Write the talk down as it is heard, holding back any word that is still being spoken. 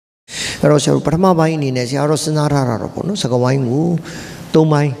Pero saya pertama bayi ni nasi harus senara rapo, no sekarang ini tu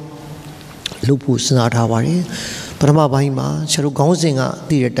mai lupu senara wari. Pertama bayi mah saya gaung singa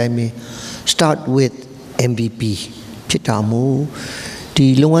di time start with MVP. Citamu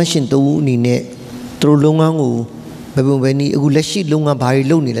di longan sintu ni ne terus longan Bebeni aku lesi longan bayi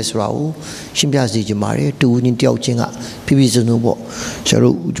long ni lesrau. Simpiasi jemari tu ni tiaw cenga pipi zenubo. Saya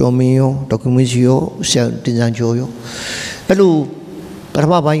jomio dokumentio saya tinjau joyo. Lalu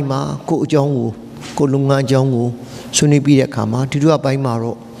pertama bayi mah ko jangu ko longan jangu suni pilih kama di dua bayi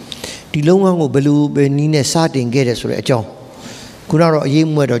maro di longan ko belu beni ne satin gede sore jang. Kuna ro ye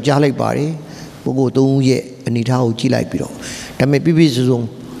muat ro jalai bari pukul tu ye ni tahu cilai piro. Tapi pipi zung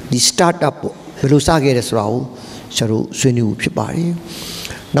di startup belu sah gede serau. Seru seni upsi bari,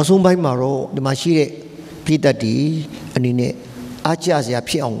 nasum bayi maro di masih pita di ani ne aja aja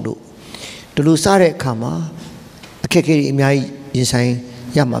psi angdu, dulu sare kama kekeri miai insai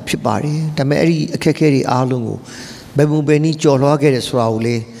yama psi bari, tapi eri kekeri alungu, bayi beni jolo agak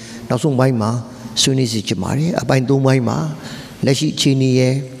serawle, nasum bayi ma seni si cemari, apa itu bayi ma lesi cini ye,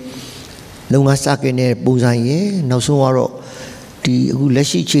 lunga sakit ne buzai ye, nasum waro di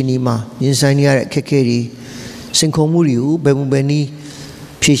lesi cini ma insai ni ada kekeri Singkomuriu, beni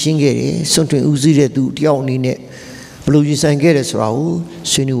pisingere, something uzire tu tiaw ni ne, belum sangere serau,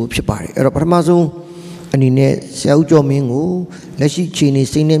 seni upsi pare. Era permasuk ani ne saya ucap minggu, lesi cini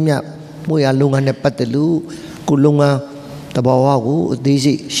sini miak, muya lungan ne patelu, kulunga tabawa ku,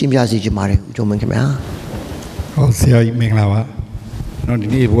 desi simpiasi jemari, ucap minggu mana? Oh saya minglawa, nanti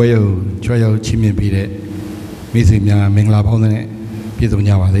ni boyo, cuaca cimi pire, misalnya minglawa ni, itu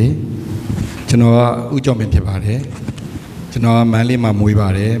nyawa deh. Cina ucap mimpi balik, cina Mali mah mui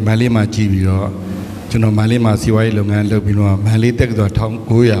balik, Mali mah cibiro, cina Mali mah siwai longan lebih nuah, Mali tek dua tahun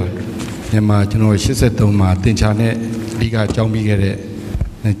kuya, yang mah cina sisa tahun mah tinggalnya liga jauh mikir,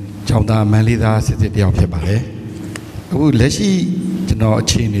 jauh dah Mali dah sisa dia mimpi balik. Aku lesi cina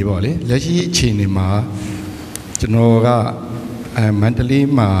Cina balik, lesi Cina mah cina ga mentally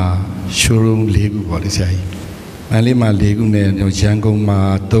mah showroom legu balik saya, Mali mah legu ne Jangkong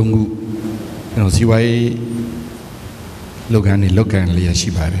mah tunggu. Siwai logan ni logan liya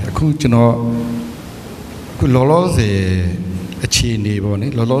sibare. Aku cina, aku lolos Cina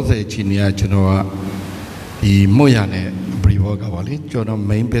boleh, lolos Cina cina di moya ne privoga boleh. Cina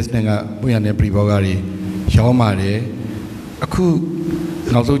main business nga moya ne privoga ni jauh mare. Aku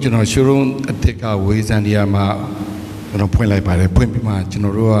langsung cina showroom teka wizan dia ma, cina point lagi bare, point bima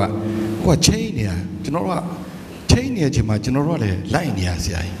cina ruah, wah China cuma cina ruah le lain dia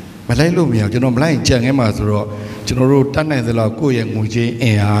siai. Malay lu miao, jono Malay jangan masuk. Jono ru tanah itu lah ku yang muji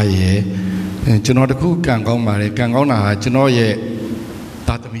ye. Jono aku kangkong mari, kangkong nah jono ye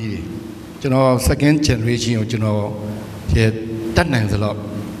tatami. Jono second generation jono ye tanah itu lah.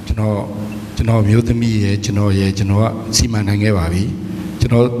 Jono miutami ye, jono siman hange babi.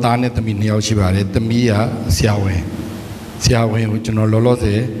 Jono tanah tami niau sibare, tami ya siawe jono lolos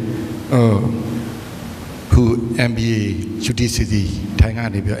ku MBA Judiciary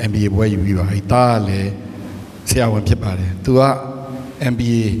Thailand ni biar MBA buat juga ita le siawan pipare tua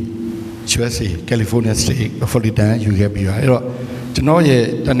MBA USA California State Florida juga biar itu jono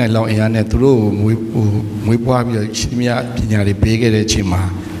ye tanah laut yang ni tulu mui buat biar cimia pinyari bege le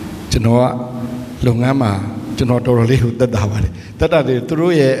cima jono longama jono torole hutan dah le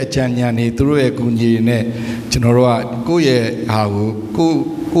tulu ye janya ni tulu ye kunci ni jono roa ku ye hawu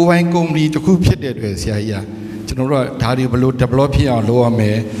ku wain kumri tu ku piada dua siaya. Cenderung dari belum develop yang luar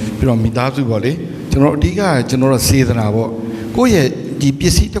me, belum minta tu boleh. Cenderung tiga cenderung season apa. Ku ye di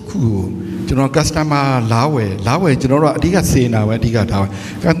PC tu ku. Cenderung customer lawe cenderung tiga season apa tiga tahu.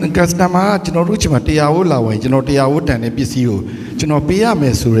 Customer cenderung cuma tiawu lawe, cenderung tiawu dan PC tu. Cenderung pia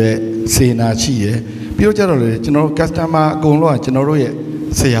mesure season cie. Pio cenderung customer gonglo cenderung ye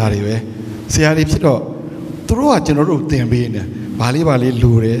sehari piro. Terus cenderung tembe ni. Bali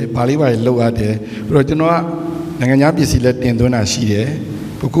lure, Bali luar deh. Kalau cina dengan nyabi silat yang tu nasi deh.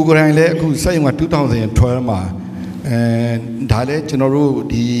 Buku korang le, aku saya ingat 2012 mah. Dah cina ru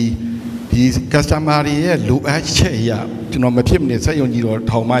di customer ye lu aja ya. Cina macam ni saya yang jiru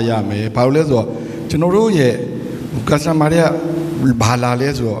tahu maya me. Baru le so cina ru ye customer ye bahala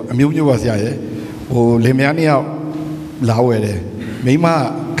le so. Miu bahasa ye. Oh lemnya ni lawe deh.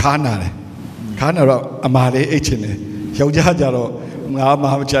 Memang kana ro amale ecine. Jauh jaro,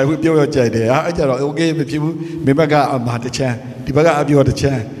 ngam cai hubiu cai deh. Jaro okey begitu. Memang amah tercah, di baga abiu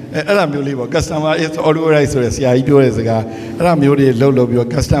tercah. Alam miuli bo customer is always so siapa ibu orang alam miuli lo biu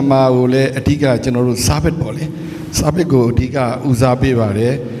customer ule tiga cenderung sabit boleh. Sabit go tiga usabe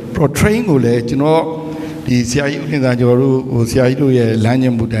boleh. Pro train ule cenderung ဒီဆရာကြီးဦးတင်သာကျော်တို့ဟိုဆရာကြီးတို့ရဲ့လမ်း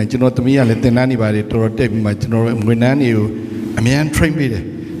ညွှန်မှုတိုင်းကျွန်တော်သမီးကလည်းသင်တန်းနေပါတယ်တော်တော်တက်ပြီးမှကျွန်တော်တို့ငွေနှန်းတွေကိုအမြန် train ပေးတယ်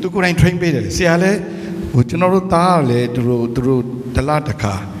သူကိုယ်တိုင် train ပေးတယ်ဆရာလည်းဟိုကျွန်တော်တို့သားကလည်းသူတို့တလားတစ်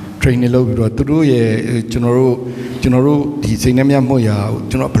ခါ training လုပ်ပြီးတော့သူတို့ရဲ့ကျွန်တော်တို့ဒီစိတ်နှမြတ်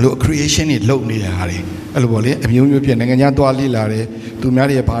မှုရာကျွန်တော်ဘယ်လို creation တွေလုပ်နေရတာတွေအဲ့လိုပေါ့လေအမျိုးမျိုးဖြစ်နိုင်ငံခြားသွားလေ့လာ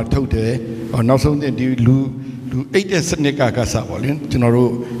တယ်သူများတွေဘာထုတ်တယ်နောက်ဆုံးဒီလူအိတ်တဲ့စနစ်ကစားပေါ့လေကျွန်တော်တို့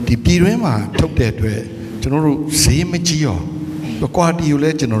ဒီပြည်တွင်းမှာထုတ်တဲ့အတွက်ကျွန်တော်တို့ဈေးမကြီးရောquality ကိုလ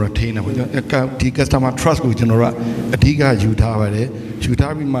ည်းကျွန်တော်တို့ထိန်းတာပေါ့ဒီ customer trust ကိုကျွန်တော်တို့အဓိကယူထားပါတယ်ယူ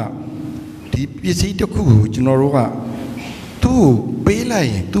ထားပြီးမှဒီပစ္စည်းတစ်ခုကိုကျွန်တော်တို့ကသူ့ပေး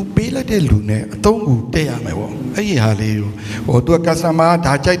လိုက်ရင်သူပေးလိုက်တဲ့လူနဲ့အသုံးကိုတက်ရမယ်ပေါ့အဲ့ဒီဟာလေးကိုဟိုသူက customer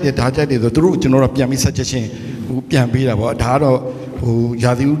ဒါကြိုက်တယ်ဆိုသူတို့ကျွန်တော်တို့ပြန်ပြီး suggestion ဟိုပြန်ပေးတာပေါ့ဒါကတော့ဟို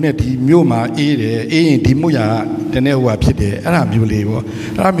ရာသီဥနဲ့ဒီမြို့မှာအေးတယ်အေးရင်ဒီမြို့ရာတနေ့ဟိုဟာဖြစ်တယ်အဲ့ဒါမျိုးလေးပေါ့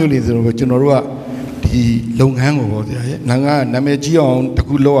အဲ့ဒါမျိုးလေးဆိုတော့ကျွန်တော်တို့ကဒီလုပ်ငန်းကိုပေါ့ဆရာရဲ့နာမည်ကြီးအောင်တ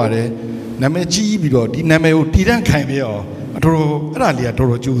ကူလောက်ရတယ်နာမည်ကြီးပြီးတော့ဒီနာမည်ကိုတည်တံ့ခိုင်ပြအောင်တော်အဲ့ဒါလေး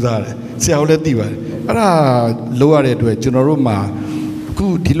ကတော်တော်ကြိုးစားတယ်ဆရာကလည်းသိပါတယ်အဲ့ဒါလောက်ရတဲ့အတွက်ကျွန်တော်တို့မှာ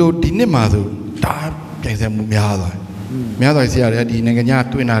အခုဒီလိုဒီနှစ်မှာဆိုဒါပြင်ဆင်မှုများသွားဆရာရဲ့ဒီ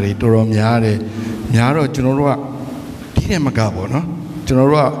နိုင်ငံခြားတွင်းတာတွေတော်တော်များတယ်များတော့ကျွန်တော်တို့ကဒီနဲ့မကပေါ့နော်ကျွန်တော်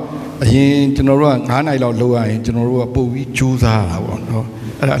တို့ကအရင်ကျွန်တော်တို့က9နိုင်လောက်လောက်ရရင်ကျွန်တော်တို့ကပို့ပြီးကြိုး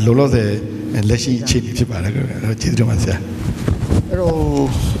စားတာပေါ့နော်အဲ့ဒါလောလောဆယ်လက်ရှိအခြေအနေဖြစ်ပါတယ်ကျေးဇူးတင်ပါဆရာ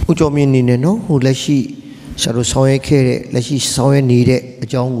အဲ့တော့ဦးကျော်မြင့်နေနဲ့နော်ဟိုလက်ရှိဆရာတို့ဆောင်ရွက်ခဲ့တဲ့လက်ရှိဆောင်ရွက်နေတဲ့အ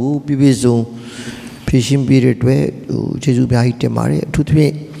ကြောင်းကိုပြည့်စုံဖြည့်ရှင်းပေးတဲ့အတွက်ဟိုကျေးဇူးအများကြီးတင်ပါတယ်အထူး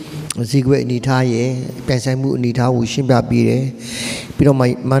သဖြင့်ဈေးကွက်အနေထားရဲ့ပြိုင်ဆိုင်မှုအနေထားကိုရှင်းပြပေးတယ်ပြီးတော့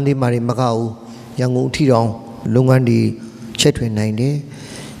မန္တလေးမှာမကဘူးရန်ကုန်အထိတောင်လုပ်ငန်းတွေချက်ထွင်နိုင်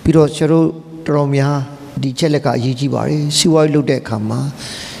တယ်ပြီးတော့ဆရာတို့တော်တော်များဒီချက်လက်ကအရေးကြီးပါတယ်စီးပွားရေးလုပ်တဲ့အခါမှာ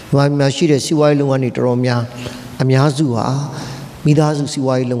မြန်မာရှိတဲ့စီးပွားရေးလုပ်ငန်းတွေတော်တော်များအများစုဟာမိသားစုစီး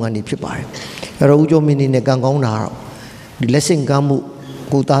ပွားရေးလုပ်ငန်းတွေဖြစ်ပါတယ်အဲ့တော့ဦးကျော်မင်းနေနဲ့ကံကောင်းတာတော့ဒီလက်ဆင့်ကမ်းမှု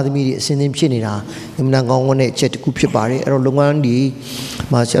ကိုသားသမီးတွေအစဉ်သင်းဖြစ်နေတာအမှန်ကောင်းတဲ့အချက်တစ်ခုဖြစ်ပါတယ်အဲ့တော့လုပ်ငန်းတွေ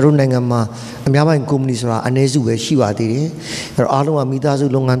မှာဆရာတို့နိုင်ငံမှာအများပိုင်းကုမ္ပဏီဆိုတာအနည်းစုပဲရှိပါသေးတယ်အဲ့တော့အားလုံးကမိ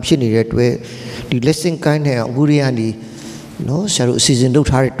သားစုလုပ်ငန်းဖြစ်နေတဲ့အတွက်ဒီလက်ဆင့်ကမ်းတဲ့အခုတွေကနေနော်ဆရာတို့အစီအစဉ်လုပ်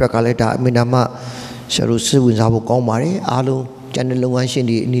ထားတဲ့အတွက်ကလည်းဒါအမှန်တမ်းဆရာတို့စိတ်ဝင်စားဖို့ကောင်းပါတယ်အားလုံးကျန်တဲ့လုပ်င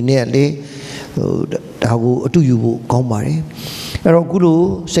န်းရှင်တွေအနေနဲ့လည်းဟိုဒါကိုအတူယူဖို့ကောင်းပါတယ်အဲ့တော့အခု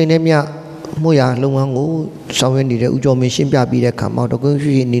လိုစိတ်နဲ့မြမှုရာလုပ်ငန်းကိုဆောင်ရွက်နေတဲ့ဦးကျော်မင်းရှင်းပြပြီးတဲ့အခါမှာတော့ကို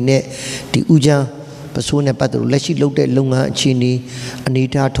ရှိအနေနဲ့ဒီဦးချမ်းပစိုးနဲ့ပတ်သက်လို့လက်ရှိလုပ်တဲ့လုပ်ငန်းအခြေအနေ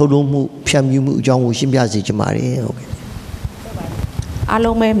ထားထုတ်လုပ်မှုဖြန့်ဖြူးမှုအကြောင်းကိုရှင်းပြစေချင်ပါတယ်ဟုတ်ကဲ့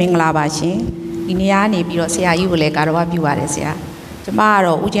အားလုံးပဲမင်္ဂလာပါရှင်ဒီနေ့ကနေပြီးတော့ဆရာကြီးကိုလည်းကာရဝပြုပါတယ်ဆရာကျမ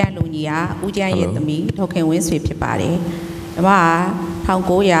ကတော့ဦးချမ်းလုံကြီးကဦးချမ်းရဲ့သမီးဒေါခင်ဝင်းဆွေဖြစ်ပါတယ်ကျမက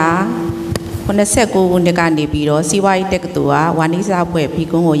1989ခုနှစ်ကနေပြီးတော့စီးပွားရေးတက္ကသိုလ်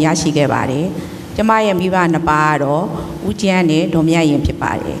ကဝါနိစာဘွဲ့ဘီကွန်းကိုရရှိခဲ့ပါတယ်ကျမရဲ့မိဘနှစ်ပါးကတော့ဦးချမ်းနဲ့ဒေါ်မြတ်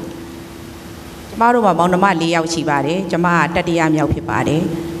ရင်ဖြစ်ပါတယ်ကျမတို့မှာမောင်နှမ4ယောက်ရှိပါတယ်ကျမကတတိယမြောက်ဖြစ်ပါတယ်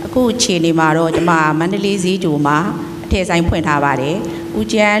အခုခြေနေမှာတော့ကျမမန္တလေးဈေးကြိုမှာအထည်ဆိုင်ဖွင့်ထားပါ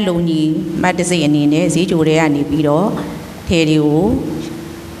တယ်ဦးချမ်းလုံကြီးမတ်တစိအနေနဲ့ဈေးကြိုတွေကနေပြီးတော့ထည်တွေ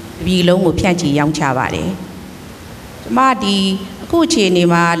ကိုဒီလုံးကိုဖြန့်ချီရောင်းချပါတယ်ကျမဒီအခုအခြေအနေ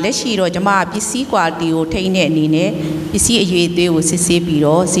မှာလက်ရှိတော့ကျမပစ္စည်း quality ကိုထိန်းတဲ့အနေနဲ့ပစ္စည်းအရွေအသွေးကိုစစ်ဆေးပြီး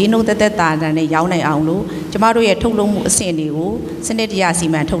တော့ဈေးနှုန်းသက်သာနဲ့ရောင်းနိုင်အောင်လို့ကျမတို့ရဲ့ထုတ်လုပ်မှုအဆင့်တွေကိုစနစ်တကျစီ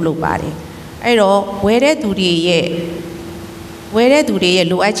မံထုတ်လုပ်ပါတယ်အဲ့တော့ဝယ်တဲ့သူတွေရဲ့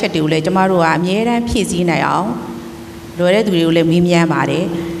လိုအပ်ချက်တွေကိုလည်းကျမတို့ကအမြဲတမ်းဖြည့်ဆည်းနိုင်အောင်လွယ်တဲ့သူတွေကိုလည်းမေးမြန်းပါ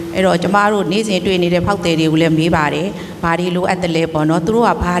တယ်အဲ့တော့ကျမတို့နေ့စဉ်တွေ့နေတဲ့ဖောက်သည်တွေကိုလည်းမေးပါတယ်ဘာတွေလိုအပ်တယ်လဲပေါ့နော်သူတို့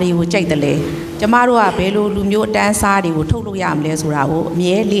ကဘာတွေကိုကြိုက်တယ်လဲကျမတို့ကဘယ်လိုလူမျိုးအတန်းစားတွေကိုထုတ်လို့ရမလဲဆိုတာကိုအ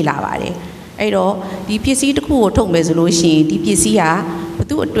မြဲလေ့လာပါတယ်အဲ့တော့ဒီပစ္စည်းတစ်ခုကိုထုတ်မယ်ဆိုလို့ရှိရင်ဒီပစ္စည်းကဘ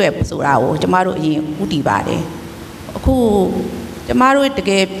သူ့အတွက်ဆိုတာကိုကျမတို့အရင်ဥတည်ပါတယ်အခုကျမတို့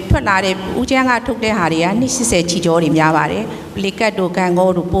တကယ်ထွက်လာတဲ့ဦးချမ်းကထုတ်တဲ့ဟာတွေက280ချီကျော်တွေများပါတယ်ပလီကတ်တို့ကန်ကော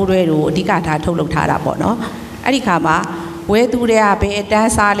တို့ပိုးတွဲတို့အဓိကထားထုတ်လုပ်ထားတာပေါ့နော်အဲ့ဒီခါမှာဝဲသူတွေကဘယ်အတ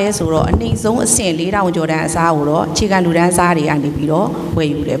န်းစားလဲဆိုတော့အနှိမ့်ဆုံးအဆင့်4000ကျော်တန်းအစားကိုတော့အခြေခံလူတန်းစားတွေကနေပြီးတော့ဝယ်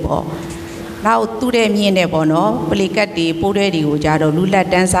ယူတယ်ပေါ့နောက်သူ့တဲ့မြင့်တဲ့ပေါ့နော်ပလီကတ်တွေပိုးတွဲတွေကိုကြတော့လူ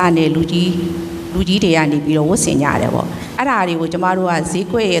လက်တန်းစားနဲ့လူကြီးတွေကနေပြီးတော့ဝတ်ဆင်ကြတယ်ပေါ့အဲ့ဒါတွေကိုကျမတို့ကဈေး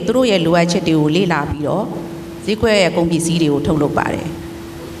ကွက်ရဲ့သူတို့ရဲ့လိုအပ်ချက်တွေကိုလေ့လာပြီးတော့ဈေးကွက်ရဲ့ကုန်ပစ္စည်းတွေကိုထုတ်လုပ်ပါ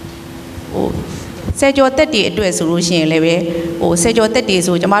တယ်ဟိုဆယ်ကျော်သက်တွေအတွက်ဆိုလို့ရှိရင်လည်းပဲဟိုဆယ်ကျော်သက်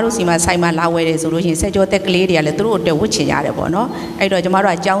တွေဆိုကျမတို့စီမှာဆိုင်မှာလာဝယ်တယ်ဆိုလို့ရှိရင်ဆယ်ကျော်သက်ကလေးတွေကလည်းသူတို့အတွက်ဝတ်ချင်ကြတယ်ပေါ့နော်အဲ့တော့ကျ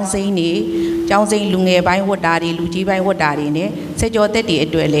မတို့ကကျောင်းစိမ်းလူငယ်ပိုင်းဝတ်တာတွေလူကြီးပိုင်းဝတ်တာတွေနဲ့ဆယ်ကျော်သက်တွေ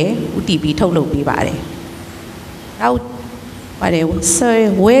အတွက်လည်းဥတီပြီးထုတ်လုပ်ပေးပါတယ်နောက်ပါတယ်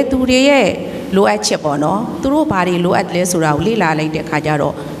ဝယ်သူတွေရဲ့ လိုအပ်ချက်ပေါ့နော်သူတို့ဘာတွေလိုအပ်လဲဆိုတာကိုလေ့လာလိုက်တဲ့အခါကျ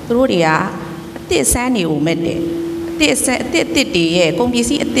တော့သူတို့တွေကအသစ်ဆန်းတွေကိုမဲ့တယ်အသစ်တွေရဲ့ကုန်ပစ္စ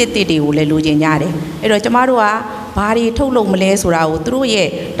ည်းအသစ်တွေကိုလည်းလိုချင်ကြတယ်အဲ့တော့ကျမတို့ကဘာတွေထုတ်လုပ်မလဲဆိုတာကိုသူတို့ရဲ့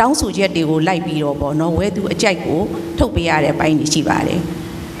တောင်းဆိုချက်တွေကိုလိုက်ပြီးတော့ပေါ့နော်ဝဲသူအကြိုက်ကိုထုတ်ပေးရတဲ့ပိုင်းတွေရှိပါတယ်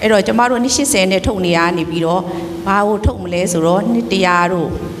အဲ့တော့ကျမတို့နှစ်80နဲ့ထုတ်နေရနေပြီးတော့ဘာကိုထုတ်မလဲဆိုတော့နှစ်100တို့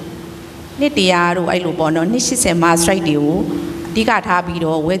အဲ့လိုပေါ့နော်နှစ်80မှာ strike တွေကိုအဓိကထားပြီး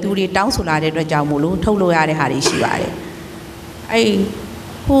တော့ဝဲသူတွေတောင်းဆိုလာတဲ့အတွက်ကြောင့်မို့လို့ထုတ်လို့ရတဲ့ဟာတွေရှိပါတယ်အဲ့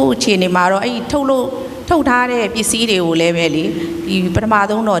ခုအခြေအနေမှာတော့အဲ့ထုတ်ထားတဲ့ပစ္စည်းတွေကိုလည်းပဲလေဒီပထမ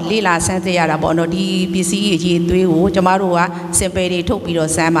ဆုံးတော့လေ့လာစမ်းစစ်ရတာပေါ့နော်ဒီပစ္စည်းရေးသွေးကိုကျမတို့ကစင်ပယ်တွေထုတ်ပြီး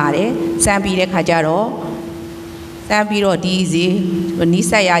တော့စမ်းပါတယ်စမ်းပြီးတဲ့ခါကျတော့စမ်းပြီးတော့ဒီစီနီး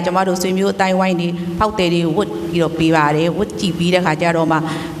စက်ရကျမတို့ဆွေမျိုးအတိုင်းဝိုင်းတွေဖောက်တယ်တွေဝတ်ပြီးတော့ပေးပါတယ်ဝတ်ကြည့်ပြီးတဲ့ခါကျတော့မှ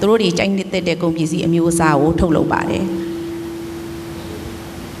သူတို့တွေကြိုက်နေတဲ့ကုန်ပစ္စည်းအမျိုးအစားကိုထုတ်လုပ်ပါတယ်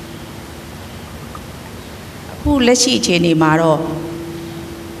အခုလက်ရှိအခြေအနေမှာတော့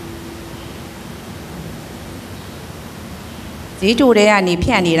ဈေးကြိုတဲ့ကနေဖြ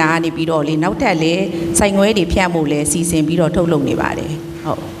န့်နေတာကနေပြီးတော့လေနောက်ထပ်လေဆိုင်ငွေတွေဖြန့်ဖို့လဲစီစဉ်ပြီးတော့ထုတ်လုပ်နေပါတယ်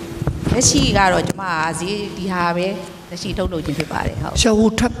ဟုတ်လက်ရှိကတော့ကျမကဈေးဒီဟာပဲလက်ရှိထုတ်လုပ်ခြင်းဖြစ်ပါတယ်ဟုတ်ဆရာဟို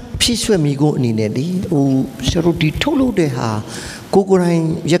ထပ်ဖြည့်ဆွဲမိကိုအနေနဲ့ဒီဟိုဆရာတို့ဒီထုတ်လုပ်တဲ့ဟာကိုတိုင်း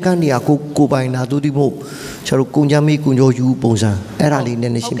ရက်ကန်တွေကကိုပိုင်နာသူတိမို့ဆရာတို့ကုံချမ်းမေးကုံကြောယူပုံစံအဲ့ဒါလေးန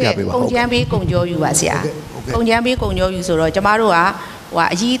ည်းနည်းရှင်းပြပေးပါကုံချမ်းမေးကုံကြောယူပါဆရာကုံချမ်းမေးကုံကြောယူဆိုတော့ကျမတို့ကဟို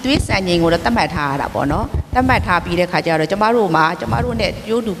အည်သွေးစံချိန်ကိုတော့သတ်မှတ်ထားရတာပေါ့နော်သတ်မှတ်ထားပြီးတဲ့ခါကျတော့ကျမတို့နဲ့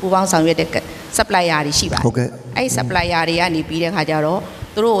ရိုးတူပူပေါင်းဆောင်ရွက်တဲ့ supplier တွေရှိပါတယ်ဟုတ်ကဲ့အဲ့ supplier တွေကနေပြီးတဲ့ခါကျတော့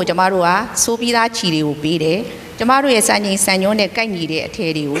သူတို့ကိုကျမတို့ကစိုးပြီးသားခြီတွေကိုပေးတယ်ကျမတို့ရဲ့စံချိန်စံညွှန်းနဲ့ကိုက်ညီတဲ့အထ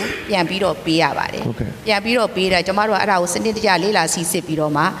ည်တွေကိုပြန်ပြီးတော့ပေးရပါတယ်ပြန်ပြီးတော့ပေးတယ်ကျမတို့ကအဲ့ဒါကိုစနစ်တကျလေးလာစီစစ်ပြီး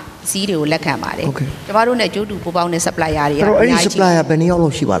တော့မှစီးတွေကိုလက်ခံပါတယ်ကျမတို့နဲ့ရိုးတူပူပေါင်းတဲ့ supplier တွေကအဲ့ဒီ supplier ဘယ်နှယောက်လော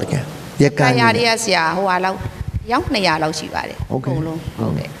က်ရှိပါလဲခင်ဗျရက်ကန် supplier တွေကဆရာဟိုဟာလောက်ရောက်200လောက်ရှိပါတယ်အကုန်လုံးဟု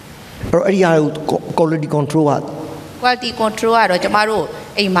တ်ကဲ့အဲ့ဒီဟာ quality control က quality control ကတော့ကျမတို့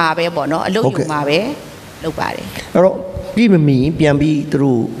အိမ်မှာပဲပေါ့နော်အလုပ်ယူမှာပဲလုပ်ပါတယ်အဲ့တော့ပြီးမမီပြန်ပြီးသူ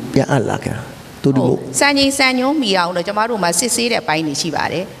တို့ပြန်အပ်လာခင်သူတို့စံချိန်စံညွှန်းမီအောင်တော့ကျမတို့မှာစစ်ဆေးတဲ့ပိုင်းတွေရှိပါ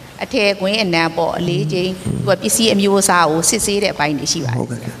တယ်အထည်ကွင်းအနံပေါ့အလေးချင်းသူကပစ္စည်းအမျိုးအစားကိုစစ်ဆေးတဲ့ပိုင်းတွေရှိပါတယ်ဟုတ်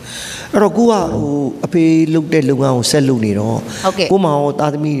ကဲ့အဲ့တော့ကိုကဟိုအဖေလုပ်တဲ့လုပ်ငန်းကိုဆက်လုပ်နေတော့ကိုမအောင်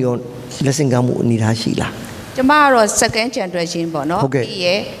သားသမီးရောလက်ဆင့်ကမ်းမှုအနေထားရှိလားကျမကတော့ second generation ပေါ့နော်ဒီ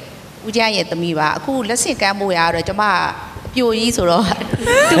ရဲ့ဦးကျန်းရဲ့သမီးပါအခုလက်ဆင့်ကမ်းမှုရတော့ကျမအပြိုကြီးဆိုတော့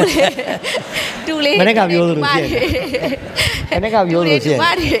တူလေးမနေ့ကပြောလို့ဖြစ်မနေ့ကပြောလို့ဖြစ်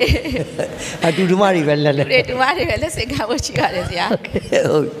အတူတူမတွေပဲလက်တူမတွေပဲလက်ဆင့်ကမ်းဖို့ရှိပါတယ်ဆရာ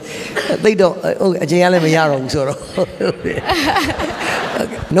ဟုတ်သိတော့ဟုတ်အချိန်ရလည်းမရတော့ဘူးဆိုတော့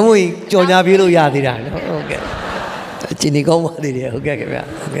နှမွေကြော်ညာပြေးလို့ရသေးတာနော်ဟုတ်ကဲ့ကျင်းနေကောင်းပါသေးတယ်ဟုတ်ကဲ့ခင်ဗျာ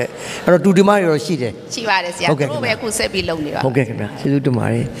ဟုတ်ကဲ့အဲ့တော့တူဒီမတွေတော့ရှိတယ်ရှိပါတယ်ဆရာတို့ပဲအခုဆက်ပြီးလုပ်နေပါဟုတ်ကဲ့ခင်ဗျာကျေးဇူးတင်ပါ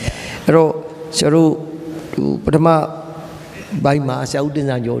တယ်အဲ့တော့ဆရာတို့ပထမဘိုင်းမှာဆရာဦးတင်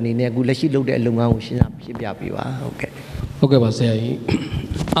စံကျော်အနေနဲ့အခုလက်ရှိလုပ်တဲ့အလုပ်ငန်းကိုရှင်းပြပေးပါဟုတ်ကဲ့ဟုတ်ကဲ့ပါဆရာကြီး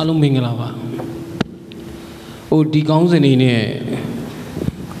အားလုံးမင်္ဂလာပါဟိုဒီကောင်းစဉ်နေနဲ့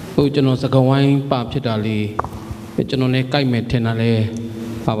ဟိုကျွန်တော်စကားဝိုင်းပါဖြစ်တာလေးကျွန်တော်လည်းကြိုက်မယ်ထင်တာလည်း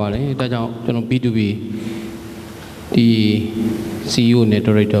ပါပါတယ်ဒါကြောင့်ကျွန်တော် B2B ဒီ CEO နဲ့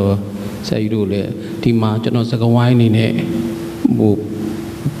Director ဆရာကြီးတို့လည်းဒီမှာကျွန်တော်စကားဝိုင်းအနေနဲ့ဟို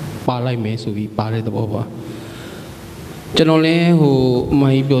ပါလိုက်မယ်ဆိုပြီးပါတဲ့သဘောပါကျွန်တော်လည်းဟိုအမ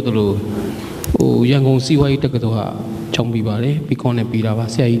ကြီးပြောသလိုဟိုရန်ကုန်စီးပွားရေးတက္ကသိုလ်ဟာချောင်းပြီးပါတယ်ပြီးကောင်းနဲ့ပြီးတာပါ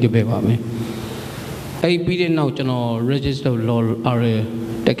ဆရာကြီးတပည့်ပါမယ်အဲ့ပြီးတဲ့နောက်ကျွန်တော် register law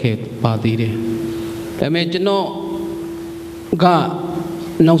တက်ခဲ့ပါသေးတယ်ဒါပေမဲ့ကျွန်တော်က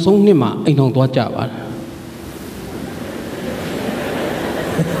နောက်ဆုံးနှစ်မှာအိမ်ထောင်သွားကြပါတယ်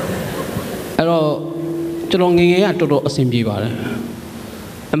အဲ့တော့ကျွန်တော်ငယ်ငယ်ကတော်တော်အဆင်ပြေပါတယ်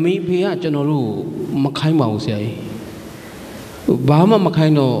အမေဖေကကျွန်တော်တို့မခိုင်းပါဘူးဆရာကြီးဘာမှမခို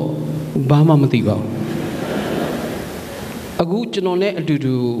င်းတော့ဘာမှမသိပါဘူးအခုကျွန်တော်နဲ့အတူ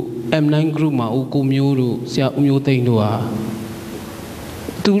တူ M9 group မှာဦးကိုမျိုးတို့ဆရာဦးမျိုးသိန်းတို့ဟာ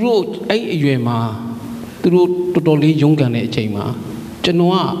သူတို့အဲ့အရွယ်မှာသူတို့တော်တော်လေးရုန်းကန်တဲ့အချိန်မှာကျွန်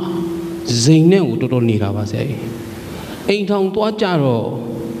တော်ကဇိမ်နဲ့ကိုတော်တော်နေတာပါဆရာကြီးအိမ်ထောင်သွားကြတော့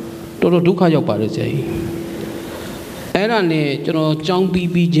တော်တော်ဒုက္ခရောက်ပါတယ်ဆရာကြီးအဲ့ဒါနဲ့ကျွန်တော်ကြောင်း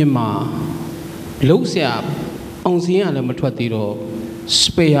ပြီးချင်းမှာလုံးဆရာအောင်စင်းရလည်းမထွက်သေးတော့စ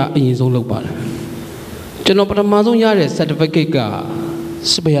ပယ်ယာအရင်ဆုံးလုပ်ပါတယ်ကျွန်တော်ပထမဆုံးရတဲ့ certificate က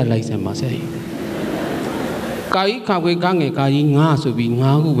စပယ်ယာလိုင်စင်ပါဆရာကြီးကာကြီးခါခွေကားငယ်ကာကြီး9ဆိုပြီး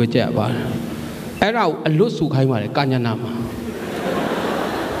9ခုပဲကြက်ပါတယ်အဲ့ဒါကိုအလွတ်စုခိုင်းပါတယ်ကာညနာမှာ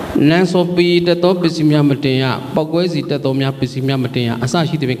Nansopi the top is Yamatea, Pogwezi the Domia Pisimatea,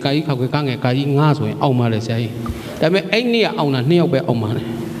 Asashi the Kai Kawakang, Kai Naswe, Aumare say. That may any on a near way Oman.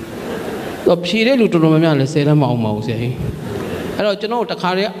 The Pire Lutomia, let's say, Mao say. I don't know the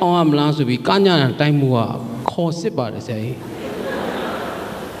career arm last to be Kanya and Time Mua, call Sipa, say.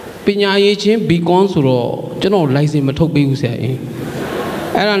 Pinya Yachin be consuro, General Lysim Matobi say.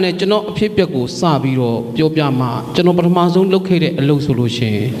 And a general people Sabiro, Jobiama, General Mazon located a low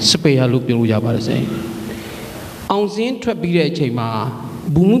solution, Spaya Lupiruja say. On the intrapide chema,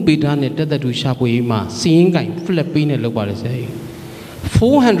 Boom be done at the Shapwima, seeing kind flipping a low say.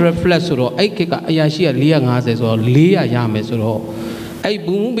 400 flats or I kick Ayashia Liang Hazes or Lia Yames or I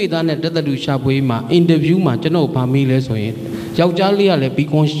boom be done at the Shapwima, interview my general Pamiles or it. Yaujalia le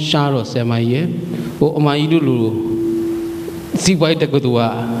Picon Sharo Semaye, or my idolu. See why the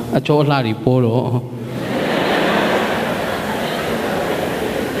Godua, a Cholari Polo.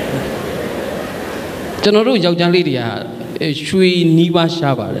 General Yaujalidia, a Shui Niba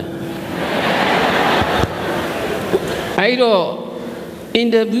Shabar. I do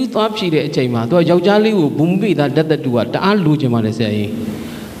interview top sheet at Chema, though Yaujali will boombi that do what I'll lose him say.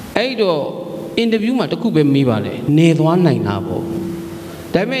 I do interview my Takube Mivale, near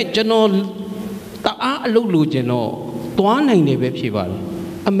 19 That made General Ta Lulu General. Tuan naik ni bepsival,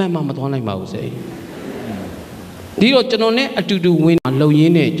 amma mama tuan naik mau say. Dia jono ne atudu win loyi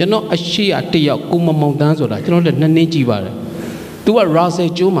ne jono ashi atiya kuma mau dan soda jono le nani jival. Tua rasa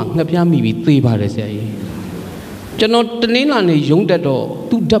cuma ngapya mibi tiba le say. Jono tenila ne yung dato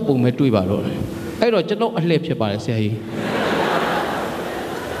tu dapu metu ibalo. Airo jono alep siapa le say.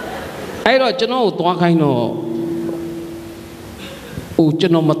 Airo jono tuan kaino.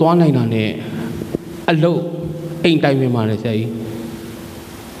 Jono matuan naik nane alo. Ain't time man say.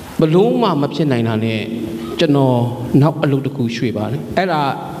 Baluma Mapsin Nine, Jano, now a look to Kushwiba.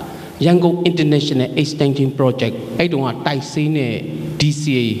 Era Yango International Extension Project, I don't want Taisine,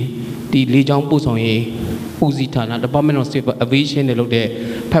 DCA, the Legion Pusoye, Uzitana, the Department of Civil Aviation, they look there,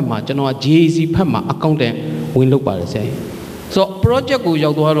 Pema, Jano, JZ Pema, accountant, we look by say. So, Project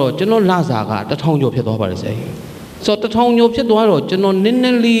Uyadoro, Jano Lazaga, the town of Pedova say. So, the town of Pedoro, Jano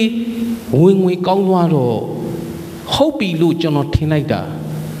Ninelli, when we go Hope you Jono Tinaida.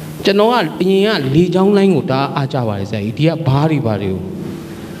 Janoa, Pinia, UGyanLongyi Ajawa say, dear Bari Baru.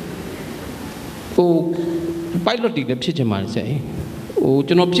 Oh, piloting the Pigeon say. Oh,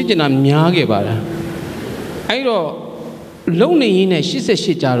 Jono Pigeon and Myage Bara. I do lonely in a she says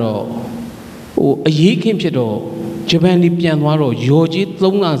Shijaro. Oh, a ye came Chido, Japan Pianwaro, Georgie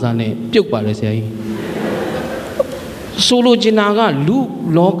Longazane, Pukbara say. Solo Jinaga, Lu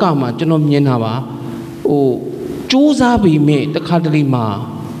Lokama, Jono Mienava. Oh, Juza be made the Kadrima,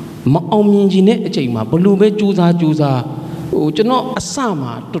 Maomingine Chima, Balube Juza, Ujano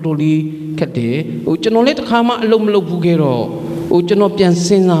Asama, totally Kate, Ujano let Kama Lomlo Bugero, Ujano Pian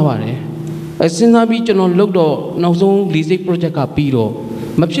Sinavare, a Sinabi Jano Logdo, Nazon Lizzie Project Apido,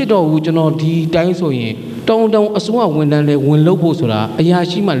 Mapsido, Ujano D. Daisoye, down Asua when Lobosura,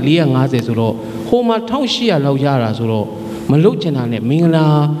 Ayashima Liang Azesuro, Homa Taushia Lauyara Suro, Maluchanane,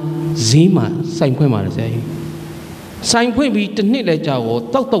 Mingla, Zima, Sein Quema say. Sein point be the need that Jaw,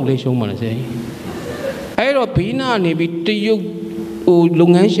 totally show man say. Aeropina, maybe to you,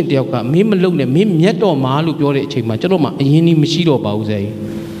 Lungantion Dioka, Mim Lung, Mim Yeto Malu, Yore Chima, Jeroma, Yini Michido Bauze.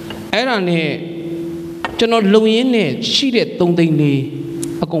 Erane, General Louine, she did don't they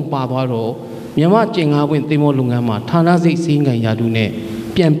a comparo, Yama Jenga went Timo Lungama, Tanazi sing and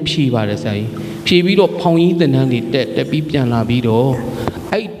Yadune, Pian Piva say. Pivido Pony the Nanny, the Pipian Labido.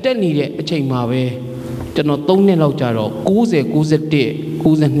 I don't need a Chimave. General Tony Laujaro, Guze De,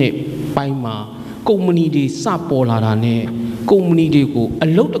 Guzene, Paima, Community Sapolarane, Community Go, a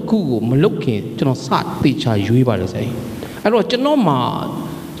lot of Kugo, Maloke, General Sat, teacher, you ever say. I wrote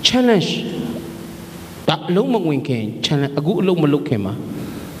Genoma challenge that Loma Winkin, challenge a good Loma Lokema.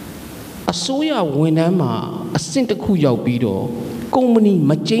 A soya winama, a Santa Kuya Bido, Community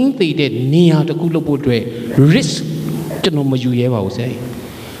Machin they did near the Kulopodre, risk Genoma you ever say.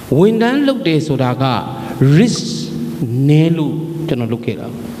 When then look there, Sodaga, risk Nelu, General Lokera.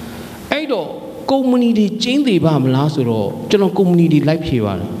 I do community change the Bam Lasuro, General Community Life here.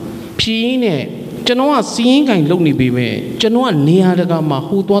 Pine, Genoa seeing and lonely baby, Genoa near the Gama,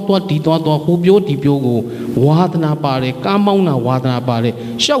 who thought what did not who beauty Piogo, Wadana Pare, Kamona Wadana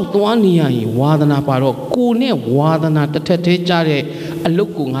Pare, shout one near Wadana Paro, Kune Wadana Tete Jare, a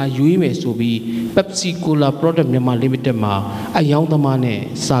lookunga Yuime Subi. Pepsi Cola product Nema Limited Ma, a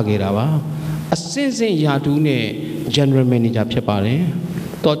Yaudamane, Sagirava, a Sense Yadune, General Manager Pepare,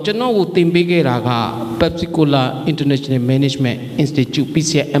 Tochano Timbige Raga, Pepsi Cola International Management Institute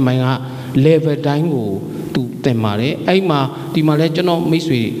PCMI က level တိုင်းကိုသူတင်ပါတယ်အဲ့မှာဒီမှာလဲကျွန်တော်မိတ်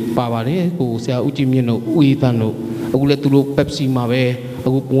ဆွေပါပါတယ်ဟိုဆရာဦးကြည်မြင့်တို့ဦးရီသန်းတို့အခုလဲသူတို့ Pepsi မှာပဲအ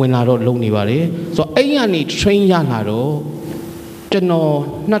ခုဝင်လာတော့လုံနေပါတယ်ဆိုတော့အဲ့ရနေ train ရလာတော့ကျွန်တော်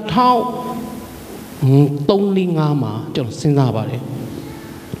2003-05မှာကျွန်တော်စဉ်းစားပါတယ်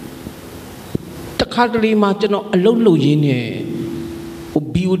တခါတလေမှာကျွန်တော်အလုပ်လုပ်ရင်းနဲ့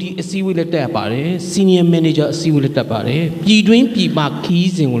BOD အစည်းအဝေးလက်တက်ပါတယ် Senior Manager အစည်းအဝေးလက်တက်ပါတယ်ပြည်တွင်းပြည်ပခီး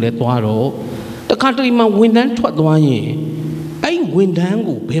စဉ်ကိုလည်းသွားတော့တခါတလေမှာဝန်ထမ်းထွက်သွားရင်အဲ့ဝန်ထမ်း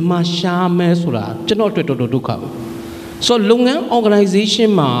ကိုဘယ်မှာရှာမဲဆိုတာကျွန်တော်အတွက်တော်တော်ဒုက္ခပဲဆိုတော့လုပ်ငန်း organization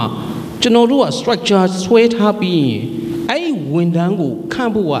မှာကျွန်တော်တို့က structure ဆွဲထားပြီးအဲ့ဝန်ထမ်းကိုခ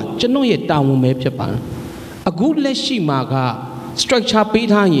န့်ဖို့ကကျွန်တော်ရဲ့တာဝန်ပဲဖြစ်ပါတယ်အခုလက်ရှိမှာက structure ပေး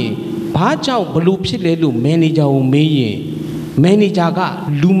ထားရင်ဘာကြောင့်ဘလို့ဖြစ်လဲလို့ manager ကိုမေးရင် manager က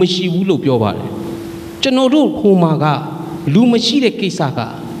လူမရှိဘူးလို့ပြောပါတယ်ကျွန်တော်တို့ဟိုမှာကလူမရှိတဲ့ကိစ္စက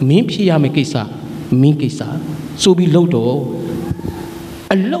မင်းဖြစ်ရမယ့်ကိစ္စမင်းကိစ္စဆိုပြီးလို့တော့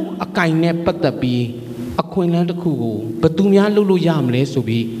အလုတ်အကင်နဲ့ပတ်သက်ပြီးအခွင့်အလမ်းတစ်ခုကိုဘယ်သူများလုပ်လို့ရမလဲဆို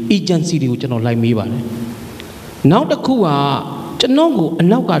ပြီး agency တွေကိုကျွန်တော်လိုက်မေးပါတယ်နောက်တစ်ခုကကျွန်တော်ကိုအ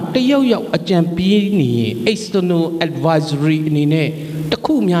နောက်ကတယောက်ယောက်အကြံပေးနေရင် external advisory အနေနဲ့တ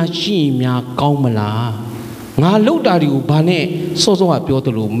ခုများရှိရင်များကောင်းမလားငါလုပ်တာတွေကိုဘာနဲ့စောစောကပြောသ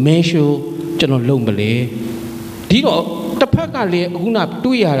လို measure ကျွန်တော်လုပ်မလဲဒီတော့တစ်ဖက်ကလည်းအခုန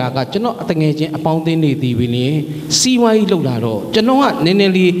တွေ့ရတာကကျွန်တော်အတငယ်ချင်းအပေါင်းအသင်းတွေဒီပြီလေစီးပွားရေးလုပ်တာတော့ကျွန်တော်ကနည်းန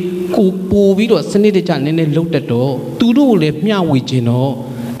ည်းလေးကိုပို့ပြီးတော့စနစ်တကျနည်းနည်းလုပ်တတ်တော့သူတို့ကိုလည်းမျှဝေခြင်းတော့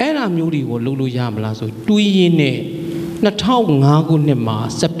အဲ့ဒါမျိုးတွေကိုလုပ်လို့ရမလားဆိုတွေးရင်းနဲ့2005ခုနှစ်မှာ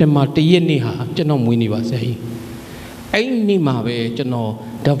စက်တင်ဘာ1ရက်နေ့ဟာကျွန်တော်မွေးနေပါဆရာကြီးအဲ့ဒီနေ့မှာပဲကျွန်တော်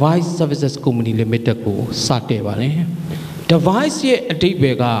Device Services Company Limited ကိုစတဲ့ပါတယ် Device ရဲ့အဓိပ္ပာ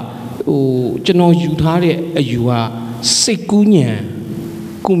ယ်ကဟိုကျွန်တော်ယူထားတဲ့အယူကစိတ်ကူးဉဏ်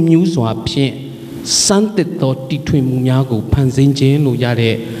ကိုမျိုးစွာဖြင့်စမ်းသစ်သောတည်ထွင်မှုများကိုဖန်ဆင်းခြင်းလို့ရ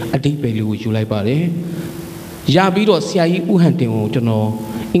တဲ့အဓိပ္ပာယ်လေးကိုယူလိုက်ပါတယ်ရပြီးတော့ဆရာကြီးဦးဟန်တင်ကိုကျွန်တော်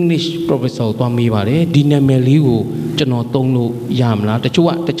English Professor ကိုသွားမေးပါတယ်ဒီနာမည်လေးကိုကျွန်တော်သုံးလို့ရမလားတချို့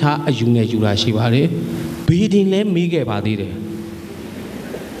ကတခြားအယူနဲ့ယူတာရှိပါတယ်ဘေးတင်လည်းမေးခဲ့ပါသေးတယ်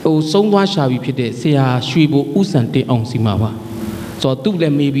ဟိုဆုံးသွားရှာပြီးဖြစ်တဲ့ဆရာရွှေဘိုဦးစံတင်အောင်စီမှာပါဆိုတော့သူ့လ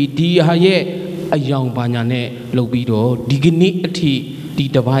ည်းမေးပြီးဒီဟာရဲ့အယောင်ဘာညာနဲ့လုပ်ပြီးတော့ဒီကနေ့အထိဒီ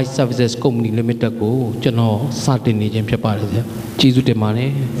Device Services Company Limited ကိုကျွန်တော်စတင်နေခြင်းဖြစ်ပါတယ်ဆရာကျေးဇူးတင်ပါတ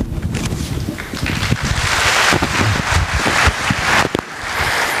ယ်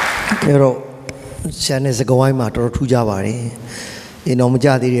အဲ့တော့ဆရာနဲ့စကားဝိုင်းမှာတော်တော်ထူးကြပါတယ်အိမ်တော်မကြ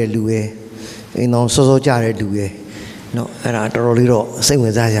သေးတဲ့လူရဲ့အိမ်တော်စောစောကြတဲ့လူရဲ့နော်အဲ့ဒါတော်တော်လေးတော့စိတ်ဝ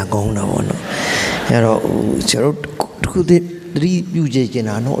င်စားကြကောင်းတာပေါ့နော်အဲ့တော့ဆရာတို့တခုတည်းပြုကြကျင်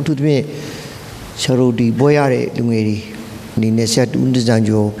တာနော်အထူးသဖြင့်ဆရာတို့ဒီပွဲရတဲ့လူငယ်တွေအနေနဲ့ဆရာတူးတစံ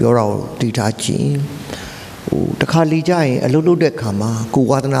ကျော်ပြောတာကိုတည်ထားခြင်းဟိုတခါလေကြရင်အလုပ်လုပ်တဲ့ခါမှာကို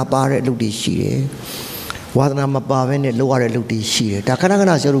ဝါသနာပါတဲ့အလုပ်တွေရှိတယ်ဝါသနာမပါဘဲနဲ့လုပ်ရတဲ့အလုပ်တွေရှိတယ်ဒါခဏခ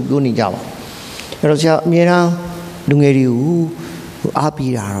ဏဆရာတို့ပြောနေကြပါအဲ့တော့ဆရာအမြဲတမ်းလူငယ်တွေကိုအား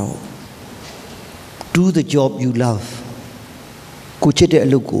ပေးတာတော့ do the job you love ကိုချစ်တဲ့အ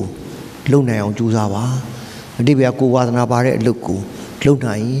လုပ်ကိုလုပ်နိုင်အောင်ကြိုးစားပါအတိပ္ပယ်ကိုဝါသနာပါတဲ့အလုပ်ကိုလုပ်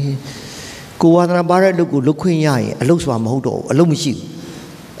နိုင်ကိုဝါသနာပါတဲ့အလုပ်ကိုလုပ်ခွင့်ရရင်အလုပ်ဆိုတာမဟုတ်တော့ဘူးအလုပ်မရှိဘူး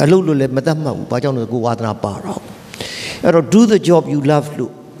အလုပ်လို့လည်းမတတ်မှတ်ဘူးဘာကြောင့်လဲကိုဝါသနာပါတော့အဲ့တော့ do the job you love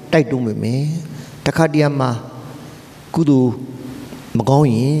လို့တိုက်တွန်းမိမယ်တခါတည်းမှာကုသိုလ်မကောင်း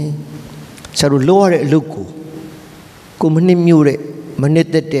ရင်ဆရာတို့လုပ်ရတဲ့အလုပ်ကိုမနှိမ့်မြို့တဲ့မနစ်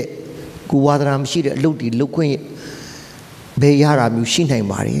သက်တဲ့ကိုဝါသနာမရှိတဲ့အလုပ်တွေလုပ်ခွင့်ဘယ်ရတာမျိုးရှိနိုင်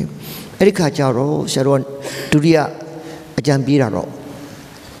ပါတယ်အဲ့ဒီခါကျတော့ဆရာတို့ဒုတိယအကြံပေးတာတော့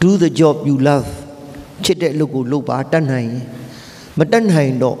do the job you love ချစ်တဲ့အလုပ်ကိုလုပ်ပါတတ်နိုင်ရင်မတတ်နို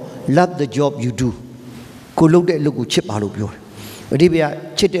င်တော့ love the job you do ကိုလုပ်တဲ့အလုပ်ကိုချစ်ပါလို့ပြောတယ်အဓိပ္ပာယ်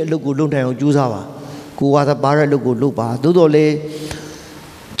ချစ်တဲ့အလုပ်ကိုလုပ်နိုင်အောင်ကြိုးစားပါကိုဝါသပါတဲ့အလုပ်ကိုလုပ်ပါသို့တော်လည်း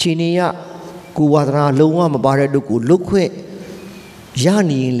ခြေနေရကိုဝါသနာလုံးဝမပါတဲ့အလုပ်ကိုလုပ်ခွင့်ရ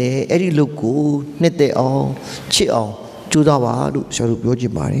နေရင်လေအဲ့ဒီလုပ်ကိုနှစ်သက်အောင်ချစ်အောင်ကြိုးစားပါလို့ဆရာတို့ပြောချ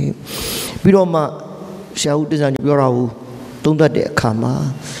င်ပါတယ်ပြီးတော့မှဆရာဦးတစ္ဆာကြီးပြောတာကိုသုံးသပ်တဲ့အခါမှာ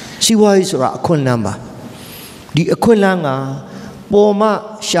စီးပွားရေးဆိုတာအခွင့်အလမ်းပါဒီအခွင့်အလမ်းကပေါ်မှ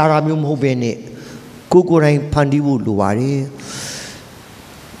ရှာတာမျိုးမဟုတ်ဘဲနဲ့ကိုယ်တိုင်ဖန်တီးဖို့လိုပါတယ်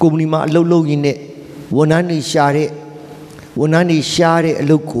ကုမ္ပဏီမှာအလုပ်လုပ်ရင်းနဲ့ဝန်ထမ်းတွေရှာတဲ့အ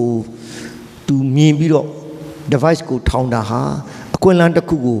လုပ်ကိုသူမြင်ပြီးတော့ device ကိုထောင်တာဟာအခွင့်အလမ်းတစ်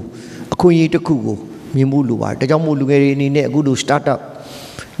ခုကိုအခွင့်အရေးတစ်ခုကိုမြင်ဖို့လိုပါတယ်ဒါကြောင့်မို့လူငယ်တွေအနေနဲ့အခုလို startup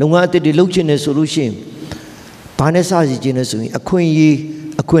လုပ်ငန်းအသစ်တွေလုပ်ချင်တယ်ဆိုလို့ရှိရင်ဘာနဲ့စစီခြင်းလဲဆိုရင်အခွင့်အရေး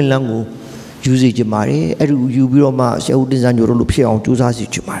အခွင့်အလမ်းကို usage ချင်ပါတယ်အဲ့ဒါယူပြီးတော့မှဆရာဦးတင်စံညိုတို့လိုဖြစ်အောင်ကြိုးစားစီ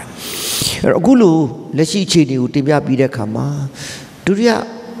ချင်ပါတယ်အဲ့တော့အခုလိုလက်ရှိအခြေအနေကိုတင်ပြပြီးတဲ့အခါမှာဒုတိယ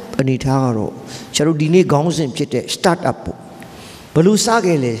အနေထားကတော့ဆရာတို့ဒီနေ့ခေါင်းစဉ်ဖြစ်တဲ့ start up ပေါ့ဘယ်လိုစ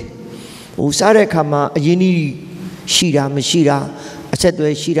ခဲ့လဲဟိုစတဲ့အခါမှာအရင်ကြီးရှိတာမရှိတာအဆက်အသွ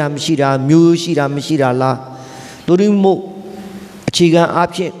ယ်ရှိတာမရှိတာမျိုးရှိတာမရှိတာလားတို့ဒီမို့အခြေခံအား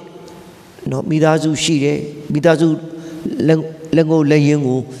ဖြင့်နော်မိသားစုရှိတယ်မိသားစုလက်ကိုလက်ရင်း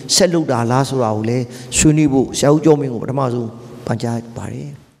ကိုဆက်လုပ်တာလားဆိုတာကိုလည်းဆွေးနွေးဖို့ဆရာဦးကျော်မင်းကိုပထမဆုံးပန်ကြားပါတယ်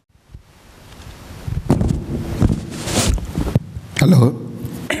Hello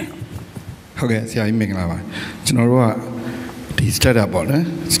ဟုတ်ကဲ့ဆရာကြီးမင်္ဂလာပါကျွန်တော်တို့ကဒီ startup ပေါ့နော်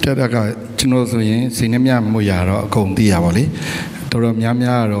startup ကကျွန်တော်ဆိုရင်စိတ်နဲ့မြမှုရတော့အကုန်သိရပါလေတော်တော်များ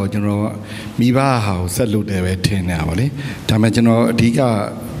များတော့ကျွန်တော်မိဘဟာကိုဆက်လုပ်တယ်ပဲထင်နေတာပါလေဒါပေမဲ့ကျွန်တော်အဓိက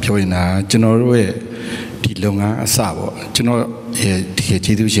ပြောရင်ဒါကျွန်တော်တို့ရဲ့ဒီလုပ်ငန်းအစပေါ့ကျွန်တော်ရဲ့ဒီ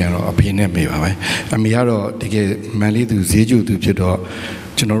ကျေးဇူးရှင်တော့အဖေနဲ့မေပါပဲအမေကတော့တကယ်မန်လေးသူဈေးကျူသူဖြစ်တော့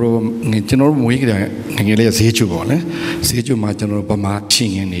ကျွန်တော်တို့မွေးကြတယ်ငယ်လေးဈေးကျူပေါ့နော်ဈေးကျူမှာကျွန်တော်ဗမာချီ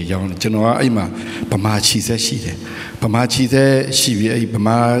ငင်းနေရောင်းကျွန်တော်ကအဲ့မှာဗမာချီဆက်ရှိတယ်ဗမာချီဆက်ရှိပြီးအဲ့ဗ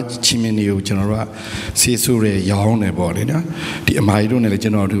မာချီမင်းတွေကိုကျွန်တော်တို့ကဆေးဆူရဲရောင်းတယ်ပေါ့လေနော်ဒီအမာကြီးတို့နဲ့လည်းကျွ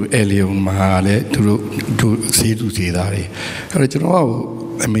န်တော်တို့အဲလီယုံမှာလည်းသူတို့ဈေးသူဈေးသားတွေအဲ့တော့ကျွန်တော်က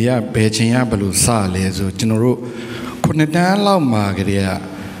အမေကဘယ်ချိန်ကဘယ်လိုစလဲဆိုကျွန်တော်တို့9တန်းလောက်မှာကတည်းက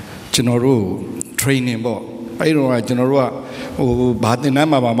ကျွန်တော်တို့ training ပေါ့အဲ့တော့ကျွန်တော်တို့ကဟိုဘာတင်တန်း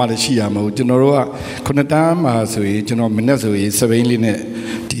မှာမှလည်းရှိရမဟုတ်ကျွန်တော်တို့က9တန်းမှာဆိုရင်ကျွန်တော်မနေ့ဆိုရင်စပိန်လေးနဲ့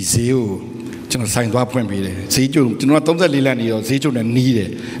ဒီဈေးကိုကျွန်တော်ဆိုင်သွားဖွင့်ပေးတယ်ဈေးကျုံကျွန်တော်34လမ်းနေရောဈေးကျုံနဲ့နီးတယ်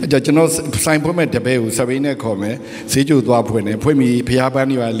အဲ့တော့ကျွန်တော်ဆိုင်ဖွင့်မဲ့တပည့်ကိုစပိန်နဲ့ခေါ်မယ်ဈေးကျုံသွားဖွင့်တယ်ဖွင့်ပြီးဖျားပန်း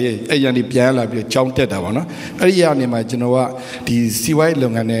နေပါလေအဲ့ရန်ဒီပြန်လာပြီးကြောင်းတက်တာပေါ့နော်အဲ့ဒီကနေမှကျွန်တော်ကဒီစီဝိုင်းလု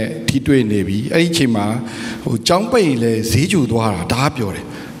ပ်ငန်းနဲ့ထိတွေ့နေပြီအဲ့ဒီအချိန်မှာဟိုကြောင်းပိတ်လေဈေးကျုံသွားတာဒါပြောတယ်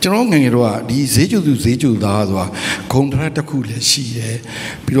ကျွန်တော်ငယ်ငယ်တော့ဒီဈေးကျူသူဈေးကျူသားဆိုတာဂုံတရတစ်ခုလည်းရှိတယ်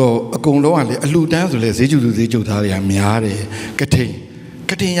ပြီးတော့အကုန်လုံးကလည်းအလှတန်းဆိုလည်းဈေးကျူသူဈေးကျူသားတွေကများတယ်က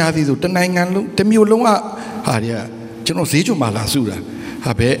ထိန်ရသည်ဆိုတနိုင်ငံလုံးတစ်မျိုးလုံးကဟာတွေကကျွန်တော်ဈေးကျူမှာလာစုတာ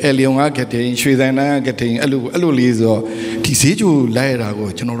ဟာပဲအဲလီယုံကကထိန်ရွှေဆိုင်တန်းကထိန်အဲ့လိုလေးဆိုတော့ဒီဈေးကျူလိုက်ရတာကို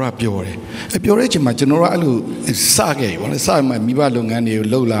ကျွန်တော်တို့ကပြောတယ်ပြောတဲ့အချိန်မှာကျွန်တော်တို့ကအဲ့လိုစခဲ့ပေါ့လေစမှမိဘလုပ်ငန်းတွေကို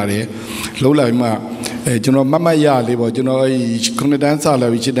လှုပ်လာတယ်လှုပ်လာပြီးမှကျွန်တော်မရလေးပေါ့ကျွန်တော်အဲ့9တန်းစလာ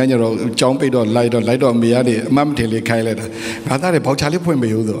ပြီး7တန်းကျတော့ကြောင်းပိတ်တော့လိုက်တော့အမေရတယ်အမမထင်လေးခိုင်းလိုက်တာငါသားတွေဘောက်ချလေးဖွင့်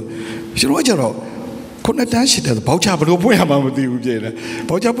ပေးဦးဆိုကျွန်တော်ကျတော့9တန်း8တန်းဘောက်ချဘယ်လိုဖွင့်ရမှမသိဘူးပြေတယ်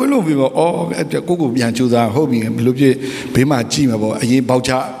ဘောက်ချဖွင့်လို့ပြီးတော့အော်ကိုပြန်ကြိုးစားဟုတ်ပြီဘယ်လိုဖြစ်ဘေးမှာကြည့်မှာပေါ့အရင်ဘောက်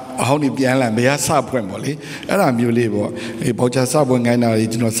ချအဟောင်းနေပြန်လာဘယ်ကစဖွင့်ပေါ့လေအဲ့ဒါမျိုးလေးပေါ့ဘောက်ချစဖွင့်ခိုင်းတာ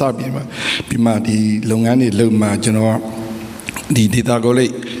ကြီးကျွန်တော်စပြီးမှဒီလုပ်ငန်းတွေလုပ်မှကျွန်တော်ဒီ data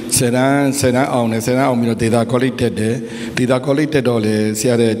college ဆယ်တန်းအောင်တယ်ဆယ်တန်းအောင်ပြီးတော့ data college တက်တယ် data college တက်တော့လေဆ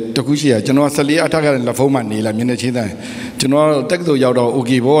ရာတဲ့တခုရှိရကျွန်တော်14အထက်ကလက်ဖုန်းမှာနေလာမျက်နှာချင်းတိုင်းကျွန်တော်တက္ကသိုလ်ရောက်တော့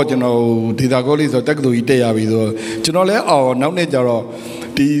okay ဘောကျွန်တော် data college ဆိုတက္ကသိုလ်ကြီးတက်ရပြီဆိုကျွန်တော်လည်းအောင်နောက်နေ့ကျတော့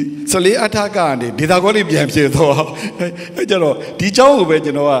ဒီ14အထက်ကနေ data college ပြန်ဖြစ်တော့အဲ့ကျတော့ဒီเจ้าကိုပဲ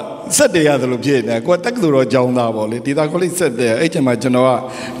ကျွန်တော်ကဆက်တယ်ရတယ်လို့ဖြစ်နေကိုကတက္ကသိုလ်တော့ကျောင်းသားပေါ့လေ data college ဆက်တယ်အဲ့ချိန်မှာကျွန်တော်က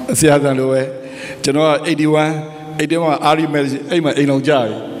ဆရာဆန်လိုပဲကျွန်တော်က81မှာအာရီမဲအဲ့မှာအိမ်အောင်ကြ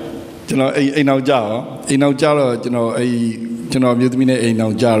ပြီကျွန်တော်အိမ်အောင်ကြတော့ကျွန်တော်မျိုးသမီးနဲ့အိမ်အော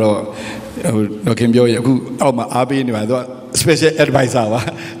င်ကြတော့ဟိုတော့ခင်ပြောရအခုအောက်မှာအားပေးနေပါသူက special advisor ပါ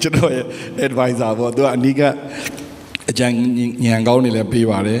ကျွန်တော်ရဲ့ advisor ပေါ့သူကအနီးကအကြံဉာဏ်ကောင်းနေလဲပေး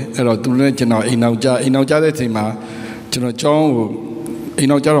ပါတယ်အဲ့တော့သူနဲ့ကျွန်တော်အိမ်အောင်ကြတဲ့အချိန်မှာကျွန်တော်ကျောင်းကိုအိမ်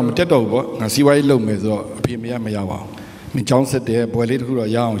အောင်ကြတော့မတက်တော့ဘူးပေါ့ငါစီးပွားရေးလုပ်မယ်ဆိုတော့အဖေမရပါဘူးမင်းကျောင်းဆက်တယ်ဘွယ်လေးတခုတော့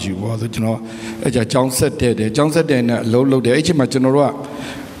ရအောင်ယူပေါ့ဆိုကျွန်တော်အဲ့ကြကျောင်းဆက်တဲ့နဲ့အလုံးလုပ်တယ်အဲ့ချိန်မှာကျွန်တော်တို့က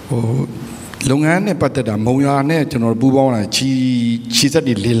ဟိုလုပ်ငန်းနဲ့ပတ်သက်တာမုံရွာနဲ့ကျွန်တော်ပူးပေါင်းတာချီဆက်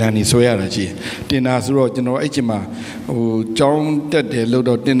တွေလေလံနေဆွဲရတာကြီးတင်တာဆိုတော့ကျွန်တော်အဲ့ချိန်မှာဟိုကျောင်းတက်တယ်လို့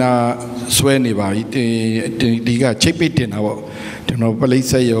တော့တင်တာဆွဲနေပါပြီဒီကချိတ်ပိတ်တင်တာပေါ့ကျွန်တော်ပလိတ်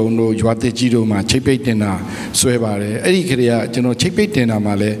ဆက်ရုံတို့ရွာတက်ကြီးတို့မှာချိတ်ပိတ်တင်တာဆွဲပါတယ်အဲ့ဒီခရီးကကျွန်တော်ချိတ်ပိတ်တင်တာ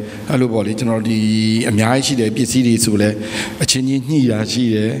မှာလဲအဲ့လိုပေါ့လေကျွန်တော်ဒီအများကြီးရှိတယ်ပစ္စည်းတွေဆိုလဲအချင်းချင်းညှိတာရှိ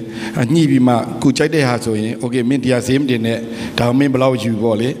တယ်ညှိပြီးမှကိုကြိုက်တဲ့ဟာဆိုရင်โอเคမင်းတရားဈေးမတင်နဲ့ဒါမင်းဘယ်လောက်ယူ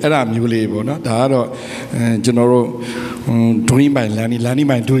ပေါ့လေအဲ့ဒါမျိုးလေးပေါ့နော်ဒါကတော့ကျွန်တော်တို့ဒွင်းပိုင်လန်နီ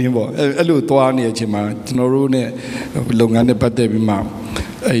ပိုင်ဒွင်းပေါ့အဲ့လိုသွားနေတဲ့အချိန်မှာကျွန်တော်တို့ ਨੇ လုပ်ငန်းနဲ့ပတ်သက်ပြီးမှ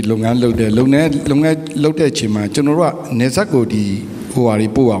အဲ့လုပ်ငန်းလုပ်တဲ့အချိန်မှာကျွန်တော်တို့ကနေဆက်ကိုဒီဟိုဟာတွေ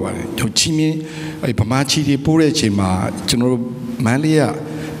ပို့ရပါတယ်ကျွန်တော်ချီမင်းအဲ့ဗမာချီတွေပို့တဲ့အချိန်မှာကျွန်တော်တို့မန်းလေး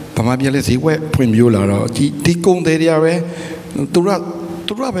ကဗမာပြည်လေးဈေးဝက်ဖွင့်မျိုးလာတော့ဒီကုန်းတွေပဲသူ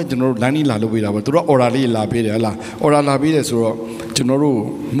တို့ပဲကျွန်တော်တို့လမ်းနီလာလုပ်ပေးတာပေါ့သူတို့ order လေးလာပေးတယ်ဟလား order လာပေးတယ်ဆိုတော့ကျွန်တော်တို့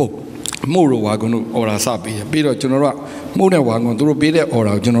မို့တော့ဝါကုန်းတို့ order စပေးတယ်ပြီးတော့ကျွန်တော်တို့က မိုးနဲ့ဝါကောင်သူတို့ပေးတဲ့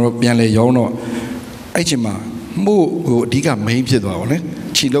order ကိုကျွန်တော်တို့ပြန်လဲရောင်းတော့အဲ့ချိန်မှာမိုးကိုအဓိက main ဖြစ်သွားပါလေ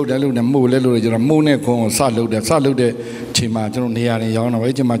ချီလုတ်တယ်လို့နဲ့မိုးလဲလို့ကျွန်တော်မိုးနဲ့ခွန်ကိုစလုတ်တဲ့ချိန်မှာကျွန်တော်နေရာတွေရောင်းတော့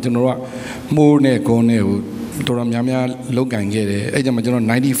အဲ့ချိန်မှာကျွန်တော်တို့ကမိုးနဲ့ခွန်နဲ့ကိုတော်တော်များများလုတ်ကန်ခဲ့တယ်အဲ့ချိန်မှာကျွန်တော်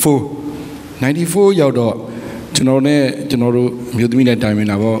94ရောက်တော့ကျွန်တော်တို့မြို့သမီးနဲ့တိုင်ပင်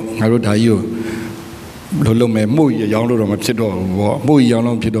တာပေါ့ငါတို့ဒါကြီးကိုလုံးမယ်မှုရောင်းလို့တော့မဖြစ်တော့ဘူးပေါ့မှုရောင်း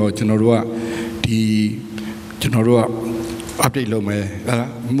လို့ဖြစ်တော့ကျွန်တော်တို့က update လုပ်မယ်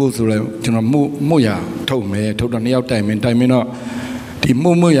မှုဆိုလဲကျွန်တော်မှုရထုတ်မယ်ထုတ်တော့2ယောက်တိုင်ပင်တော့ဒီ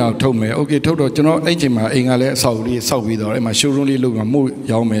မှုရထုတ်မယ် okay ထုတ်တော့ကျွန်တော်အဲ့ချိန်မှာအိမ်ကလည်းအဆောက်အဦလေးစောက်ပြီးတော့အဲ့မှာ showroom လေးလုပ်မှာမှု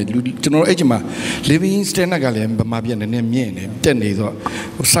ရောင်းမယ်ကျွန်တော်အဲ့ချိန်မှာ living standard ကလည်းဗမာပြည်နည်းနည်းမြင့်နေတက်နေဆို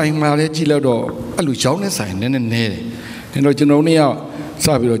ဆိုင်မှာလည်းကြည့်လို့တော့အဲ့လိုရောင်းတဲ့ဆိုင်နည်းနည်းနဲတယ်အဲ့တော့ကျွန်တော်2ယောက်စ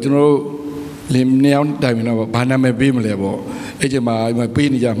ပြီးတော့ကျွန်တော်တို့လင်း2ယောက်တိုင်ပြီးတော့ဘာနာမည်ပေးမလဲပေါ့အဲ့ချိန်မှာပေး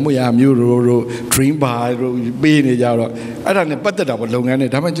နေကြမှုရမျိုးတို့ dream bar တို့ပေးနေကြတော့အဲ့ဒါနဲ့ပတ်သက်တာပေါ့လုပ်ငန်းနဲ့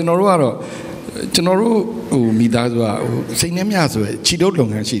ဒါပေမဲ့ကျွန်တော်တို့ကတော့ကျွန်တော်တို့မိသားစုကစိတ်နဲ့မြဆိုရယ်ချီတုပ်လုပ်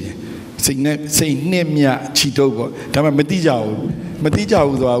ငန်းရှိတယ်စိတ်နဲ့မြချီတုပ်ပေါ့ဒါပေမဲ့မတိကြ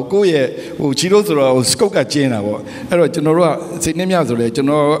ဘူးဆိုတာကိုယ့်ရဲ့ချီတုပ်ဆိုတော့ scope ကကျင်းတာပေါ့အဲ့တော့ကျွန်တော်တို့ကစိတ်နဲ့မြဆိုလေကျွန်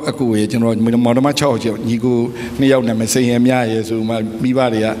တော်အကူရေကျွန်တော်မော်ဒမ6ယောက်ညီကို2ယောက်နဲ့မစိတ်ရမြရဲဆိုမှမိဘ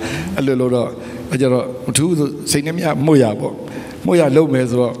တွေကအဲ့လိုလို့တော့အဲ့ကျတော့အထူးစိတ်နဲ့မြမှုရပေါ့မှုရလုပ်မယ်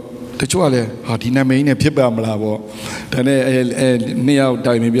ဆိုတော့တချို့ကလည်းဟာဒီနာမည်နဲ့ဖြစ်ပါမလားပေါ့ဒါနဲ့2ယောက်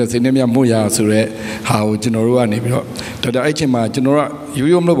တိုင်ပြီးစိတ်နဲ့မြမှုရဆိုရဲဟာကိုကျွန်တော်တို့ကနေပြီးတော့ဒါအဲ့ချိန်မှာကျွန်တော်က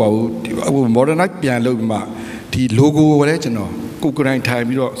ရိုးမလုပ်ပါဘူးဟို modernize ပြန်လုပ်ပြီးမှဒီ logo ကိုလည်းကျွန်တော်ကိုယ်တိုင်ထိုင်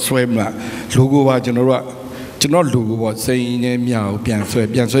ပြီးတော့ဆွဲမှ logo ပါကျွန်တော် logo ပေါ့စိတ်နဲ့မြကိုပြန်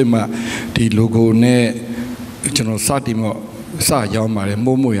ဆွဲမှဒီ logo နဲ့ကျွန်တော်စတင်တော့စရောင်းပါတယ်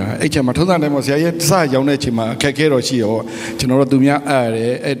မို့ရအဲ့ချိန်မှာထုံးစံတိုင်းမှာဆရာရဲ့စရောင်းတဲ့အချိန်မှာအခက်ခဲတော့ရှိရောကျွန်တော်တို့သူများအဲ့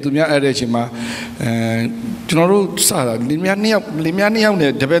တဲ့အချိန်မှာကျွန်တော်တို့စတာလင်းများ2ယောက်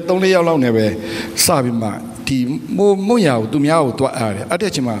နဲ့တပည့်3-4ယောက်လောက်နဲ့ပဲစပြီးမှဒီမို့ရကိုသူများကိုတွားအဲ့တဲ့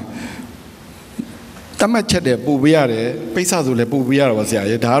အချိန်မှာတမတ်ချက်တယ်ပို့ပေးရတယ်ပိတ်ဆဆိုလည်းပို့ပေးရတော့ပါဆရာ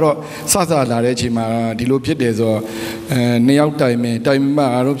ရဲ့ဒါကတော့စလာတဲ့အချိန်မှာဒီလိုဖြစ်တယ်ဆိုတော့2ယောက်တိုင်မှငါ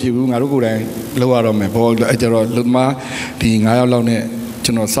တို့ဖြစ်ဘူးငါတို့ကိုယ်တိုင်လောက်ရတော့မယ်ဘောအဲ့ကျတော့လူသမားဒီ9ယောက်လောက်နဲ့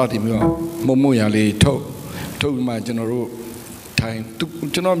ကျွန်တော်စတင်ပြီးတော့မို့ရလေးထုတ်ပြီးမှကျွန်တော်တို့ထိုင်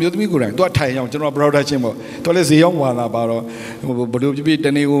ကျွန်တော်မျိုးသမီးကိုယ်တိုင်သူကထိုင်အောင်ကျွန်တော် production ပေါ့သူလည်းဈေးရောက်လာပါတော့ဘယ်လိုဖြစ်တ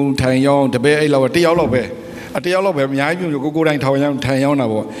နေ့ကုန်ထိုင်ရောက်တပည့်အဲ့လောက်1ယောက်လောက်ပဲအတယောက်လောက်ပဲအများကြီးမျိုးကိုယ်တိုင်ထိုင်ရောက်တာ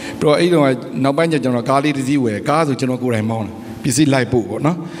ပေါ့ပြီးတော့အဲ့တော့နောက်ပိုင်းကျကျွန်တော်ကားလေးတစ်စီးဝယ်ကားဆိုကျွန်တော်ကိုယ်တိုင်မောင်းတာပစ္စည်းလိုက်ပို့ပေါ့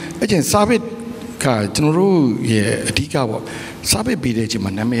နော်အဲ့ကျရင် service ကကျွန်တော်တို့ရဲ့အဓိကပေါ့ service ပေးတဲ့အချိန်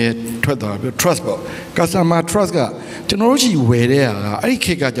မှာနာမည်ထွက်သွားပြီး trust ပေါ့ customer trust ကကျွန်တော်တို့ရှိဝယ်တဲ့ဟာကအဲ့ဒီ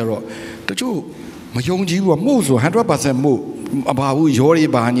ခေတ်ကကျတော့တချို့မယုံကြည်ဘူးပေါ့မို့ဆို 100% မို့အဘာဘူးရောရီ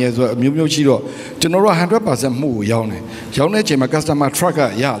ဘာညဲဆိုအမျိုးရှိတော့ကျွန်တော်တို့ 100% မို့ကိုရောင်းတဲ့အချိန်မှာ customer trust က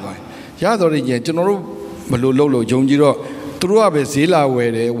ရတော့ရင်ကျွန်တော်တို့ဘလို့လို့ယုံကြည်တော့သူတို့ကပဲဈေးလာဝ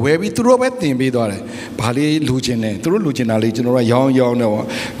ယ်တယ်ဝယ်ပြီးသူတို့ပဲတင်ပေးသွားတယ်ဘာလေးလူချင်တယ်သူတို့လူချင်တာလေးကျွန်တော်တို့ရောင်းတော့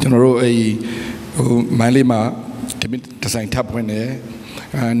ကျွန်တော်တို့အဲ့မန်းလေးမှာဒီဇိုင်းထပ်ဖွင့်တယ်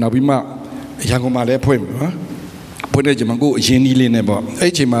နောက်ပြီးမှရန်ကုန်မှာလည်းဖွင့်နော်ဖွင့်တဲ့ချိန်မှာကိုအရင်ကြီးလေးနဲ့ပေါ့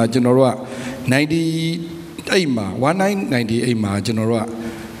အဲ့ချိန်မှာကျွန်တော်တို့က98မှာ1998မှာကျွန်တော်တို့က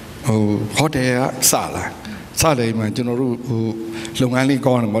ဟိုတယ်ကစတယ်မှာကျွန်တော်တို့လုပ်ငန်းလေး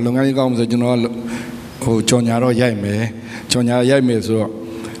ကောင်းတယ်ပေါ့လုပ်ငန်းလေးကောင်းဆိုကျွန်တော်ကကြော်ညာတော့ရိုက်မယ်ဆိုတော့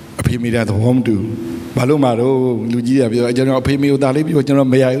အဖေမိတဲ့သဘောမတူဘာလို့မှတော့လူကြီးတွေပြောကျွန်တော်အဖေမိကိုသားလေးပြောကျွန်တော်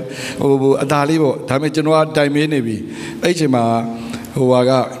မရဘူးအသားလေးပေါ့ဒါပေမဲ့ကျွန်တော်ကတိုင်မင်းနေပြီအဲ့ချိန်မှာ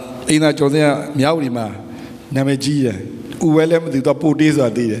ကအင်းသားကျော်စင်းကမြောက်ဒီမှာနာမည်ကြီးတယ်ဥဝဲလည်းမသိတော့ပိုတေးဆိုတာ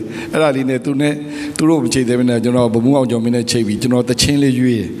သိတယ်အဲ့ဒါလေးနဲ့သူတို့မချိန်သေးဘူးနဲ့ကျွန်တော်ဗမှုအောင်ကျော်မင်းနဲ့ချိန်ပြီးကျွန်တော်တချင်းလေး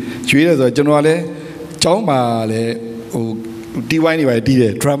ရွေးတယ်ဆိုတော့ကျွန်တော်ကလည်းကျောင်းမှာလည်းတီဝိုင်းနေပါတီးတ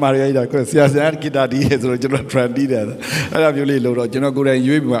ယ် drama တွေရိုက်တာကိုဆရာဂီတာတီးတယ်ဆိုတော့ကျွန်တော် drum တီးတယ်အဲ့ဒါမျိုးလေးလို့တော့ကျွန်တော်ကိုယ်တိုင်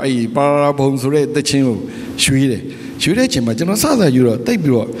ရွေးပြီးမှအဲ့ပါရာဘုံဆိုတဲ့တချင်းကိုရွေးတဲ့အချိန်မှာကျွန်တော်စယူတော့တိတ်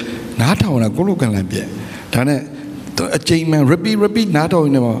ပြီးတော့နားထောင်တာကိုလိုကန်လန်ပြက်ဒါနဲ့အချိန်မှ repeat နားထောင်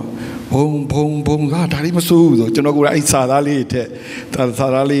နေမှာဘုံကဒါလေးမစိုးဘူးဆိုကျွန်တော်ကိုယ်တိုင်အဲ့စာသားလေးထက်စာ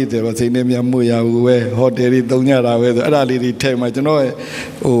သားလေးတွေစိတ်နဲ့မြမှုရဘူးပဲဟိုတယ်တွေတုံးကြတာပဲဆိုအဲ့ဒါလေးတွေထက်မှာကျွန်တော်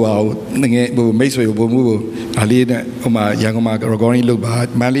ငယ်မိတ်ဆွေဘုံမှုကိုဒါလေးနဲ့ဟိုမှာရန်ကုန်မှာ recording လုပ်ပါ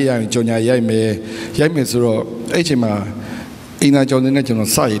မန်းလေးရရင်ကြော်ညာရိုက်မယ်ဆိုတော့အဲ့ချိန်မှာအင်းသားကျော်တဲ့နဲ့ကျွန်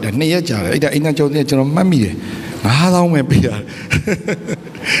တော်စရည်တယ်2ရက်ကြာတယ်အဲ့ဒါအင်းသားကျော်တဲ့ကျွန်တော်မှတ်မိတယ်9000ပဲပေးရတယ်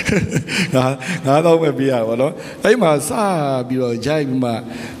9000ပဲပေးရပါတော့အဲ့မှာစပြီးတော့ရိုက်ပြီးမှ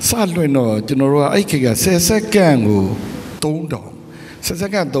စလွှင့်တော့ကျွန်တော်တို့ကအဲ့ခေတ်က10စက္ကန့်ကို3000 10စ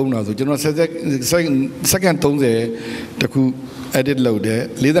က္ကန့်3000ဆိုကျွန်တော်စက္ကန့်30တခု edit လုပ်တယ်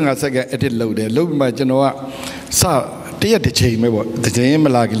45စက္ကန့် edit လုပ်တယ်လုပ်ပြီးမှကျွန်တော်ကစ yet the chain, the chain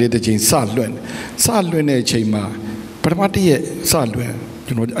Malagli, the chain Salwen, Salwen, Chama, Paramati, Salwen,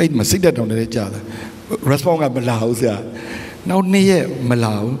 you know, I must sit that on each other. Respond at Malau, now near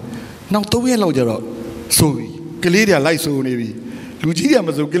Malau, now to we allow your so Galeria lies so navy. Lucia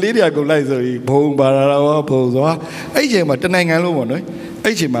Mazu Galeria go lies, Pong Barara, Poza, Ajama, the Nangalone,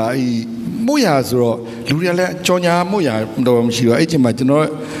 Ajama, Moyas, Luria, Chonya, Moya, Dom Shira, Ajama,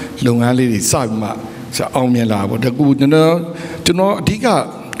 Longali, Sagma, Saumela, what the good, to know,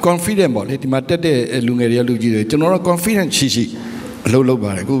 Diga, confident, it matter de Lungaria Lugia, to know confident Shishi. Low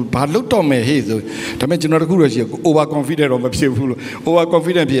bar, good, but look to me, he's the mention of the good, overconfident of a people,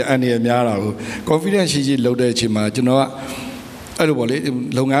 overconfident, and Yara, confident she loaded Chima, you know. I don't believe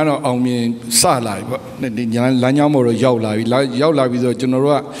Longano on me, Sala, Lanyamo, Yaula with the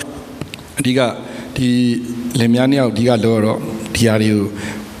General Diga, the Lemiania, Diga Loro, Tiario,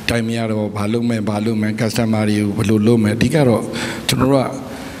 Timiaro, Balume, Castamario, Balume, Digaro, General.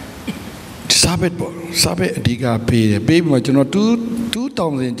 Sabet Diga pay, baby, you know,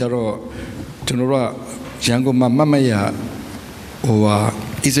 2,000 General Jango Mamaya or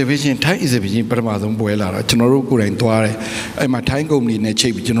is a vision, Thai is a vision, Permazon Boela, General Kuran Tuare, and my tango in a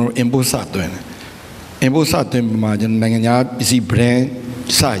chip, General Embosatuen. Embosatuen, Margin Nanganya, is a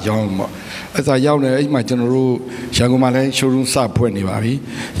brand, Sa Young. As I young, my General Shangomale, showroom Sa Puenivari,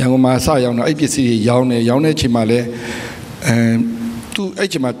 Yangoma Sa Young, APC, Yaune Chimale, and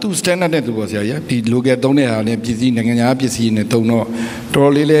two standard networks, the Luga Donia and MPC, Nanganya, PC in the Tono,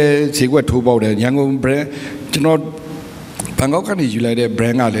 Torlile, Sigua Tubo, and Yango Brand, do not Pangokan is you like a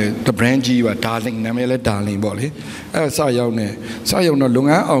brand, the brand G, darling, Namela, darling, body. Sayona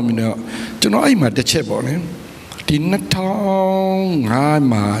Lunga, Omino, do not aim at the chip on him. Tinatong,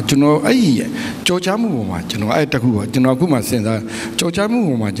 Rama, you know, Jojamu, you know, I Taku, you know, Kuma said that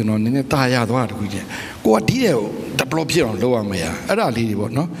Jojamu, you know, in a tire, what dear, the blob here on Lower Maya, I don't leave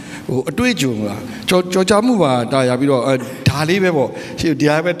it, no? A tweet, Jojamu, Diablo, Talibo, she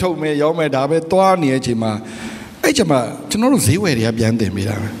diabet told me, Yome, Dabe, Toani, Ejima, Ejima, to know where they have been them,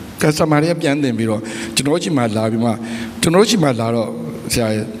 because somebody have been them, to know Jima Labima, to know Jima Laro,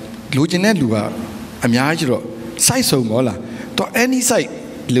 say, Luginelua, Amiagro. Sai so mola to any site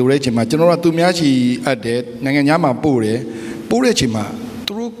leverage ma general to miachi at that Nanganyama Pure Chima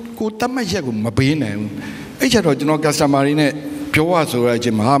through Kutamajagu Mabine. Each of the Castamarine, Pioa so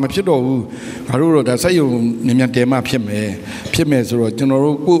Jimaham, Pido, Haruro, that say you Nimatema Pime, or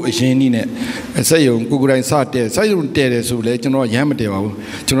General Kushine, and say you Kuguran Sate, Sayun Tere, so let General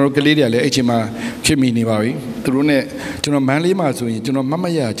Yamateo, General Galeria, Echima, Chimini, Trune, General Malima, General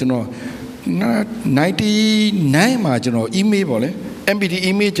Mamaya, General. 99 marginal email, MBD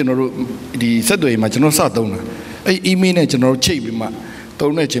image general the Saturday marginal Satona. A email general cheap,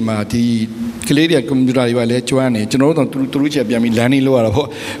 Tonechima, the Caladia community, Lechuane, General to reach a Yamilani Loa,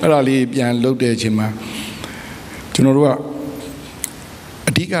 Rally, Yan Lote Chima. General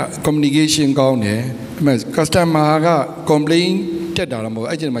Diga communication gone, customer complain, Tedalamo,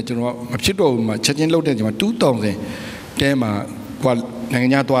 agent my general, Machito, my changing loaded 2,000 Tema.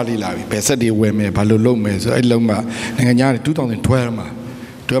 Nanganya Twali Lavi, Pesadi Weme, Palolome, so I Loma, Nanganya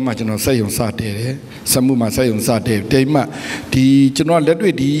 2012, Toma General Sayon Sate, Samuma Sayon Sate, Tema, the General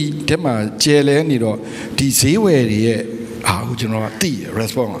Ledway, the Tema, Chele, Nido, the Seaway, General T,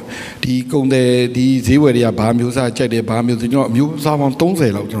 respond, the Conde, the Seaway, Bamusa, Chede, Bamu, Musa on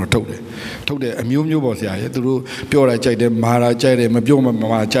Tonze, told the Amu was ya, through Pura Chide, Mara Chide, Mabuma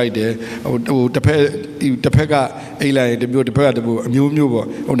Mama Chide, or the Pega, Ela, the beautiful Amu,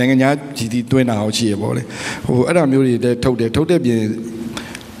 or Nanganya, GD Twina, or she about it. Oh, Adam Muri, they told them,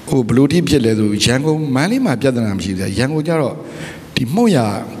 oh, Blue Deep Jello, Jango, Malima Jadanam, Yango Jaro, the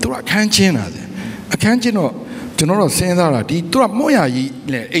Moya, Tura Canchina, a Canchino, General Sandara, the Tura Moya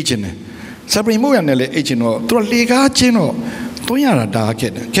agent, Sabri Moya Nelle agent, or Tura Liga Chino. Toyara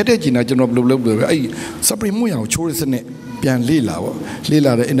Darket, Kedegina General Blue, I Supreme Muya, Chores in it, Pian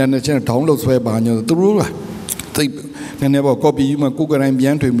Lila, the international downloads where Banyo, the ruler. They never copy human cooker and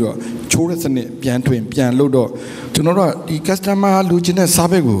Pian to him, Chores in it, Pian to him, Pian Lodo, to know the customer Lucina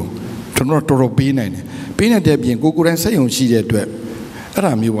Sabego, to know Toro Pina, Pina Debian, Google and say on she did.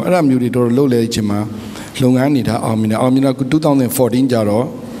 Aramu, the Low Lechima, Longanita, Amina, 2014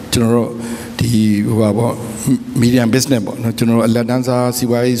 Jaro, General. The medium business, General Ladanza,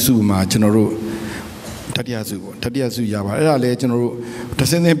 Siwai Suma, General Tatiasu Yava, General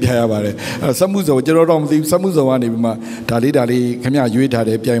Tassin Piavare, Samuzo, General, Samuzo, Dali, Kamia, Yuita,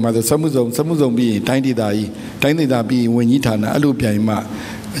 Piama, Samuzo be, Tiny Da be, when Yitana, Alu Piama,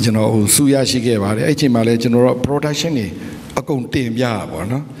 General Suya Shigeva, Hmale, General Protection, a contain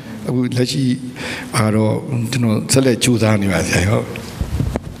Yava, အခုလက်ရှိအားတော့ကျွန်တော်ဆက်လက်ကြိုးစားနေပါဆရာဟုတ်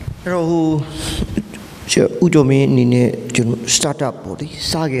အဲ့တော့ဟိုဦးကျော်မင်းအနေနဲ့ကျွန်တော် startup ပေါ့လေ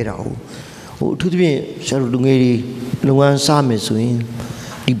စခဲ့တာဟိုအထူးသဖြင့်ဆရာတို့လူငယ်တွေလုပ်ငန်းစမယ်ဆိုရင်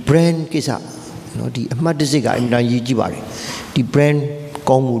ဒီ brand ကိစ္စနော်ဒီအမှတ်တရကအင်တာရေးကြည့်ပါတယ်ဒီ brand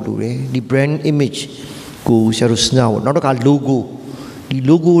ကောင်းမှုလိုတယ်ဒီ brand image ကိုဆရာတို့စဉ်းစားဖို့နောက်တစ်ခါ logo ဒီ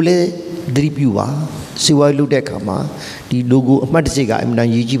logo လည်းသတိပြုပါစီဝိုင်းလုပ်တဲ့အခါမှာဒီ logo အမှတ်တရက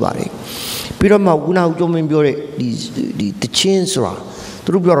အင်တာရေးကြည့်ပါတယ်ပြီးတော့မှခုနကဦးကျော်မင်းပြောတဲ့ဒီတချင်း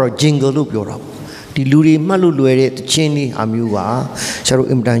ဆိုတာသူတို့ပြောတော့ jingle လို့ပြောတာဒီလူတွေမှတ်လို့လွယ်တဲ့တချင်းလေးအမျိုးပါဆရာတို့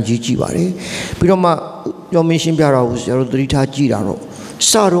အင်တန်ရေးကြည့်ပါတယ်ပြီးတော့မှပြောမင်းရှင်းပြတာကိုဆရာတို့သတိထားကြ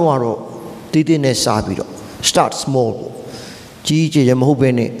ည့်တာတော့စတော့ကတော့တေးသေးနဲ့စပြီးတော့ start small ကြီးကြီးရမဟုတ်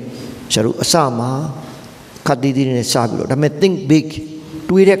ပဲနဲ့ဆရာတို့အစမှာခတ်သေးသေးနဲ့စပြီးတော့ဒါပေမဲ့ think big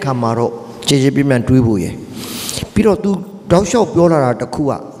တွေးတဲ့ခါမှာတော့ကြေကြေပြင်းပြင်းတွေးဖို့ရယ်ပြီးတော့ तू တောက်လျှောက်ပြောလာတာ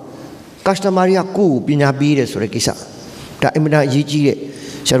တစ်ခုက customer တွေကကိုယ့်ကိုပညာပေးတယ်ဆိုတဲ့ကိစ္စဒါအင်မတန်အရေးကြီး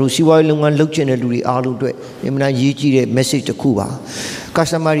တဲ့ဆရာတို့စီးပွားရေးလုပ်ငန်းလုပ်ချင်တဲ့လူတွေအားလုံးအတွက်အင်မတန်ရေးကြီးတဲ့ message တစ်ခုပါ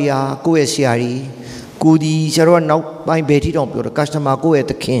customer တွေကကိုယ့်ရဲ့ဆရာကြီးကိုဒီဆရာတို့ကနောက်ပိုင်းဘယ်ထိတောင်ပြောတယ် customer ကိုယ့်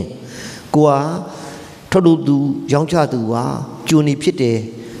ရဲ့သခင်ကိုကထုတ်လို့သူရောင်းချသူကဂျူနီဖြစ်တယ်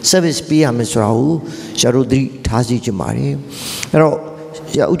service ပေးရမယ်ဆိုတာကိုဆရာတို့သတိထားစီချင်ပါတယ်အဲ့တော့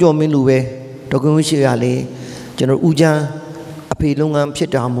ဆရာဦးကျော်မင်းလူပဲဒေါက်တာဝင်းရှိရလေကျွန်တော်ဦးချမ်းအဖေလုပ်ငန်းဖြစ်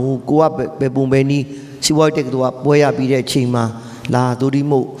တာမို့ကိုကဘယ်ပုံပဲနီးစီးပွားရေးတက်ကတော်ပွဲရပြီးတဲ့အချိန်မှာလာဒိုဒီ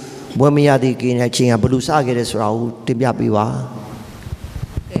မို့ဘွဲမရသေးခင်တဲ့အချိန်ကဘယ်လိုစခဲ့တယ်ဆိုတာကိုတင်ပြပေးပါ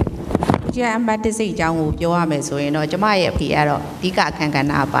ကျန်အမှတ်တစိတ်အကြောင်းကိုပြောရမယ်ဆိုရင်တော့ကျမရဲ့အဖေကတော့အဓိကအခန်း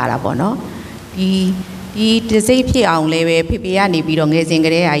ကဏ္ဍပါတာပေါ့နော်ဒီတစိတ်ဖြစ်အောင်လည်းပဲဖေဖေကနေပြီးတော့ငယ်စဉ်က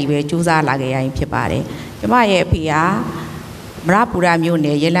လေးအကြီးပဲစူးစမ်းလာခဲ့ရရင်ဖြစ်ပါတယ်ကျမရဲ့အဖေကမရပူရမြို့န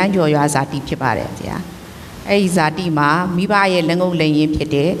ယ်ရလန်းကျော်ရွာဇာတိဖြစ်ပါတယ်ဆရာအဲ့ဒီဇာတိမှာမိဘရဲ့လက်ငုပ်လက်ရ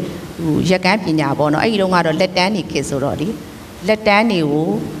င်းဖြစ်တဲ့သူရက်ကန်းပညာပေါ့နော်အဲ့ဒီတော့ကတော့လက်တန်းနေခေတ်ဆိုတော့ဒီလက်တန်းတွေ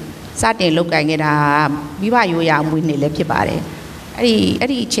ကိုစတင်လောက်ကင်ခဲ့တာမိဘရိုးရာမွေးနေလည်းဖြစ်ပါတယ်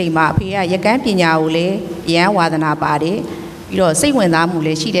အဲ့ဒီအချိန်မှာအဖေကရက်ကန်းပညာကိုလည်းရန်ဝါသနာပါတယ်ပြီးတော့စိတ်ဝင်စားမှုလ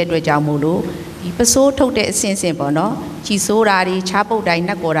ည်းရှိတဲ့အတွက်ကြောင့်မို့လို့ဒီပစိုးထုတ်တဲ့အစင်စင်ပေါ့နော်ချီဆိုးတာတွေချားပုတ်တိုင်း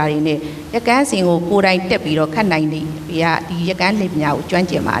နှက်ကော်တာတွေနဲ့ရက်ကန်းစင်ကိုကိုယ်တိုင်တက်ပြီးတော့ခတ်နိုင်နေအဖေကဒီရက်ကန်းလက်ပညာကိုကျွမ်း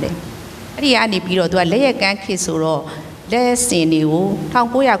ကျင်ပါတယ်အဲ့ဒီကနေပြီးတော့သူကလက်ရက်ကန်းခေတ်ဆိုတော့လက်စင်တွေကို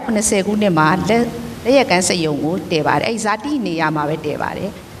1980ခုနှစ်မှာလက်ရက်ကန်းစက်ရုံကိုတည်ပါတယ်အဲ့ဇာတိနေရာမှာပဲတည်ပါတယ်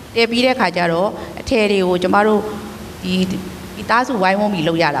တည်ပြီးတဲ့ခါကျတော့အထည်တွေကိုကျမတို့ဒီသားစုဝိုင်းဝန်းပြီး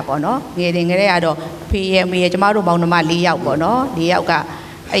လုပ်ရတာပေါ့နော်ငယ်တင်ငယ်တဲ့ကတော့အဖေရဲ့အမေရဲ့ကျမတို့မောင်နှမ4ယောက်ပေါ့နော်4ယောက်က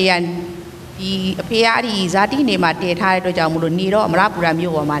အဲ့ရဒီအဖေကဒီဇာတိနေမှာတည်ထားတဲ့အတွက်ကြောင့်မလို့နေတော့အမရပူ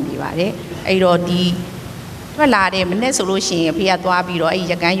ရမြို့ပေါ်မှာနေပါတယ်အဲ့တော့ဒီထွက်လာတဲ့မနေ့ဆိုလို့ရှိရင်အဖေကသွားပြီးတော့အဲ့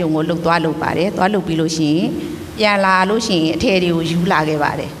ရက်ကန်းယုံကိုလှုပ်သွားလုပ်ပါတယ်သွားလုပ်ပြီးလို့ရှိရင်ပြန်လာလို့ရှိရင်အထည်တွေကိုယူလာခဲ့ပါ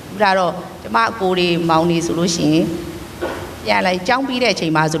တယ်ယူလာတော့ကျမအကိုတွေမောင်နေဆိုလို့ရှိရင်ပြန်လာကြောင်းပြီးတဲ့အ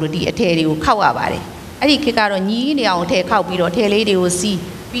ချိန်မှာဆိုလို့ဒီအထည်တွေကိုခောက်ရပါတယ်အဲ့ဒီခေတ်ကတော့ညီးနေအောင်အထည်ခောက်ပြီးတော့အထည်လေးတွေကို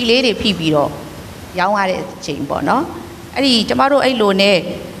စီးပြီးလေးတွေဖိပြီးတော့ရောင်းရတဲ့အချိန်ပေါ့နော်အဲ့ဒီကျမတို့အဲ့လိုနဲ့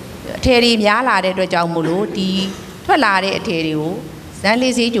အထည်တွေများလာတဲ့အတွက်ကြောင့်မို့လို့ဒီထွက်လာတဲ့အထည်တွေကိုဇန်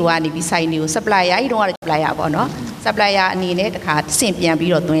လေးစည်းကြိုကနေပြီးဆိုင်တွေကို supplier ကြီးတော့ supplier ပေါ့နော် supplier အနေနဲ့တခါဆ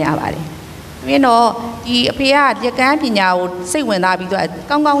င့်ပြန်ပြီးတော့သွင်းရပါတယ်ပြီးတော့ဒီအဖေကရက်ကန်းပညာကိုစိတ်ဝင်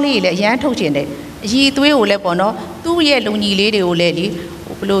စားပြီးတော့ကောင်းကောင်းလေးတွေလည်းအရန်ထုတ်ချင်တယ်အရည်သွေးကိုလည်းပေါ့နော်သူ့ရဲ့လုံကြီးလေးတွေကိုလ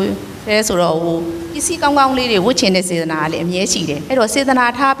ည်းလေဘလို့လဲဆိုတော့ဟိုပစ္စည်းကောင်းကောင်းလေးတွေဝတ်ချင်တဲ့စေတနာကလည်းအမြဲရှိတယ်အဲ့တော့စေ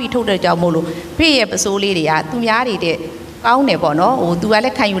တနာထားပြီးထုတ်တဲ့ကြောင့်မို့လို့ဖေ့ရဲ့ပစိုးလေးတွေကသူများတွေတဲ့ကောင်းတယ်ပေါ့နော်ဟိုသူကလ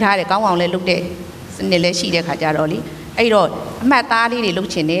ည်းခံယူထားတယ်ကောင်းအောင်လည်းလုပ်တဲ့စနစ်လည်းရှိတဲ့ခါကြတော့လေအဲ့တော့အမှတ်သားလေးတွေလုပ်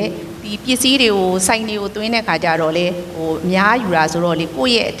ချင်တယ်ဒီပစ္စည်းတွေကိုဆိုင်တွေကိုသွင်းတဲ့ခါကြတော့လေဟိုအများယူတာဆိုတော့လေ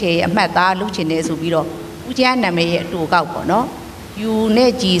ကိုယ့်ရဲ့အထည်အမှတ်သားလုပ်ချင်တယ်ဆိုပြီးတော့ဦးကျန်းနာမည်ရဲ့အတူကောက်ပေါ့နော်ယူ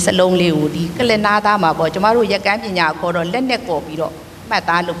နဲ့ကြီးစလုံးလေးကိုဒီကလနာသားမှာပေါ့ကျမတို့ရက်ကန်းပညာခေါ်တော့လက်နဲ့ကော်ပြီးတော့အမှတ်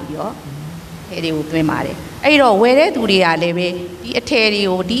သားလုပ်ပြီးတော့အထည်တွေကိုသွင်းပါတယ်အဲ့တော့ဝယ်တဲ့သူတွေကလည်းပဲဒီအထည်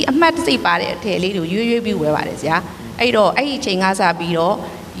တွေကိုဒီအမှတ်စိတ်ပါတဲ့အထည်လေးတွေကိုရွေးပြီးဝယ်ပါတယ်ဆရာအဲ့တော့အဲ့ဒီအချိန်ကစပြီးတော့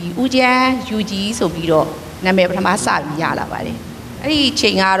ဒီဦးကျန်း UG ဆိုပြီးတော့နာမည်ပထမစပြီးရလာပါတယ်အဲ့ဒီအ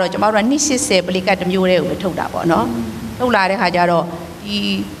ချိန်ကတော့ကျမတို့က280ပလီကတ်တစ်မျိုးတည်းကိုပဲထုတ်တာပေါ့နော်ထုတ်လာတဲ့ခါကျတော့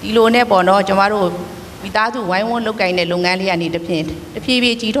ဒီလိုနဲ့ပေါ့နော်ကျမတို့မိသားစုဝိုင်းဝန်းလုပ်ကိုင်တဲ့လုပ်ငန်းလေးကနေတဖြည်းဖြ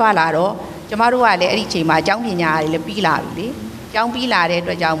ည်းကြီးထွားလာတော့ကျမတို့ကလည်းအဲ့ဒီအချိန်မှာအကြောင်းပညာတွေလည်းပြီးလာပြီလေအကြောင်းပြီးလာတဲ့အ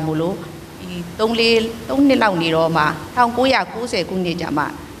တွက်ကြောင့်မို့လို့ဒီ3နှစ်လောက်နေတော့မှ1990ခုနှစ်ကျမှ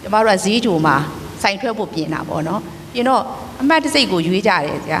ကျမတို့ကဈေးချိုမှာစိုင်ထွက်ဖို့ပြင်တာပေါ့နော်ပြင်တော့အမှတ်တစိတ်ကိုရွေးကြ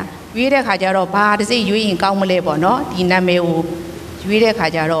တယ်ကြာရွေးတဲ့ခါကျတော့ဘာတစိတ်ရွေးရင်ကောင်းမလဲပေါ့နော်ဒီနာမည်ကိုရွေး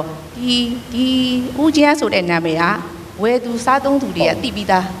တဲ့ခါကျတော့ဒီဦးကျန်းဆိုတဲ့နာမည်ကဝယ်သူစားသုံးသူတွေကသိပြီး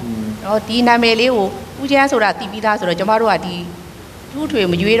သားနော်ဒီနာမည်လေးကိုဦးကျန်းဆိုတာသိပြီးသားဆိုတော့ကျမတို့ကဒီ ထူးထွေ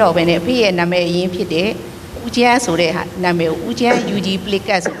မရွေးတော့ဘဲနဲ့အဖေရဲ့နာမည်ရင်းဖြစ်တဲ့ဦးကျန်းဆိုတဲ့နာမည်ကိုဦးကျန်း UG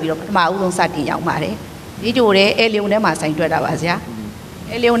Playcat ဆိုပြီးတော့ပထမဦးဆုံးစတင်ရောက်ပါတယ်ဒီကြိုတဲ့အဲလျုံထဲမှာဆိုင်တွေ့တာပါဗျာ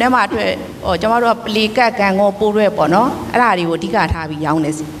အဲလျုံထဲမှာတွေ့ကျမတို့က Playcat ကန်ကိုပိုးရွက်ပေါ့နော်အဲ့ဒါတွေကိုအဓိကထားပြီးရောင်း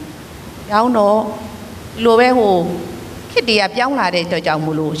နေစီရောင်းတော့လိုပဲဟိုခစ်တွေကပြောင်းလာတဲ့အတွက်ကြောင့်မ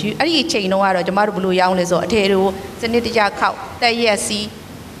လို့အဲ့ဒီအချိန်တုန်းကတော့ကျမတို့ဘလို့ရောင်းလဲဆိုအထည်တွေကိုစနစ်တကျခောက်တက်ရက်စီ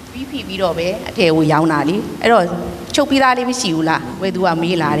ပြီးဖိပြီးတော့ပဲအထည်ကိုရောင်းတာလीအဲ့တော့ချုပ်ပြီးသားလေးမရှိဘူးလားဝယ်သူက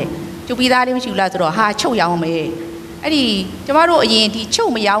မေးလာတယ်ချုပ်ပြီးသားလေးမရှိဘူးလားဆိုတော့ဟာချုပ်ရောင်းမယ်အဲ့ဒီကျမတို့အရင်ဒီ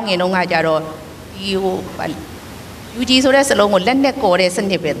ချုပ်မရောင်းခင်တုန်းကကြတော့ဒီဟိုUG ဆိုတဲ့စလုံးကိုလက်နဲ့ကော်တဲ့စ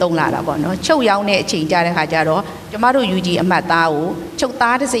နစ်ပဲသုံးလာတာပေါ့နော်ချုပ်ရောင်းတဲ့အချိန်ကြတဲ့ခါကျတော့ကျမတို့ UG အမှတ်သားကိုချုပ်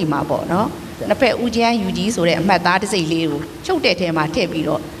သားတစ်စိမ့်မှာပေါ့နော်နှစ်ဖက်ဦးကျန်း UG ဆိုတဲ့အမှတ်သားတစ်စိမ့်လေးကိုချုပ်တဲ့ထဲမှာထ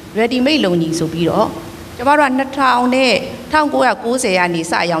ည့်ပြီးတော့ ready made လုံကြီးဆိုပြီးတော့ကျမတို့က2000နဲ့1990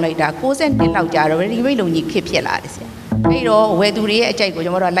ကနေစရောင်းလိုက်တာ90လောက်ကြာတော့ ready made လုံကြီးဖြစ်လာတယ်ဆရာအဲ့တော့ဝယ်သူတွေရဲ့အကြိုက်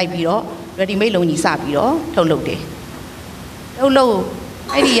ကိုကျမတို့ကလိုက်ပြီးတော့ ready made လုံကြီးစပြီးတော့ထုတ်လုပ်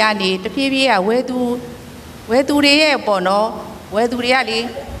တယ်ထုတ်လုပ်အဲ့ဒီကနေတဖြည်းဖြည်းကဝယ်သူတွေရဲ့ပေါ့နော်ဝယ်သူတွေ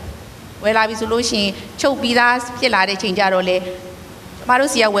ကလေဝယ်လာပြီဆိုလို့ရှိရင်ချုပ်ပြီးသားဖြစ်လာတဲ့ချိန်ကြတော့လေကျ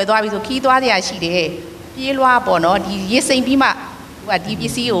မတို့စီကဝယ်သွားပြီဆိုခီးသွားတရားရှိတယ်ပြေးလွှားပေါ့နော်ဒီရေစိမ်ပြီးမှဟိုကဒီပစ္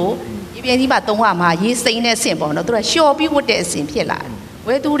စည်းကိုရေပြင်းစီးမှသုံးရမှာရေစိမ်နဲ့ဆင့်ပေါ့နော်သူကလျှော်ပြီးဝတ်တဲ့အဆင့်ဖြစ်လာတယ်ဝ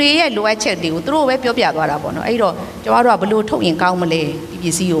ယ်သူတွေရဲ့လိုအပ်ချက်တွေကိုသူတို့ပဲပြောပြသွားတာပေါ့နော်အဲ့တော့ကျမတို့ကဘလို့ထုတ်ရင်ကောင်းမလဲဒီ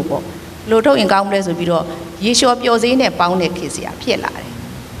ပစ္စည်းကိုပေါ့ဘလို့ထုတ်ရင်ကောင်းမလဲဆိုပြီးတော့ရေလျှော်ပျော်စေးနဲ့ပေါင်းတဲ့ခေတ်စရာဖြစ်လာတယ်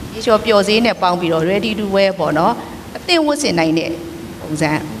ရေလျှော်ပျော်စေးနဲ့ပေါင်းပြီးတော့ ready to wear ပေါ့နော်အသင့်ဝတ်ဆင်နိုင်တဲ့ပုံ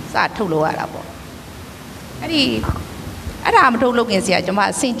စံစထုတ်လို့ရတာပေါ့အဲ့ဒါမထုတ်လို့ခင်ဆရာကျွန်မ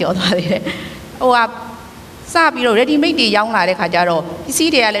အဆင့်ကျော်သွားတယ်ဟိုကစပြီးတော့ ready made တွေရောင်းလာတဲ့ခါကျတော့ပစ္စ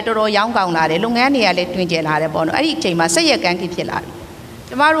ည်းတွေကလည်းတော်တော်ရောင်းကောင်းလာတယ်လုပ်ငန်းတွေကလည်းတွင်ကျယ်လာတယ်ပေါ့နော်အဲ့ဒီအချိန်မှာဆက်ရက်ကန်းဖြစ်လာပြီ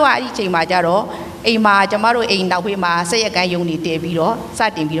ကျမတို့ကအဲ့ဒီအချိန်မှာကျတော့အိမ်မှာကျမတို့အိမ်နောက်ဖေးမှာဆက်ရက်ကန်းယုံနေတည်ပြီးတော့စ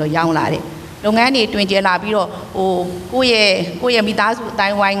တင်ပြီးတော့ရောင်းလာတယ်လုပ်ငန်းတွေတွင်ကျယ်လာပြီးတော့ဟိုကိုယ့်ရဲ့မိသားစုအတို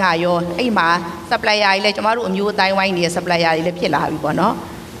င်းဝိုင်းကရောအဲ့မှာ supplier တွေလည်းကျမတို့အမျိုးအတိုင်းဝိုင်းတွေ supplier တွေလည်းဖြစ်လာပြီပေါ့နော်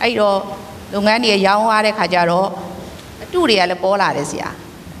အဲ့တော့လုပ်ငန်းတွေရောင်းရတဲ့ခါကျတော့အတုတွေကလည်းပေါ်လာတယ်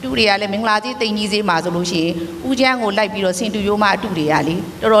ဆရာအတုတွေကလည်းမင်္ဂလာကြီးတိမ်ကြီးစေးမှာဆိုလို့ရှိရင်ဦးချမ်းကိုလိုက်ပြီးတော့စင်တူရိုးမအတုတွေကလေ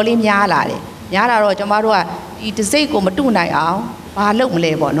တော်တော်လေးများလာတယ်များလာတော့ကျမတို့ကဒီတစိတ်ကိုမတုနိုင်အောင်ဘာလုပ်မ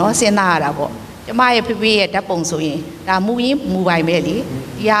လဲပေါ့နော်စဉ်းစားရတာပေါ့ကျမရဲ့ဖေရဲ့ဓာတ်ပုံဆိုရင်ဒါမူရင်းမူ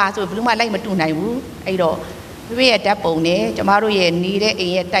ပိုင်ပဲလေဒီဟာဆိုဘယ်လို့မှလိုက်မတုနိုင်ဘူးအဲ့တော့ဖေရဲ့ဓာတ်ပုံနဲ့ကျမတို့ရဲ့နေတဲ့အိ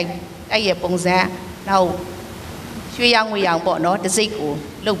မ်ရဲ့တိုက်ရဲ့ပုံစံနောက်ရွှေရောင်ငွေရောင်ပေါ့နော်တစိတ်ကို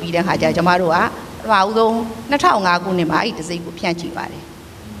လုပ်ပြီးတဲ့ခါကျကျမတို့ကပထမဦးဆုံး2005ခုနှစ်မှာအဲ့ဒီတစိတ်ကိုဖြန့်ချိပါ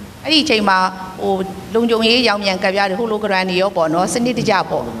တယ်အဲ့ဒီအချိန်မှာဟိုလုံခြုံရေးရောင်မြန်ကပ်ပြားတွေဟိုလိုဂရန်တွေရောပေါ့နော်စနစ်တကျ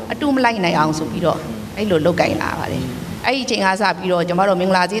ပေါ့အတူမလိုက်နိုင်အောင်ဆိုပြီးတော့အဲ့လိုလုတ်ကင်လာပါတယ်အဲ့ဒီအချိန်ကစပြီးတော့ကျမတို့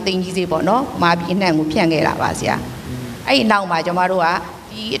မင်္ဂလာကြီးတိမ်ကြီးစေးပေါ့နော်မာပြည်နှံ့ကိုဖြန့်ခဲ့တာပါဆရာအဲ့ဒီနောက်မှာကျမတို့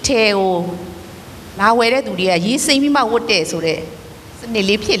ကဒီအထည်ကိုလာဝယ်တဲ့သူတွေကရေးစိမ်ပြီးမှဝတ်တဲ့ဆိုတဲ့စ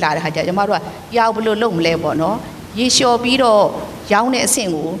နစ်လေးဖြစ်လာတဲ့ခါကျကျမတို့ကရောက်ဘလို့လုပ်မလဲပေါ့နော်ရေလျှော်ပြီးတော့ရောင်းတဲ့အဆင့်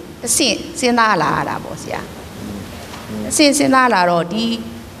ကိုအဆင့်စဉ်းစားလာရတာပေါ့ဆရာအဆင့်စဉ်း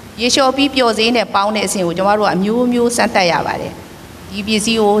စားလာတော့ဒီရေလျှော်ပြီးပျော်စေးနဲ့ပေါင်းတဲ့အဆင့်ကိုကျမတို့ကအမျိုးမျိုးစမ်းသပ်ရပါတယ်ဒီပစ္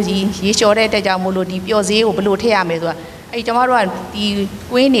စည်းကိုရေလျှော်တဲ့တက်ကြောင့်မို့လို့ဒီပျော်စေးကိုဘလို့ထည့်ရမယ်ဆိုတာအဲ့ကျမတို့ကဒီ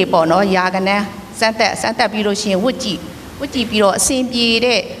ကွင်းနေပေါ့နော်ယာကနန်းစမ်းသပ်ပြီးလို့ရှိရင်ဝတ်ကြည့်ပြီးတော့အဆင်ပြေ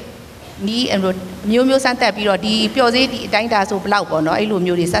တဲ့နီးအမျိုးမျိုးစမ်းသပ်ပြီးတော့ဒီပျော်စေးဒီအတိုင်းတာဆိုဘလောက်ပေါ့နော်အဲ့လို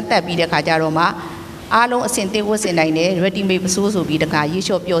မျိုးတွေစမ်းသပ်ပြီးတဲ့ခါကျတော့မှအားလုံးအဆင်သင့်ဝတ်ဆင်နိုင်တယ် ready made ပစိုးဆိုပြီး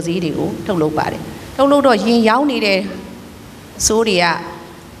တခါရေလျှော်ပျော်စေးတွေကိုထုတ်လုပ်ပါတယ်ထုတ်လုပ်တော့ရင်ရောင်းနေတဲ့အစိုးတွေ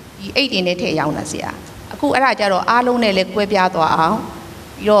ကဒီအိတ်တင်နဲ့ထည့်ရောင်းတာဆရာအခုအဲ့ဒါကြတော့အားလုံးနဲ့လည်းကွဲပြားသွားအောင်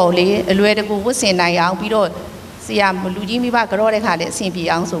ပြီးတော့လေအလွယ်တကူဝတ်ဆင်နိုင်အောင်ပြီးတော့ဆရာလူကြီးမိဘကြောတဲ့ခါလည်းအဆင်ပြေ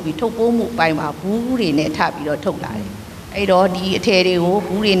အောင်ဆိုပြီးထုတ်ပိုးမှုအပိုင်းမှာဘူးတွေနဲ့ထပ်ပြီးတော့ထုတ်လာတယ်အဲ့တော့ဒီအထည်တွေ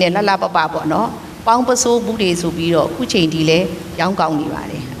ကိုဘူးတွေနဲ့လှပပေါ့နော်ပေါင်းပစိုးဘူးတွေဆိုပြီးတော့အခုချိန်ဒီလဲရောင်းကောင်းနေပါတ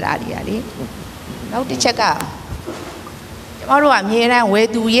ယ်အဲ့ဒါတွေကလေနောက်တစ်ချက်ကကျမတို့ကအမြဲတမ်း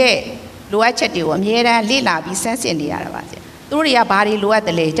ဝယ်သူရဲ့လိုအပ်ချက်တွေကိုအမြဲတမ်းလေ့လာပြီးစမ်းစစ်နေရတာပါဆရာသူတို့တွေကဘာတွေလိုအပ်တ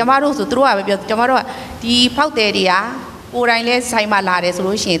ယ်လဲကျမတို့ဆိုသူတို့ကပဲပြောကျမတို့ကဒီဖောက်တယ်တွေကကိုယ်တိုင်လဲဆိုင်မှာလာတယ်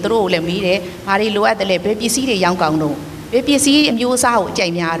ဆိုလို့ရှိရင်သူတို့ကိုလည်းမေးတယ်ဘာတွေလိုအပ်တယ်လဲဘယ်ပစ္စည်းတွေရောင်းကောင်းတော့ဘယ်ပစ္စည်းအမျိုးအစားကို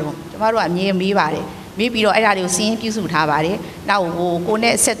အကြိုက်များတော့ကျမတို့ကအမြဲမေးပါတယ်မေးပြီးတော့အဲ့ဒါတွေကိုစီးရင်ပြုစုထားပါတယ်နောက်ကို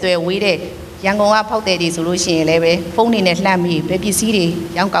နဲ့ဆက်သွယ်ဝေးတဲ့ရန်ကုန်ကဖောက်တယ်တွေဆိုလို့ရှိရင်လည်းပဲဖုန်းတွေနဲ့လှမ်းပြီးဘယ်ပစ္စည်း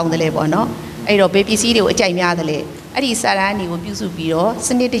တွေရောင်းကောင်းတယ်လဲပေါ့နော်အဲ့တော့ဘယ်ပစ္စည်းတွေကိုအကြိုက်များတယ်လဲအဲ့ဒီစာရန်တွေကိုပြုစုပြီးတော့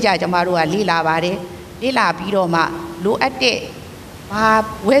စနစ်တကျကျမတို့ကလေ့လာပါတယ်လေ့လာပြီးတော့မှလိုအပ်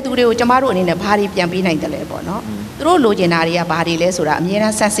တဲ့ဘာဝဲသူတွေကိုကျမတို့အနေနဲ့ဘာတွေပြန်ပေးနိုင်တယ်လဲပေါ့နော်သူတို့လိုချင်တာတွေကဘာတွေလဲဆိုတာအမြဲတ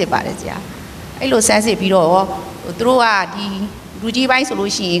မ်းဆန်းစစ်ပါတယ်ဆရာအဲ့လိုဆန်းစစ်ပြီးတော့သူတို့ကဒီလူကြီးပိုင်း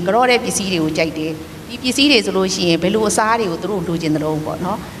ဆိုလို့ရှိရင်ကြော့တဲ့ပစ္စည်းတွေကိုကြိုက်တယ်ဒီ ဒီပစ္စည်းတွေဆိုလို့ရှိရင်ဘယ်လိုအစားတွေကိုသူတို့လိုချင်တယ်လို့ပေါ့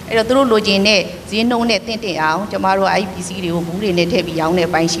နော်အဲ့တော့သူတို့လိုချင်တဲ့ဈေးနှုန်းနဲ့တင့်တယ်အောင်ကျမတို့အဲ့ဒီပစ္စည်းတွေကိုဘူးတွေနဲ့ထည့်ပြီးရောင်းတဲ့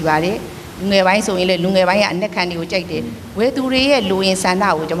အပိုင်းရှိပါတယ်လူငယ်ပိုင်းဆိုရင်လည်းလူငယ်ပိုင်းကအနက်ခံတွေကိုကြိုက်တယ်ဝယ်သူတွေရဲ့လိုရင်ဆန္ဒ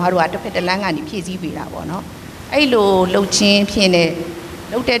ကိုကျမတို့ကတစ်ဖက်တစ်လမ်းကနေဖြည့်ဆည်းပေးတာပေါ့နော်အဲ့လိုလှုပ်ချင်းဖြစ်နေ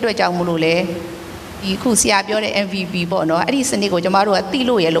လှုပ်တဲ့အတွက်ကြောင့်မလို့လေဒီခုဆရာပြောတဲ့ MVP ပေါ့နော်အဲ့ဒီစနစ်ကိုကျမတို့ကသိ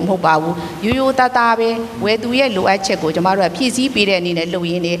လို့ရလို့မဟုတ်ပါဘူးရိုးရိုးသားသားပဲဝယ်သူရဲ့လိုအပ်ချက်ကိုကျမတို့ကဖြည့်ဆည်းပေးတဲ့အနေနဲ့လုပ်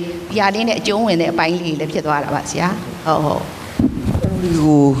ရင်းနဲ့ဒီဟာလေးနဲ့အကျုံးဝင်တဲ့အပိုင်းလေးလည်းဖြစ်သွားတာပါဆရာဟုတ်ဒီ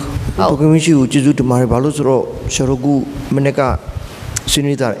ကိုကွန်မြူနတီကိုကျေးဇူးတင်ပါတယ်ဘာလို့ဆိုတော့ဆရာတို့ကမနေ့ကဆွေး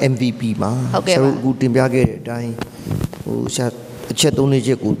နွေးတာ MVP မှာဆရာတို့ကတင်ပြခဲ့တဲ့အတိုင်းဆရာအချက်၃ချ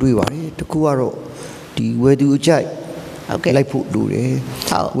က်ကိုတွေးပါတယ်တစ်ခုကတော့ဒီဝယ်သူအကြိုက်လိုက်ဖို့လိုတယ်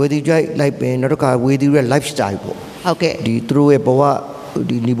ဝယ်သူကြိုက်လိုက်ပင်နောက်တစ်ခါဝယ်သူရဲ့ lifestyle ပေါ့ဒီသူတို့ရဲ့ဘဝ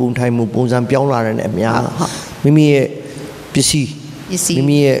ဒီနေပုံထိုင်မှုပုံစံပြောင်းလာတဲ့အများမိမိရဲ့ပစ္စည်းမိ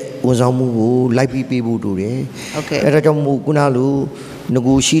မိရဲ့ဝန်ဆောင်မှုကိုလိုက်ပြီးပေးဖို့လိုတယ်အဲ့ဒါကြောင့်မို့ခုနလိုင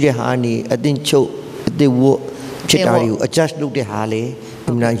ကိုရှိတဲ့ဟာနေအသင်ချုပ်အသင်ဝတ်ဖြစ်တာတွေကို adjust လုပ်တဲ့ဟာလေ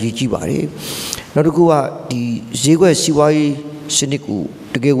အမှန်ကြီးကြည့်ပါတယ်နောက်တစ်ခုကဒီဈေးကွက်စီးပွားရေးစနစ်ကို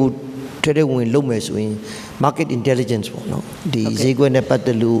တကယ်ကိုထဲထဲဝင်လုပ်မယ်ဆိုရင် market intelligence ပေါ့နော်ဒီဈေးကွက်နဲ့ပတ်သ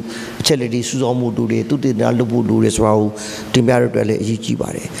က်လို့အချက်လက်တွေစူးစောင်းမှုတို့တွေသူတင်တာလုပ်ဖို့လိုတယ်ဆိုတာကိုတင်ပြရတဲ့အတွက်လည်းအရေးကြီးပါ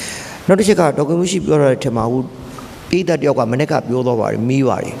တယ်နောက်တစ်ချက်ကဒေါက်တာမရှိပြောရတဲ့ထင်မှာဘူးအေးတတယောက်ကမနေ့ကပြောတော့ပါတယ်မေး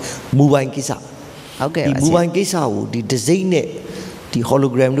ပါတယ်မူပိုင်ကိစ္စဒီမူပိုင်ကိစ္စကိုဒီ design နဲ့ဒီ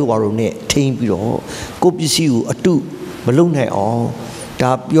hologram တို့ဘာလို့နဲ့ထိန်းပြီးတော့ကိုပစ္စည်းကိုအတုမလုံနိုင်အောင်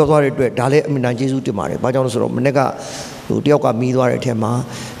ဒါပြောသွားတဲ့အတွက်ဒါလည်းအမှန်တန်ကျေးဇူးတင်ပါတယ်ဘာကြောင့်လဲဆိုတော့မနေ့ကတယောက်ကမေးသွားတဲ့အထက်မှာ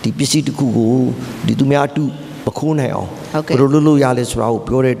ဒီပစ္စည်းတစ်ခုကိုဒီသူများအတုမခိုးနိုင်အောင်ဘယ်လိုလုပ်လို့ရလဲဆိုတာကို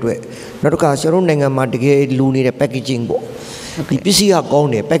ပြောတဲ့အတွက်နောက်တစ်ခါကျွန်တော်နိုင်ငံမှာတကယ်လူနေတဲ့ packaging ပေါ့ဒီပစ္စည်းကကောင်း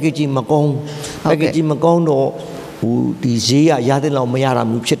တယ် packaging မကောင်း packaging မကောင်းတော့ဟိုဒီဈေးရတဲ့လောက်မရတာ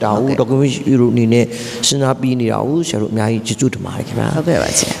မျိုးဖြစ်တာဟုတ် document တို့အနေနဲ့စဉ်းစားပြီးနေတာဟုတ်ဆရာတို့အများကြီးကျေးဇူးတင်ပါတယ်ခင်ဗျာဟုတ်ကဲ့ပါ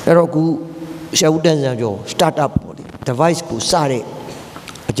ဆရာအဲ့တော့အခုဆရာဦးတန်းစံကျော် start up ပေါ့ဒီ device ကိုစတဲ့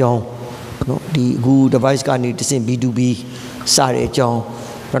အကြောင်းနော်ဒီအခု device ကနေတဆင့် B2B စတဲ့အကြောင်း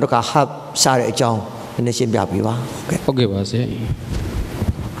နောက်တော့က hub စတဲ့အကြောင်းနည်းနည်းရှင်းပြပေးပါဟုတ်ကဲ့ပါဆရာ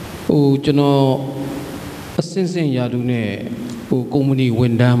ဟိုကျွန်တော်အစင်းစင်းရာထူးနဲ့ဟိုကုမ္ပဏီဝ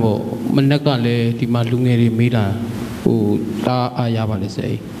န်ထမ်းပေါ့မနက်ကလည်းဒီမှာလူငယ်တွေမေးတာဟိုတာအားရပါလေဆ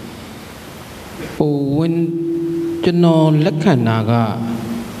ရာဟိုဝန်ကျွန်တော်လက်ခံတာက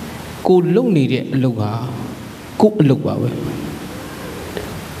ကိုလုံနေတဲ့အလုပ်ကကိုအလုပ်ပါပဲ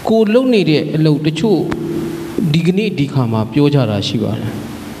ကိုလုံနေတဲ့အလုပ်တချို့ဒီကနေ့ဒီခါမှာပြောကြတာရှိပါတယ်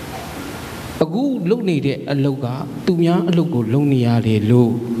အခုလုံနေတဲ့အလုပ်ကသူများအလုပ်ကိုလုံနေရတယ်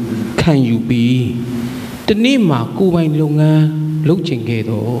လို့ခံယူပြီးတနေ့မှာကိုယ်ပိုင်လုပ်ငန်းလုပ်ချင်ခဲ့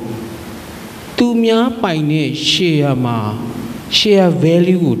တော့သူများပိုင်တဲ့ share မှာ share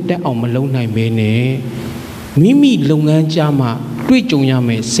value ကိုတက်အောင်မလုပ်နိုင်ဘဲနဲ့မိမိလုပ်ငန်းကြားမှာတွေ့ကြုံရမ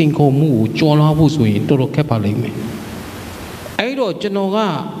ယ်စိန်ခေါ်မှုကိုကျော်လွှားဖို့ဆိုရင်တော်တော်ခက်ပါလိမ့်မယ်အဲ့တော့ကျွန်တော်က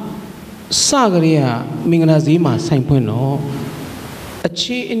စကလေးကမင်္ဂလာဈေးမှာဆိုင်ဖွင့်တော့အ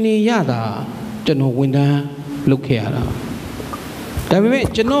ခြေအနေရတာကျွန်တော်ဝန်ထမ်းလုပ်ခဲ့ရတာဒါပေမဲ့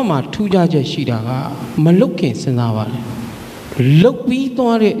ကျွန်တော်မှာထူးခြားချက်ရှိတာကမလုပ်ခင်စဉ်းစားပါတယ်လုပ်ပြီး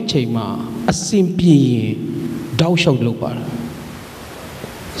သွားတဲ့အချိန်မှာအဆင်ပြေရင်တောက်လျှောက်လုပ်ပါတယ်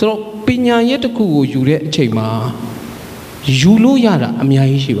ဆိုတော့ပညာရက်တစ်ခုကိုယူတဲ့အချိန်မှာယူလို့ရတာအများ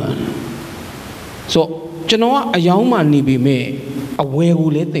ကြီးရှိပါတယ်ဆိုတော့ကျွန်တော်ကအယောင်းမှနေပေမဲ့အဝယ်ကို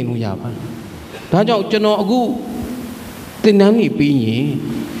လည်းတင်လို့ရပါတယ်ဒါကြောင့်ကျွန်တော်အခုသင်တန်းနေပြီးရင်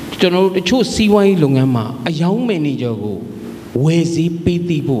ကျွန်တော်တို့တချို့စီးပွားရေးလုပ်ငန်းမှာအယောင်းမန်နေဂျာကိုဝယ်စည်းပေး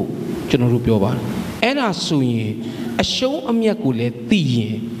သိဖို့ကျွန်တော်တို့ပြောပါတယ်အဲ့ဒါဆိုရင်အရှုံးအမြတ်ကိုလည်းသိရ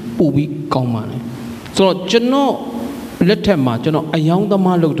င်ပို့ပြီးကောင်းပါတယ်ဆိုတော့ကျွန်တော်လက်ထက်မှာကျွန်တော်အယောင်းသ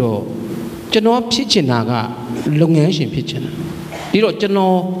မားလို့တော့ကျွန်တော်ဖြစ်ချင်တာကလုပ်ငန်းရှင်ဖြစ်ချင်တာဒီတော့ကျွန်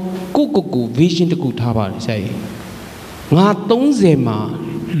တော်ကို vision တခုထားပါတယ်ဆရာကြီးငါ30မှာ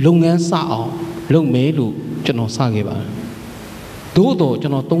လုပ်ငန်းစအောင်လုပ်မယ်လို့ကျွန်တော်စခဲ့ပါတယ်သို့တော့ကျွ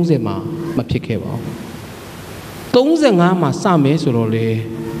န်တော်30မှာမဖြစ်ခဲ့ပါဘူး35မှာစမယ်ဆိုတော့လေ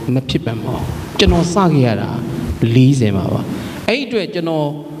မဖြစ်ပါဘူးကျွန်တော်စခဲ့ရတာ40မှာပါအဲ့ဒီအတွက်ကျွန်တော်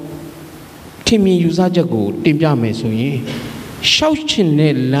ထင်မြင်ယူဆချက်ကိုတင်ပြမယ်ဆိုရင်ရှောက်ချင်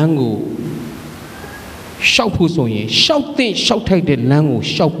တဲ့လမ်းကိုရှောက်ဖို့ဆိုရင်ရှောက်တဲ့ရှောက်ထိုက်တဲ့လမ်းကို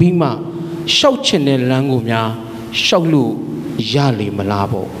ရှောက်ပြီးမှရှောက်ချင်တဲ့လမ်းကိုများရှောက်လို့ရလေမလား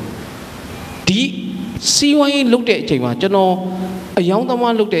ပေါ့ဒီစီဝိုင်းလုတ်တဲ့အချိန်မှာကျွန်တော်အယောင်းသ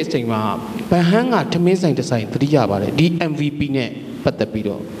မားလုတ်တဲ့အချိန်မှာဗဟန်းကထမင်းဆိုင်တစ်ဆိုင်သတိရပါတယ်ဒီ MVP နဲ့ပတ်သက်ပြီး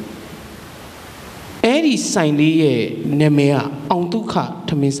တော့အဲ့ဒီဆိုင်လေးရဲ့နာမည်ကအောင်ဒုက္ခထ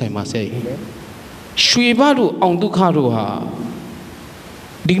မင်းဆိုင်မှာဆဲရွှေဘတို့အောင်ဒုက္ခတို့ဟာ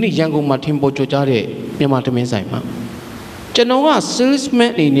ဒီကနေ့ရန်ကုန်မှာထင်ပေါ်ကြတဲ့မြန်မာသမင်းဆိုင်မှာကျွန်တော်က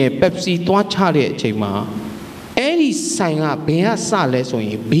salesman အနေနဲ့ Pepsi သွားချတဲ့အချိန်မှာအဲ့ဒီဆိုင်ကဘယ်ကစလဲဆိုရ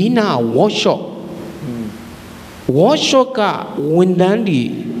င်ဘီနာ workshop ကဝန်ထမ်းတွေ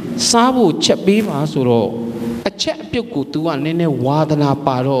စားဖို့ချက်ပေးပါဆိုတော့အချက်အပြုတ်ကို तू ကနည်းနည်းဝါသနာ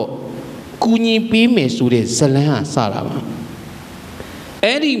ပါတော့ကူညီပေးမယ်ဆိုတဲ့ဇလန်းဟာစတာပါ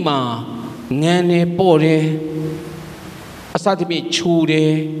အဲ့ဒီမှာငံနေပေါ့တယ်အစသဖြင့်ချိုးတ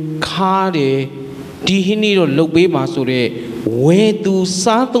ယ်ခါတယ်ဒီဟင်းလေးတော့လုတ်ပေးပါဆိုတဲ့ဝဲသူ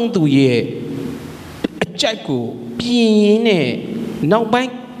စားသုံးသူရဲ့အကြိုက်ကိုပြင်းရင်းနဲ့နောက်ပို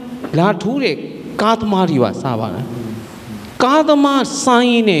င်းလာထိုးတဲ့ကားသမားတွေပါစားပါလားကားသမားဆို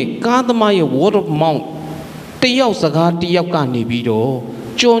င်းနဲ့ကားသမားရဲ့ word of mouth တယောက်စကားတယောက်ကနေပြီးတော့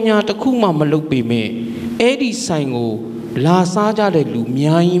ကြော်ညာတစ်ခုမှမလုပ်ပေမဲ့အဲ့ဒီဆိုင်ကိုလာစားကြတဲ့လူ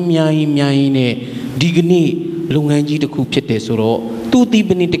များကြီးနဲ့ဒီကနေ့လုပ်ငန်းကြီးတစ်ခုဖြစ်တယ်ဆိုတော့သူဒီပ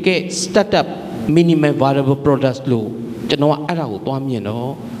နေတကယ် startup minimum viable products လို့ကျွန်တော်ကအဲ့ဒါကိုသွားမြင်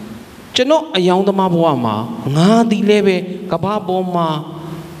တော့ကျွန်တော်အယောင်သမားဘဝမှာငါဒီလည်းပဲကဘာပေါ်မှာ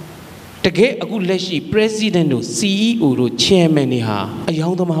တကယ်အခုလက်ရှိ president တို့ CEO တို့ chairman တွေဟာအယော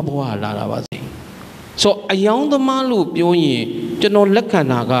င်သမားဘဝလာတာပါစေဆိုအယောင်သမားလို့ပြောရင်ကျွန်တော်လက်ခံ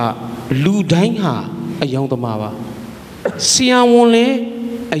တာကလူတိုင်းဟာအယောင်သမားပါဆရာဝန်လည်း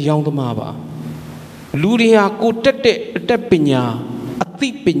အယောင်သမားပါလူတွေဟာကိုတက်တဲ့အတတ်ပညာအသိ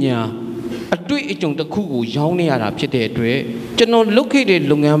ပညာအတွေ့အကြုံတစ်ခုကိုရောင်းနေရတာဖြစ်တဲ့အတွက်ကျွန်တော်လုပ်ခဲ့တဲ့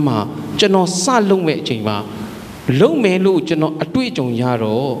လုပ်ငန်းမှာကျွန်တော်စလုပ်မဲ့အချိန်မှာလုပ်မယ်လို့ကျွန်တော်အတွေ့အကြုံရ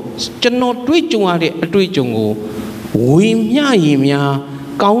တော့ကျွန်တော်တွေ့ကြုံရတဲ့အတွေ့အကြုံကိုဝေမျှရင်များ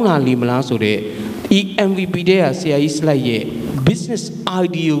ကောင်းလာလိမ့်မလားဆိုတဲ့ဒီ MVP တဲ့ဆရာကြီး slide ရဲ့ business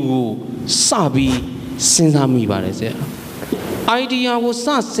idea ကိုစပြီးစဉ်းစားမိပါတယ်ဆရာ idea ကိုစစ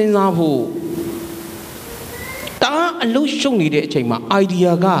ဉ်းစားဖို့တာအလုံးရှုံနေတဲ့အချိန်မှာ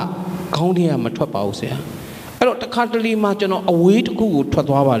idea ကခေါင်းထဲကမထွက်ပါဘူးဆရာအဲ့တော့တစ်ခါတလေမှာကျွန်တော်အဝေးတစ်ခုကိုထွက်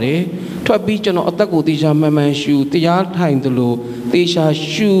သွားပါတယ်ထွက်ပြီးကျွန်တော်အသက်ကိုတေချာမှန်မှန်ရှူတရားထိုင်သလိုတေချာ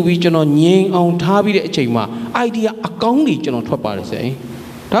ရှူပြီးကျွန်တော်ငြိမ်အောင်ထားပြီးတဲ့အချိန်မှာ idea အကောင်းကြီးကျွန်တော်ထွက်ပါတယ်ဆရာ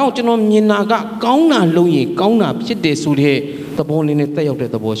ဒါအောင်ကျွန်တော်မြင်တာကကောင်းတာလုပ်ရင်ကောင်းတာဖြစ်တယ်ဆိုတဲ့သဘောလေးနဲ့တက်ရောက်တဲ့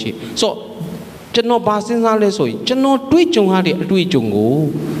သဘောရှိဆိုကျွန်တော်ဘာစဉ်းစားလဲဆိုရင်ကျွန်တော်တွေးကြုံရတဲ့အတွေ့အကြုံကို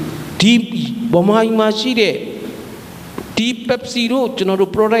ဒီဗမာပြည်မှာရှိတဲ့ဒီ Pepsi တို့ကျွန်တော်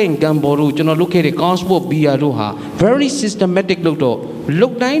တို့ product and gamble တို့ကျွန်တော်လုပ်ခဲ့တဲ့ Consport beer တို့ဟာ very systematic လို့တော့လု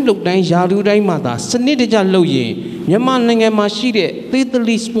တ်တိုင်းယာလူတိုင်းမှာသာစနစ်တကျလုပ်ရင်မြန်မာနိုင်ငံမှာရှိတဲ့သေး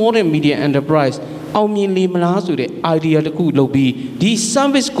သေး small and medium enterprise အောင်မြင်လိမ့်မလားဆိုတဲ့ idea တစ်ခုလုပ်ပြီးဒီ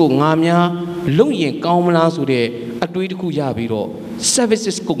service ကိုငါများလုပ်ရင်ကောင်းမလားဆိုတဲ့အတွေးတစ်ခုရပြီးတော့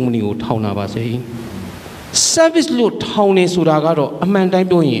services company ကိုထောင်တာပါစေ service လို့ထောင်နေဆိုတာကတော့အမှန်တိုင်း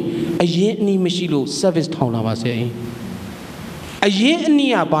ပြောရင်အရင်အနည်းမရှိလို့ service ထောင်တာပါစေအရင်အန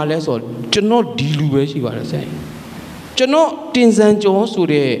ည်းကဘာလဲဆိုတော့ကျွန်တော်ဒီလူပဲရှိပါတယ်စေကျွန်တော်တင်စံကျော်ဆို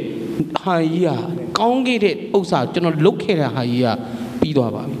တဲ့ဟာကြီးကကောင်းခဲ့တဲ့ဥစ္စာကျွန်တော်လုပ်ခဲ့တဲ့ဟာကြီးကပြီး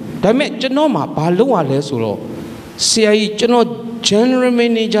သွားပါပြီဒါပေမဲ့ကျွန်တော်မှာဘာလုပ်ရလဲဆိုတော့ဆရာကြီးကျွန်တော် general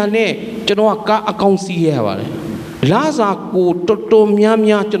manager နဲ့ကျွန်တော်ကကားအကောင့်စီးရပါတယ်လာစာကိုတော်တော်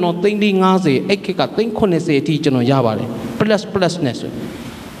များကျွန်တော်350အဲ့ခက်က380အထိကျွန်တော်ရပါတယ် plus နဲ့ဆို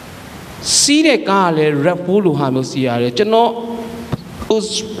စီးတဲ့ကားကလည်း rap လို့ဟာမျိုးစီးရတယ်ကျွန်တော်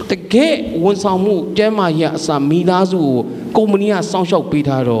တကယ်ဝန်ဆောင်မှုကျမ်းမာရေးအစာမိသားစုကိုကုမ္ပဏီကစောင့်ရှောက်ပေး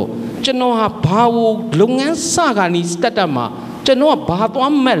ထားတော့ကျွန်တော်ဟာဘာလို့လုပ်ငန်းစကနေ startup မှာကျွန်တော်ကဘာ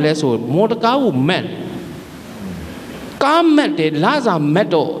သွားမက်လဲဆိုမော်တကားကိုမက်ကားမက်တယ်လာစာမက်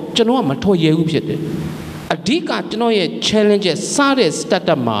တော့ကျွန်တော်ကမထော်ရဲဘူးဖြစ်တယ်အဓိကကျွန်တော်ရဲ့ challenge စတဲ့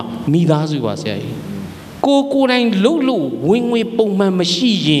startup မှာမိသားစုပါဆရာကြီးကိုယ်တိုင်လို့ဝင်ငွေပုံမှန်မ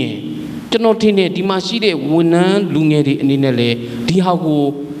ရှိရင်ကျွန်တော်ထင်တယ်ဒီမှာရှိတဲ့ဝန်ထမ်းလူငယ်တွေအနေနဲ့လည်းဒီဟာကို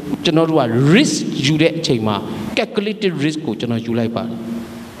ကျွန်တော်တို့က risk ယူတဲ့အချိန်မှာ calculated risk ကိုကျွန်တော်ယူလိုက်ပါတယ်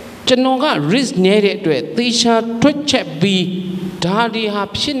ကျွန်တော်က risk နည်းတဲ့အတွက်သေချာတွက်ချက်ပြီးဒါတွေဟာ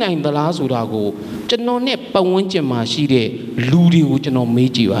ဖြစ်နိုင်သလားဆိုတာကိုကျွန်တော်နဲ့ပတ်ဝန်းကျင်မှာရှိတဲ့လူတွေကိုကျွန်တော်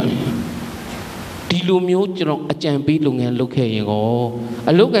မေးကြည့်ပါတယ်ဒီလိုမျိုးကျွန်တော်အကြံပေးလုပ်ငန်းလုပ်ခဲ့ရင်ကို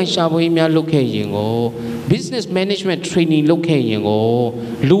အလုပ်ကန်ရှာဖွေများလုပ်ခဲ့ရင်ကို business management training လုပ်ခဲ့ရင်ကို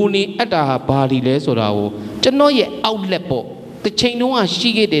လူနေအပ်တာဟာဘာတွေလဲဆိုတာကိုကျွန်တော်ရဲ့ outlet ပေါ့တစ်ချိန်လုံးကရှိ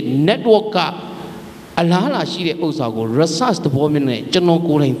ခဲ့တဲ့ network ကအလားအလာရှိတဲ့ဥစ္စာကို research သဘောမျိုးနဲ့ကျွန်တော်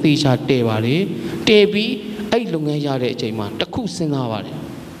ကိုယ်တိုင်သေချာတည်ပါတယ်တည်ပြီးအဲ့လုပ်ငန်းရတဲ့အချိန်မှာတစ်ခုစဉ်းစားပါတယ်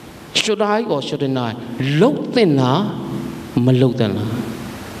should I or shouldn't I လုပ်သင့်လားမလုပ်သင့်လား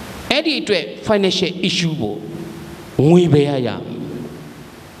အဲ့ဒီအတွက် financial issue ကိုငွေပဲရ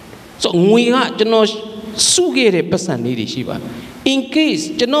ဆိုငွေကကျွန်တော်စုခဲ့တဲ့ပတ်စံလေးတွေရှိပါတယ် in case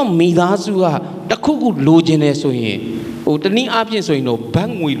ကျွန်တော်မိသားစုကတစ်ခုခုလိုချင်တယ်ဆိုရင် တနည်းအားဖြင့်ဆိုရင်တော့ဘ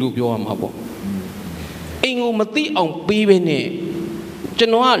တ်ငွေလို့ပြောရမှာပေါ့အိမ်ကိုမသိအောင်ပေးပဲနဲ့ကျွ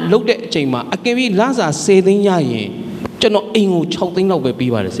န်တော်ကလုတ်တဲ့အချိန်မှာအကယ်၍လစာ10သိန်းရရင်ကျွန်တော်အိမ်ကို6သိန်းလောက်ပဲ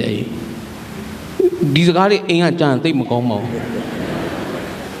ပေးပါတယ်ဆရာကြီးဒီစကားလေးအိမ်ကကြာရင်သိမကောင်းပါဘူး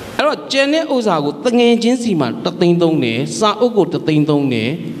အဲ့တော့ကျန်တဲ့ဥစ္စာကိုတငယ်ချင်းစီမှာ3သိန်းသုံးတယ်စာအုပ်ကို3သိန်းသုံးတယ်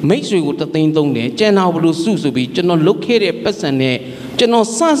မိတ်ဆွေကို3သိန်းသုံးတယ်ကျန်တာဘလို့စုဆိုပြီးကျွန်တော်လုတ်ခဲ့တဲ့ပတ်စံနဲ့ကျွန်တော်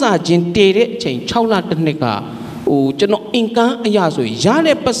စချင်းတည်တဲ့အချိန်6လတစ်နှစ်ကကျွန်တော် income အရာဆိုရ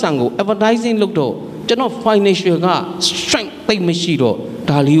တဲ့ပတ်စံကို advertising လုပ်တော့ကျွန်တော် financial က strength သိမရှိတော့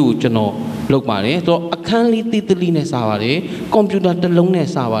ဒါလေးကိုကျွန်တော်လုပ်ပါတယ်ဆိုတော့အခန်းလေးတိတိနဲ့စားပါတယ်ကွန်ပျူတာတစ်လုံးနဲ့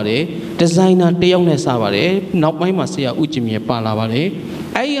စားပါတယ်ဒီဇိုင်နာတစ်ယောက်နဲ့စားပါတယ်နောက်ပိုင်းမှာဆရာဦးကျင်မြပါလာပါတယ်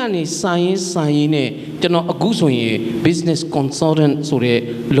အဲ့ဒီကနေစာရင်းနဲ့ကျွန်တော်အခုဆိုရင် business consultant ဆိုတဲ့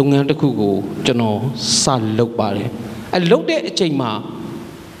လုပ်ငန်းတစ်ခုကိုကျွန်တော်စလုပ်ပါတယ်အဲ့လုပ်တဲ့အချိန်မှာ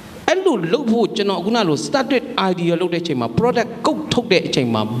အဲ့လိုလုပ်ဖို့ကျွန်တော်အခုနလို started idea လုပ်တဲ့အချိန်မှာ product ကုတ်ထုတ်တဲ့အချိန်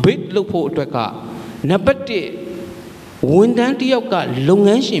မှာ bid လုပ်ဖို့အတွက်ကနံပါတ်1ဝန်ထမ်းတစ်ယောက်ကလုပ်င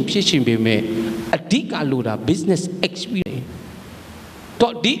န်းရှင်ဖြစ်ရှင်ပေမဲ့အဓိကလိုတာ business experience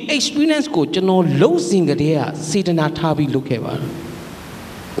တော့ဒီ experience ကိုကျွန်တော်လုံးစင်ကတည်းကစေတနာထားပြီးလုပ်ခဲ့ပါတယ်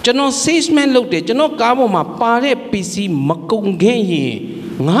ကျွန်တော် salesman လုပ်တယ်ကျွန်တော်ကားပေါ်မှာပါတဲ့ PC မကုန်ခဲ့ရင်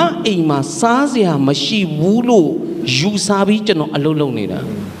ငါအိမ်မှာစားစရာမရှိဘူးလို့ယူစားပြီးကျွန်တော်အလုပ်လုပ်နေတာ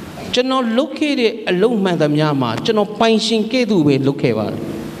ကျွန်တော်လုပ်ခဲ့တဲ့အလုပ်မှန်သမျှမှာကျွန်တော်ပိုင်ရှင်ကဲ့သို့ပဲလုပ်ခဲ့ပါတယ်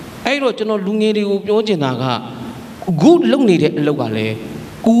အဲ့တော့ကျွန်တော်လူငယ်တွေကိုပြောချင်တာကအခုလုပ်နေတဲ့အလုပ်ကလည်း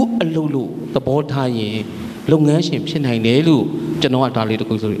ကိုအလုပ်လို့သဘောထားရင်လုပ်ငန်းရှင်ဖြစ်နိုင်တယ်လို့ကျွန်တော်ကဒါလေးတ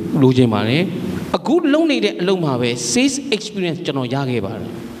ခုဆိုလိုချင်ပါတယ်အခုလုပ်နေတဲ့အလုပ်မှာပဲ sales experience ကျွန်တော်ရခဲ့ပါတယ်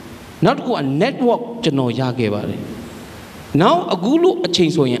နောက်တစ်ခုက network ကျွန်တော်ရခဲ့ပါတယ်နောက်အခုလို့အချိ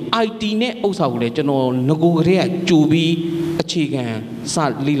န်ဆိုရင် IT နဲ့ဥစ္စာကိုလည်းကျွန်တော်ငကိုကလေးကကြိုပြီးအခြေခံစ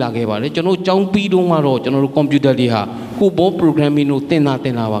လေ့လာခဲ့ပါတယ်ကျွန်တော်ကျောင်းပြီးတော့မှတော့ကျွန်တော်တို့ computer တွေဟာကိုဘော programming တို့တင်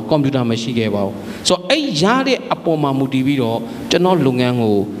တာပါ computer မရှိခဲ့ပါဘူးဆိုတော့အဲ့ရတဲ့အပေါ်မှာမူတည်ပြီးတော့ကျွန်တော်လုပ်ငန်း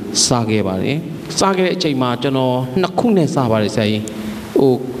ကိုစခဲ့ပါတယ်စခဲ့တဲ့အချိန်မှာကျွန်တော်2ခုနဲ့စပါတယ်ဆရာကြီး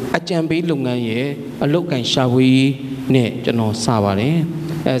အကြံပေးလုပ်ငန်းရဲ့အလုပ်ကန်ရှာဖွေနဲ့ကျွန်တော်စပါတယ်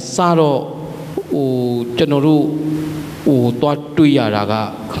စတော့ကျွန်တော်တို့သွားတွေ့ရတာက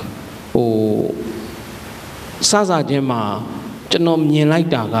စချင်းမှာကျွန်တော်မြင်လိုက်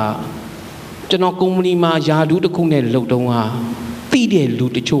တာကကျွန်တော်ကုမ္ပဏီမှာယာဒူးတစ်ခုနဲ့လုပ်တုံးဟာသိတဲ့လူ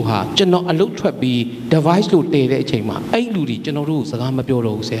တချို့ဟာကျွန်တော်အလုပ်ထွက်ပြီး device လို့တည်တဲ့အချိန်မှာအဲ့လူတွေကျွန်တော်တို့စကားမပြော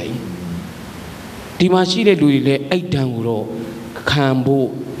တော့ဘူးဆရာကြီးဒီမှာရှိတဲ့လူတွေလည်းအဲ့တန်းကိုတော့ခံဖို့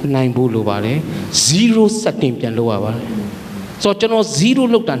နိုင်ဖို့လိုပါတယ်0 setting ပြန်လုပ်ရပါတယ်ဆိုတော့ကျွန်တော်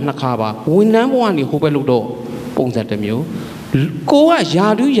0လောက်တာ2ခါပါဝန်ထမ်းဘဝကနေဟိုဘက်လို့တော့ပုံစံတစ်မျိုးကိုကယာ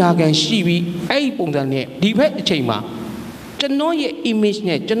ဒူးယာကန်ရှိပြီးအဲ့ဒီပုံစံနဲ့ဒီဘက်အချိန်မှာကျွန်တော်ရဲ့ image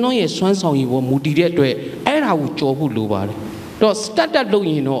နဲ့ကျွန်တော်ရဲ့စွမ်းဆောင်ရည်ပေါ်မူတည်တဲ့အတွက်အဲ့ဒါကိုကြော်ဖို့လိုပါတယ်တော့ startup လုပ်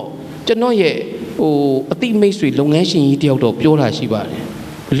ရင်တော့ကျွန်တော်ရဲ့အတိမိတ်ဆွေလုပ်ငန်းရှင်ကြီးတယောက်တော့ပြောတာရှိပါတယ်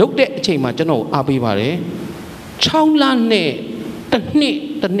လုပ်တဲ့အချိန်မှာကျွန်တော်အားပေးပါတယ်6လနဲ့တစ်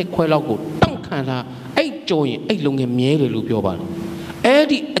နှစ်ခွဲလောက်ကိုတောင့်ခံတာအဲ့ကြော်ရင်အဲ့လုပ်ငန်းမြဲတယ်လို့ပြောပါတယ်အဲ့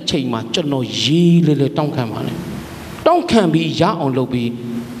ဒီအချိန်မှာကျွန်တော်ရေးလေတောင့်ခံပါတယ်တောင့်ခံပြီးရအောင်လုပ်ပြီး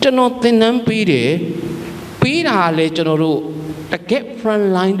ကျွန်တော်သင်တန်းပေးတယ်ပေးတာလည်းကျွန်တော်တို့တကက် front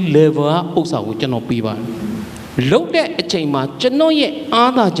line level ဥစ္စာကိုကျွန်တော်ပေးပါတယ်လုပ်တဲ့အချိန်မှာကျွန်တော်ရဲ့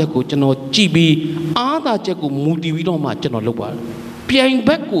အားသာချက်ကိုကျွန်တော်ကြည့်ပြီးအားသာချက်ကိုမူတည်ပြီးတော့မှကျွန်တော်လုပ်ပါတယ်ပြိုင်ဘ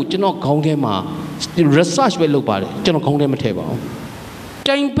က်ကိုကျွန်တော်ခေါင်းထဲမှာ research ပဲလုပ်ပါတယ်ကျွန်တော်ခေါင်းထဲမထည့်ပါဘူး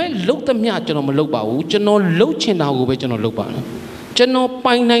ပြိုင်ဘက်လုပ်သမျှကျွန်တော်မလုပ်ပါဘူးကျွန်တော်လုပ်ချင်တာကိုပဲကျွန်တော်လုပ်ပါတယ်ကျွန်တော်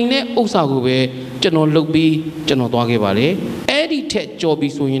ပိုင်နိုင်တဲ့ဥစ္စာကိုပဲကျွန်တော်လုပ်ပြီးကျွန်တော်သွားခဲ့ပါတယ်အဲ့ဒီထက်ကြော်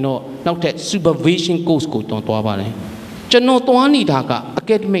ပြီးဆိုရင်တော့နောက်ထပ် supervision course ကိုကျွန်တော်သွားပါတယ်ကျွန်တော်သွားနေတာက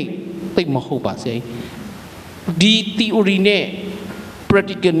academic သိမဟုတ်ပါစေဒီ theory နဲ့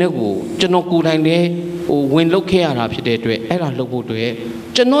practical နဲ့ကိုကျွန်တော်ကိုယ်တိုင်လည်းဝင်လုပ်ခဲ့ရတာဖြစ်တဲ့အတွက်အဲ့ဒါလုပ်ဖို့အတွက်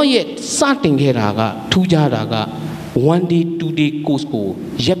ကျွန်တော်ရဲ့စတင်ခဲ့တာကထူးခြားတာက one day 2 day course ကို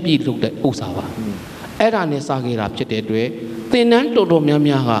ရက်ပြည့်လုပ်တဲ့ဥစ္စာပါအဲ့ဒါနဲ့စခဲ့တာဖြစ်တဲ့အတွက်သင်တန်းတော်တော်များ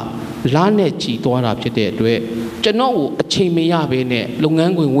များကလားနဲ့ကြည်သွားတာဖြစ်တဲ့အတွက်ကျွန်တော်ကိုအချိန်မရဘဲနဲ့လုပ်င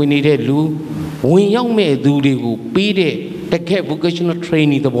န်းခွင်ဝင်နေတဲ့လူဝင်ရောက်မဲ့သူတွေကိုပေးတဲ့တကယ် vocational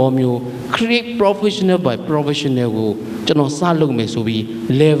training သဘောမျိုး create professional by professional ကိုကျွန်တော်စလုပ်မယ်ဆိုပြီး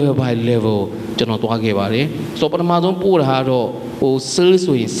level by level ကျွန်တော်သွားခဲ့ပါတယ်ဆိုတော့ပထမဆုံးပို့တာကတော့sales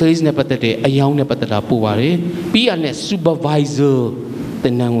ဆိုရင် sales နဲ့ပတ်သက်တဲ့အယောင်းနဲ့ပတ်သက်တာပို့ပါတယ်ပြီးရတဲ့ supervisor တ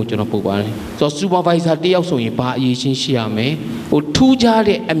င်နန်းကိုကျွန်တော်ပို့ပါတယ်ဆိုတော့ supervisor တယောက်ဆိုရင်ဘာအရေးချင်းရှိရမယ်ဟိုထူးခြား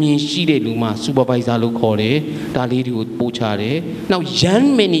တဲ့အမြင်ရှိတဲ့လူမှ supervisor လို့ခေါ်တယ်ဒါလေးတွေကိုပို့ချတယ်နောက် young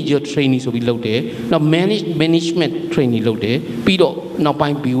manager training ဆိုပြီးလုပ်တယ်နောက် management training လုပ်တယ်ပြီးတော့နောက်ပို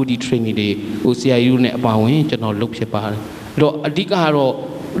င်း BOD training တွေဟို CIU နဲ့အပါဝင်ကျွန်တော်လုပ်ဖြစ်ပါတယ်အဲ့တော့အဓိကကတော့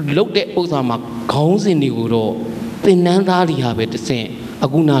လုပ်တဲ့ဥစ္စာမှာခေါင်းစဉ်တွေကိုတော့သင်တန်းသားတွေဟာပဲတဆင့်အ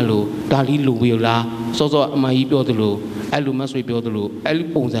ခုနာလို့ဒါလေးလိုပြီလားစောစောအမကြီးပြောသလိုအဲ့လိုမဆွေပြောသလိုအဲ့လို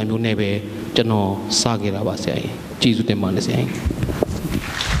ပုံစံမျိုးနဲ့ပဲကျွန်တော်စခဲ့တာပါဆရာကြီးကျေးဇူးတင်ပါတယ်ဆရာကြီး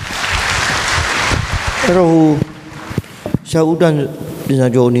အဲ့တော့ဆရာဦးတန်းပြည်စာ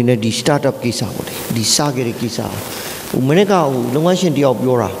ချုပ်အနေနဲ့ဒီ startup ကိစ္စပေါ့လေဒီစခဲ့တဲ့ကိစ္စဟိုမနေ့ကဟိုလုပ်ငန်းရှင်တယောက်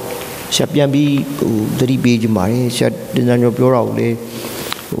ပြောတာဆရာပြန်ပြီးဟိုသတိပေးကြပါတယ်ဆရာပြည်စာချုပ်ပြောတာကိုလေ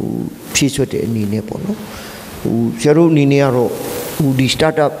ဟိုဖြည့်ဆွတ်တဲ့အနေနဲ့ပေါ့နော်ဟိုဆရာတို့အနေနဲ့ကတော့ဟိုဒီ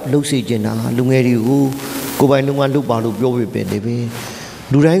startup လုပ်စေချင်တာလူငယ်တွေကိုကိုယ်ပိုင်လုပ်ငန်းလုပ်ပါလို့ပြောပြတယ်ပဲ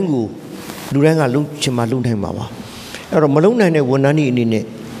လူတိုင်းကလုပ်ချင်မှလုပ်နိုင်မှာပါအဲ့တော့မလုပ်နိုင်တဲ့ဝန်ထမ်းတွေအနေနဲ့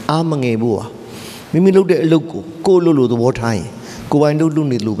အားမငယ်ဖို့ပါမိမိလုပ်တဲ့အလုပ်ကိုယ်လို့သဘောထားရင်ကိုယ်ပိုင်လုပ်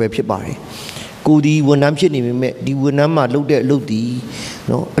နေလို့ပဲဖြစ်ပါတယ်ကိုဒီဝန်ထမ်းဖြစ်နေပေမဲ့ဒီဝန်ထမ်းမှာလုပ်တဲ့အလုပ်ဒီ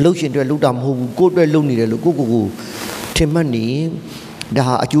နော်အလုပ်ရှင်တွေလုပ်တာမဟုတ်ဘူးကိုယ့်အတွက်လုပ်နေတယ်လို့ကိုထင်မှတ်နေဒါ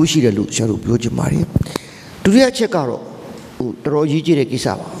ဟာအကျိုးရှိတယ်လို့ဆရာတို့ပြောချင်ပါတယ်ဒုတိယအချက်ကတော့ဟိုတော်တော်ရေးကြည့်တဲ့ကိစ္စ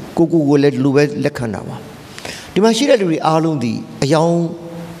ပါကိုလည်းလူပဲလက်ခံတာပါဒီမှာရှိတဲ့လူတွေအားလုံးဒီအယောင်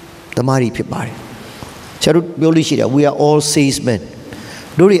သမားတွေဖြစ်ပါတယ်ဆရာတို့ပြောလို့ရှိတယ် we are all salesmen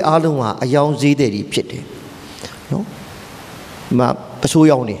တို့တွေအားလုံးဟာအယောင်ဈေးတွေဖြစ်တယ်နော်ဒီမှာပစိုး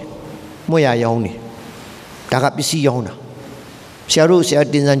ရောင်းနေမွေရရောင်းနေဒါကပစ္စည်းရောင်းတာဆရာ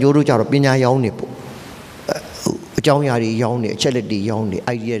တင်စံကြိုးတို့ကြတော့ပညာရောင်းနေပေါ့အကြောင်းအရာတွေရောင်းနေအချက်လက်တွေရောင်းနေ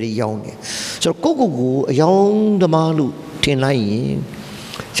idea တွေရောင်းနေဆိုတော့ကိုအယောင်သမားလို့ထင်လိုက်ရင်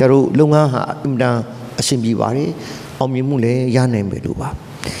ဆရာတို့လုပ်ငန်းဟာအင်တန်အဆင်ပြေပါတယ်အောင်မြင်မှုလည်းရနိုင်မယ်လို့ပါ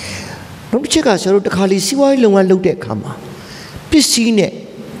နောက်တစ်ချက်ကဆရာတို့တစ်ခါလေးစီးပွားရေးလုပ်ငန်းလုပ်တဲ့အခါမှာပစ္စည်းနဲ့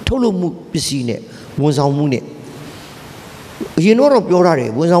ထုတ်လုပ်မှုပစ္စည်းနဲ့ဝန်ဆောင်မှုနဲ့အရင်တော့ပြောရတယ်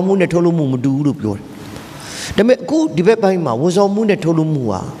ဝန်ဆောင်မှုနဲ့ထုတ်လုပ်မှုမတူဘူးလို့ပြောတယ်ဒါပေမဲ့အခုဒီဘက်ပိုင်းမှာဝန်ဆောင်မှုနဲ့ထုတ်လုပ်မှု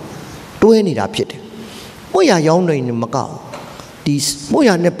ဟာတွဲနေတာဖြစ်တယ်မွေရရောင်းနေမကောက်ဒီမွေရ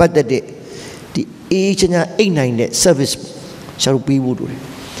နဲ့ပတ်သက်တဲ့ဒီအေးချမ်းအိတ်နိုင်တဲ့ service ဆရာတို့ပေးဖို့လိုတယ်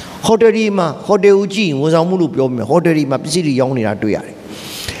ဟိုတယ်ဒီမှာဟိုတယ်ကိုကြည့်ဝန်ဆောင်မှုလို့ပြောမယ်ဟိုတယ်ဒီမှာပစ္စည်းတွေရောင်းနေတာတွေ့ရတယ်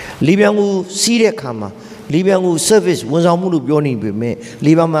လီဘန်ကိုစီးတဲ့အခါမှာလီဘန်ကို service ဝန်ဆောင်မှုလို့ပြောနေပေမဲ့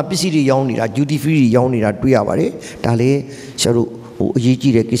လီဘန်မှာပစ္စည်းတွေရောင်းနေတာ duty free တွေရောင်းနေတာတွေ့ရပါတယ်ဒါလည်းဆရာတို့ဟိုအရေး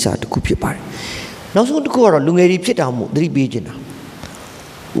ကြီးတဲ့ကိစ္စတစ်ခုဖြစ်ပါတယ်နောက်ဆုံးတစ်ခုကတော့လူငယ်တွေဖြစ်တာမို့သတိပေးချင်တာ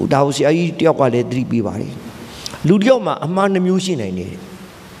ဟိုဒါကိုဆရာကြီးတယောက်ကလည်းသတိပေးပါတယ်လူတယောက်မှာအမှားနှမျိုးရှိနိုင်တယ်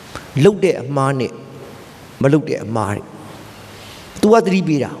လုတ်တဲ့အမှားနဲ့မလုတ်တဲ့အမှားတဲ့သူကသတိ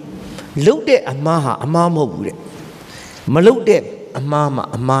ပေးတာလုတ်တဲ့အမှားဟာအမှားမဟုတ်ဘူးတဲ့မလုတ်တဲ့အမှားမှာ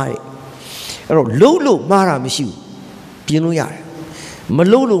အမှားတဲ့အဲ့တော့လုတ်လို့မှားတာမရှိဘူးပြင်လို့ရတယ်မ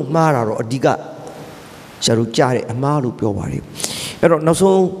လုတ်လို့မှားတာတော့အဓိကဆရာတို့ကြားတဲ့အမှားလို့ပြောပါတယ်အဲ့တော့နောက်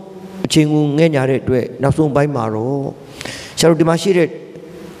ဆုံးအချိန်ကိုငဲ့ညာတဲ့အတွက်နောက်ဆုံးပိုင်းမှာတော့ဆရာတို့ဒီမှာရှိတဲ့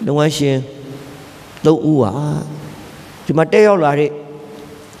လုပ်ငန်းရှင်၃ဦးဟာဒီမှာတက်ရောက်လာတဲ့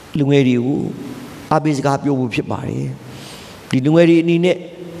လူငယ်တွေကိုအားပေးစကားပြောဖို့ဖြစ်ပါတယ်ဒီလူငယ်တွေအနေနဲ့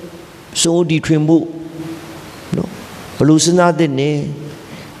စိုးဒီထွင်ဖို့နော်ဘယ်လိုစဉ်းစားသင့်နေ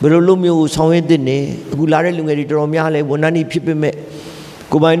ဘယ်လိုလုပ်မျိုးကိုဆောင်ရွက်သင့်နေအခုလာတဲ့လူငယ်တွေတော်တော်များလဲဝန်ထမ်းတွေဖြစ်ပေမဲ့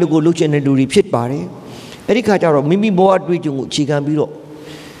ကိုယ်ပိုင်လုပ်ကိုလုပ်ချင်တဲ့လူတွေဖြစ်ပါတယ်အဲ့ဒီခါကျတော့မိမိဘဝအတွေ့အကြုံကိုအခြေခံပြီးတော့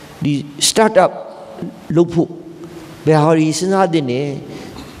ဒီ startup လုပ်ဖို့ဘယ်ဟာတွေစဉ်းစားသင့်နေ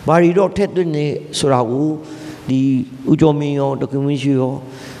ဘာတွေတော့ထက်သွင်းနေဆိုတာကိုဒီဦးကျော်မင်းရောဒေါက်တာဝင်းရှိရော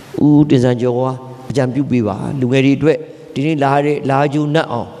ဦးတင်စံကျော်ကအကြံပြုပေးပါလူငယ်တွေအတွက်ဒီနေ့လာကြုံနဲ့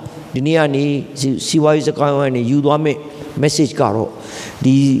အောင်ဒီနေ့ကနေစီဝါရေးစကားဝိုင်းနဲ့ယူသွားမယ် message ကတော့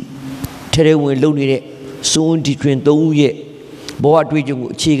ဒီထဲဝင်လုံနေတဲ့စိုးဒီတွင်၃ဦးရဲ့ဘောအတွေ့အကြုံကို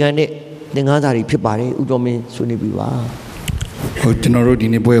အခြေခံတဲ့သင်ခန်းစာတွေဖြစ်ပါတယ်ဦးကျော်မင်းဆွေးနွေးပြပါဟိုကျွန်တော်တို့ဒီ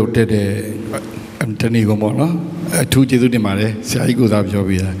နေ့ပွဲကိုတက်တဲ့တနေ့ကပေါ့နော်အထူးကျေးဇူးတင်ပါတယ်ဆရာကြီးကိုသာပြော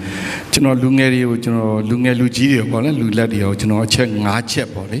ပြတာကျွန်တော်လူငယ်တွေကိုကျွန်တော်လူငယ်လူကြီးတွေပေါ့နော်လူလက်တွေကိုကျွန်တော်အချက်၅ချက်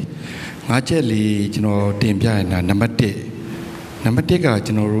ပေါ့လေ၅ချက်လေးကျွန်တော်တင်ပြရင်နံပါတ်1က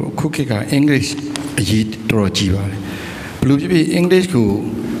ကျွန်တော်တို့အခုခေတ်က English အရေးတော်တော်ကြီးပါတယ်ဘယ်လိုဖြစ်ဖြစ် English ကို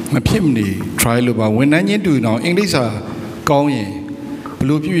မဖြစ်မနေ try လို့ပါဝန်ထမ်းချင်းတူအောင် English စာကောင်းရင်ဘယ်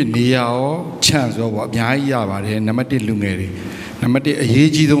လိုဖြစ်ဖြစ်နေရာရော chance ရောပေါ့အများကြီးရပါတယ်နံပါတ်1လူငယ်တွေနံ number 1 a year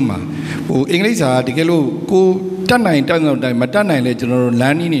doma. Oh, English are the Gelo go Tanine time, Matana legend,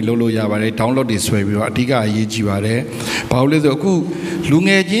 Lani Lolo Yavare, download this way, Diga Yijivare, Paolo Ku,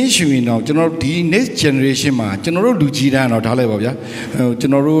 Lunga Jinshu now, General the next generation, General Lujidan or Talabaya,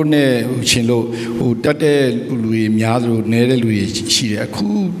 General Ne Uchilo, Utate Louis Miadro, Nere Louis,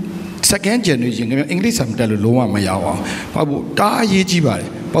 Shiaku, second generation, English sometimes Loma Mayawa, Pabu Da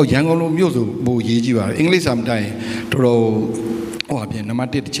Yijivare, Pau Yangolo Muso, Bo Yijiva, English sometimes to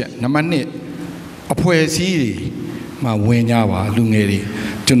Namane, a poesy, my Wenyawa,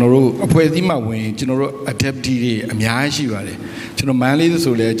 Lungeri, General, a poesy, my Wen, General, a deputy, a Miashi, General Mali,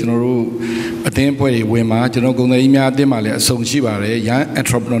 so let General, a tempo, Wema, General Gonimia Demale, Song Shivare, young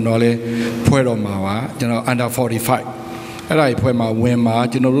entrepreneur, Puerto Mawa, General under 45. I put my Wema,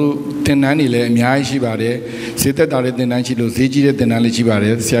 General 1090, Miashi Bare, Sita Dare, the Nanchilo, Zigi, the Nalichi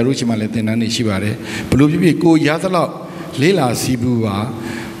Bare, Siaruchimale, the Nanishibare, Blue go Yazala. Lila Sibua,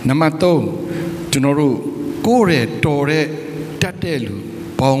 Namato, Genoru, Gore, Tore,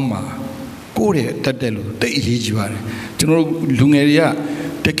 Tatelu, Bauma, Gore, Tatelu, the Ijivar, General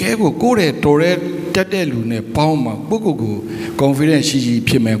Lungeria, the Kego, Gore, Tore, Tatelu, Ne, Bauma, Bugugu, Confidence,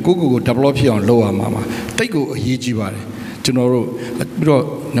 Pime, Gugu, Tablopi on Lower Mama, Tego, Ijivar, General,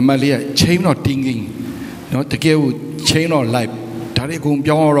 Namalia, chain of thinking, not the Kego, chain of life, Tarigum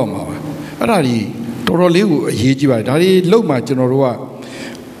Bioroma, Arari. Toroli, Yijiva, Dari, Loma, General,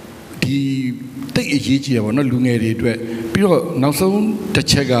 the Yiji, or not Lungeri, Piro, now soon the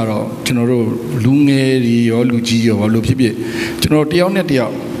Chegaro, General Lungeri or Luigi or Lupibi, General Dionetia,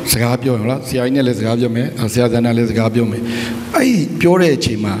 Sagabio, Siana les Gabiome, Asiadana les Gabiome. I Pure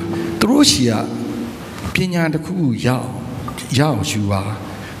Chima, Trusia, Pina the Ku Yao, Shua,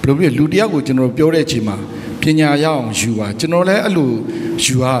 probably Ludiago, General Pure Chima, Pina Yao, Shua, General Alu,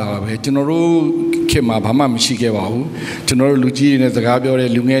 Shua, General. Kema Bama Mishikewahu, General Luigi in the Gabio,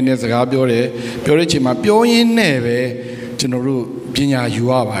 Lungan as a Gabio, Purichima, Pioin Neve, General Pina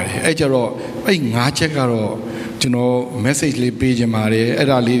Yuava, Ejaro, Ngachekaro, General Message Page Mare,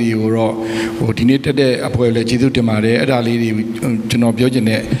 Eda Lady or Dinated Apoel Jidu Mare, Eda Lady, General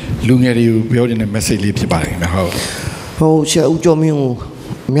Biogene, Lungeri, Biogene Message Lips by the house. Oh, Shall Jomu,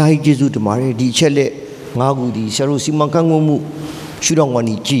 Miai Jizu to Mare, di Chele, Magu, di Sarusi Mankangu,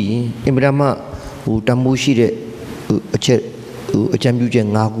 UGyanLongyi, Imbrama. Tamushi a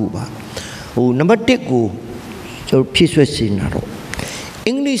champion Naguba. Oh, number Tiku, so peace was in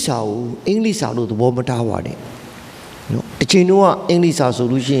English out the Womatawadi. No, the Chinua English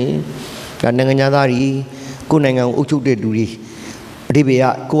solution, Ganangadari, Kunanga Uchu de Duri,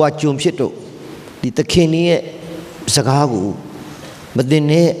 Ribia, Coachum Shito, the Kenya Sagagu, but then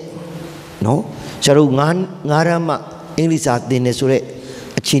no, Sharugan, Narama, English at the Nesure.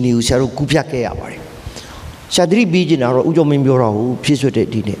 Chini Usaru Kupiake Awari. Sadri Bijinaro Ujomimboro, peace with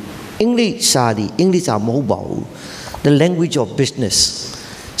it. English Sadi, English are mobile, the language of business.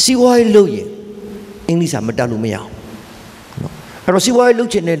 See why Loye, English are Madalumia. I see why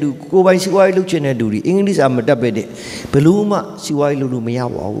Luchenedu, go by see why Luchenedu, English are Madabede, Beluma, see why Lulumia,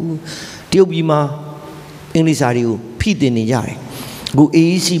 Tiobima, English are you, Pete in the Yai. Go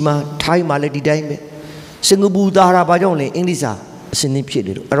Easima, Thai Malady Dime, Singabu Dara Bajone, English are.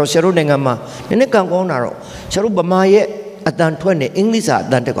 Sinipid, Rosero Nangama, Nenekangonaro, Sarubamaye, at Dan 20, English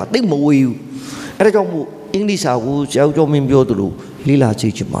at Danteka, they move you. Erajomu, English are who shall Jomimbiodu, Lila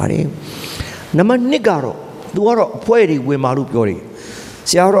Chichimari. Nama Nigaro, Duaro, Poeri, Wimaru Pori,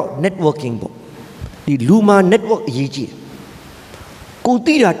 Siaro, networking book. The Luma network Yiji.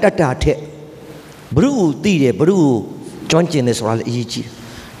 Kutira Tata Te, Brew, Tide, Brew, Jonchin is all Yiji.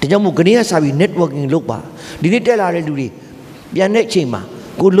 The Jamukania Savi networking Lupa, did it tell our duty? Bianet Chima,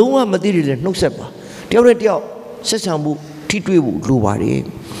 Gulua material, no sepa. Teoretio, Sesambu, Titwibu, Luvari.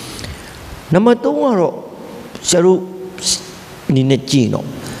 Number 2, Saru Ninechino,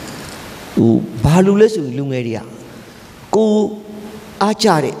 Balules Lungeria, Go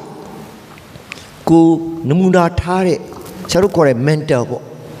Achare, Go Namuna Tare, Sarukore, mental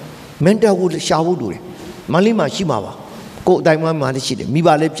would Shawudure, Malima Shimawa, Go Diamond Malishide,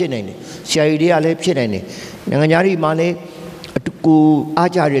 Miba Lepchenene, Shairia Lepchenene, Nanganyari Male. Go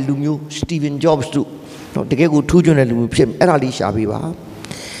Ajare Lumu, Stephen Jobs to not the Gego Tujon and Lumupim, Erali Shabiba.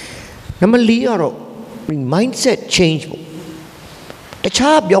 Number Liaro, mindset change. The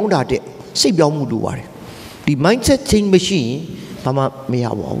child beyond that, say Yamuduari. The mindset change machine, Mama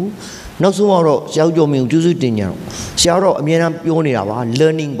Miawo, no tomorrow, Xiao Miu Juzudinia, Xiao Miana Pionia,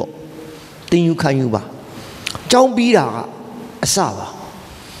 learning book. Then you can yuba. John Bira, a Sava.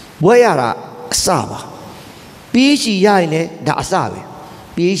 Wayara, a Sava. Pichi Yaine, da Asabe.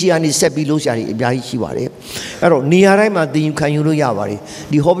 PhD ကနေဆက်ပြီးလို့ရှာတယ်အများကြီးရှိပါတယ်အဲ့တော့နေရာတိုင်းမှာသင်ယူခံယူလို့ရပါတယ်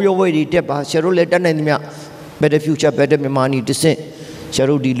ဒီ hobby way တွေတက်ပါဆရာတို့လည်းတက်နိုင်သမျှ better future better Myanmar နီတဆင့်ဆရာ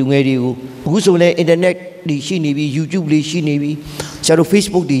တို့ဒီလူငယ်တွေကိုအခုဆိုလည်း internet တွေရှိနေပြီ YouTube လေးရှိနေပြီဆရာတို့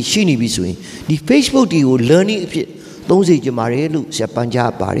Facebook တွေရှိနေပြီဆိုရင်ဒီ Facebook တွေကို learning အဖြစ်သုံးစေချင်ပါတယ်လို့ဆရာပန်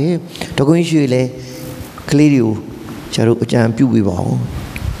ကြားပါတယ်ဒေါက်ကွင်းရွှေလည်းကလေးတွေကိုဆရာတို့အကြံပြုပေးပါဦး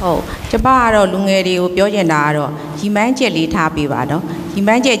ဟုတ်ကျမကတော့လူငယ်တွေကိုပြောချင်တာကတော့ရီမန်းချက်လေးထားပေးပါနော်ရီမ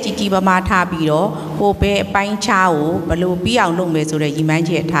န်းချက်ကြီးကြီးမားထားပြီးတော့ဟိုဘဲအပိုင်းချားကိုဘလို့ပြီးအောင်လုပ်မယ်ဆိုတဲ့ရီမန်း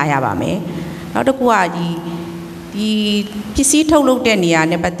ချက်ထားရပါမယ်နောက်တစ်ခုကဒီပစ္စည်းထုတ်လုပ်တဲ့နေရာ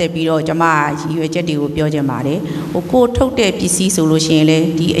နဲ့ပတ်သက်ပြီးတော့ကျမရည်ရွယ်ချက်တွေကိုပြောချင်ပါတယ်ဟိုကိုထုတ်တဲ့ပစ္စည်းဆိုလို့ရှိရင်လေ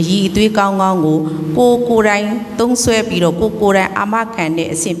ဒီအည်အသွေးကောင်းကောင်းကိုကိုယ်တိုင်သုံးဆွဲပြီးတော့ကိုယ်တိုင်အာမခံတဲ့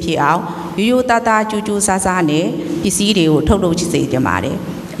အဆင့်ဖြစ်အောင်ရိုးရိုးသားသားကြိုးကြိုးစားစားနဲ့ပစ္စည်းတွေကိုထုတ်လုပ်စေချင်ပါတယ်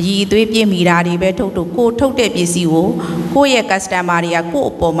အည်အသွေးပြည့်မီတာတွေပဲထုတ်တဲ့ပစ္စည်းကိုကိုယ့်ရဲ့ customer တွေကကိုယ့်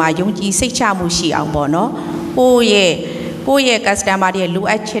အပေါ်မှာယုံကြည်စိတ်ချမှုရှိအောင်ပေါ့နော်ကိုယ့်ရဲ့ customer တွေရဲ့လို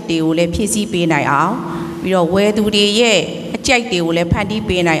အပ်ချက်တွေကိုလည်းဖြည့်ဆည်းပေးနိုင်အောင်ပြီးတော့ဝယ်သူတွေရဲ့အကြိုက်တွေကိုလည်းဖန်တီး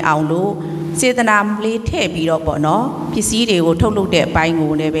ပေးနိုင်အောင်လို့စေတနာလေးထည့်ပြီးတော့ပေါ့နော်ပစ္စည်းတွေကိုထုတ်လုပ်တဲ့အပိုင်း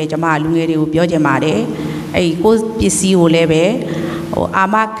ကိုလည်းပဲကျွန်မလူငယ်တွေကိုပြောချင်ပါတယ်အဲ့ဒီကိုပစ္စည်းကိုလည်းပဲဟိုအာ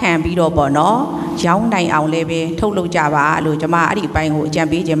မခံပြီးတော့ပေါ့နော်ရောင်းနိုင်အောင်လည်းပဲထုတ်လုပ်ကြပါလို့ကျွန်မအဲ့ဒီအပိုင်းကိုအကြံ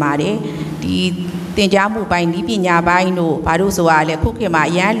ပေးချင်ပါတယ်ဒီသင်ကြားမှုပိုင်းဤပညာပိုင်းတို့ဘာလို့ဆိုတာလဲခုခေတ်မှာ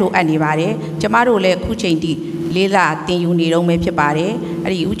အရန်လိုအပ်နေပါတယ်ကျွန်မတို့လည်းခုချိန်ထိလေးလာတင်ယူနေတော့မှဖြစ်ပါတယ်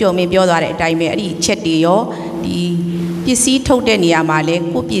အဲ့ဒီဦးကျော်မင်းပြောသွားတဲ့အတိုင်းပဲအဲ့ဒီချက်တွေရောဒီပစ္စည်းထုတ်တဲ့နေရာမှာလဲ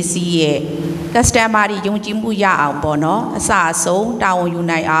ကိုပစ္စည်းရဲ့ customer တွေယုံကြည်မှုရအောင်ပေါ့နော်အစအဆုံးတာဝန်ယူ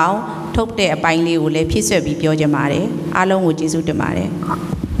နိုင်အောင်ထုတ်တဲ့အပိုင်းလေးကိုလည်းဖြည့်ဆွက်ပြီးပြောချင်ပါတယ်အားလုံးကိုကျေးဇူးတင်ပါတယ်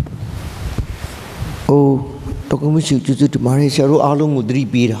ဒေါက်တာမရှိကျေးဇူးတင်ပါတယ်ဆရာတို့အားလုံးကိုသတိ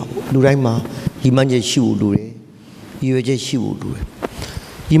ပေးတာပေါ့လူတိုင်းမှာဒီမှန်းချက်ရှိဖို့လိုတယ်ရည်ရွယ်ချက်ရှိဖို့လိုတယ်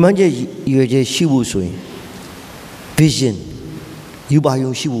ဒီမှန်းချက်ရည်ရွယ်ချက်ရှိဖို့ဆိုရင် vision ယူပါ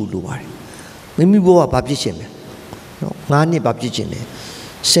ယုံရှိဖို့လိုပါတယ်မိမိဘဝဘာဖြစ်ရှင်လဲနော်9နှစ်ဘာဖြစ်ရှင်လဲ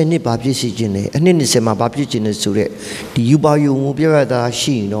10နှစ်ဘာဖြစ်စီခြင်းလဲအနှစ်20မှာဘာဖြစ်ခြင်းလဲဆိုတော့ဒီယူပါယုံကိုပြပြတာ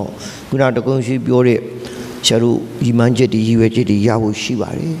ရှိရင်တော့ခုနတကုံရှိပြောတဲ့ဆရာတို့ဒီမှန်းချက်တွေရည်ရွယ်ချက်တွေရဖို့ရှိပါ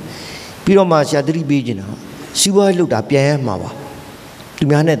တယ်ပြီးတော့မှဆရာသတိပေးခြင်းတာစီးပွားရေးလုပ်တာပြန်ရမှာပါသူ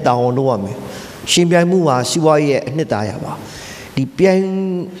များနဲ့တာဝန်လုပ်ရမယ်ရှင်ပြိုင်မှုဟာစီးပွားရေးရဲ့အနှစ်သာရပါဒီပြိုင်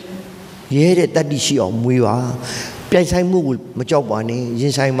ရဲတဲ့တတ္တိရှိအောင်မွေးပါပြိုင်ဆိုင်မှုကိုမကြောက်ပါနဲ့ရ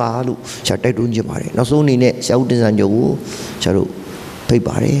င်ဆိုင်ပါလို့ဆရာတိုက်တွန်းချင်ပါတယ်နောက်ဆုံးအနေနဲ့ဆရာဦးတင်စံကျော်ကိုဆရာတို့ဖိတ်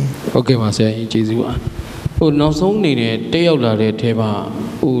ပါတယ်ဟုတ်ကဲ့ပါဆရာကြီးကျေးဇူးပါဟိုနောက်ဆုံးအနေနဲ့တက်ရောက်လာတဲ့ထဲမှာ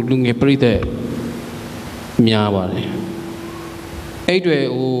ဟိုလူငယ်ပြည်သက်များပါတယ်အဲ့တွေ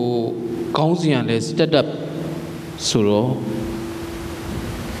ဟိုကောင်းစင်ရလဲ start up ဆိုတော့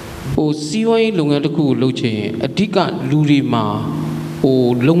ဟိုစီးပွားရေးလုပ်ငန်းတစ်ခုကိုလုပ်ချင်အဓိကလူတွေမှာဟို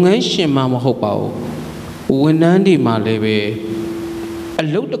လုပ်ငန်းရှင်မှမဟုတ်ပါဘူးဝန်ထမ်းတွေမှာလည်းပဲအ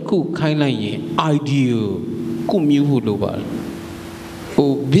လုပ်တစ်ခုခိုင်းလိုက်ရင် idea ကိုမြူဖို့လိုပါတယ်ဟို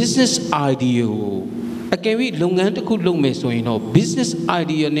business idea ကိုအကယ်၍လုပ်ငန်းတစ်ခုလုပ်မယ်ဆိုရင်တော့ business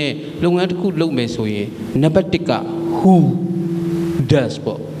idea နဲ့လုပ်ငန်းတစ်ခုလုပ်မယ်ဆိုရင်နံပါတ်1က who does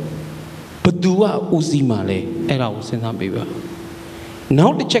ပေါ့ဘသူကဦးစီးမှာလဲအဲ့ဒါကိုစဉ်းစားပေးပါနော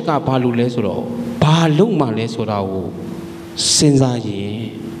က်တစ်ချက်ကဘာလို့လဲဆိုတော့ဘာလုပ်မှာလဲဆိုတာကိုစဉ်းစားရင်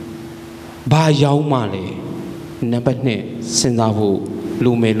ဘာရောက်မှာလဲနံပါတ်2စဉ်းစားဖို့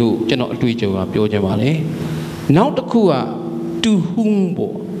လိုမယ်လို့ကျွန်တော်အတွေ့အကြုံကပြောချင်ပါတယ်နောက်တစ်ခုက to whom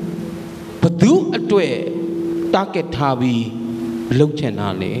ပေါ့ဘသူအတွက် target ထားပြီးလုပ်ချင်တာ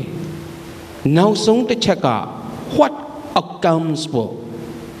လဲနောက်ဆုံးတစ်ချက်က what outcomes ပေါ့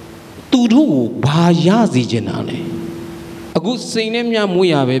သူတို့ကိုဘာရစီချင်တာလဲအခုစိန်နဲ့မြမွေး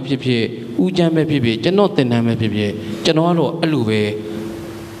ရပဲဖြစ်ဖြစ်ဦးချမ်းပဲဖြစ်ဖြစ်ကျွန်တော်တင်တန်းပဲဖြစ်ဖြစ်ကျွန်တော်ကတော့အဲ့လိုပဲ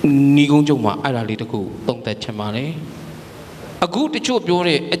ညီကုန်းကျုံမှာအဲ့ဒါလေးတခုသုံးသက်ချင်ပါတယ်အခုတချို့ပြော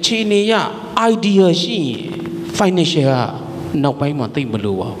တဲ့အခြေအနေရ idea ရှိရင် financial ကနောက်ပိုင်းမှာသိမ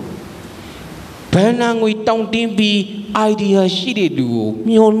လို့ပါဘူးဘဏ္ဍာငွေတောင်းတင်းပြီး idea ရှိတဲ့လူကို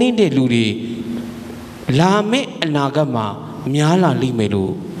မျှော်လင့်တဲ့လူတွေလာမယ့်အနာဂတ်မှာများလာလိမ့်မယ်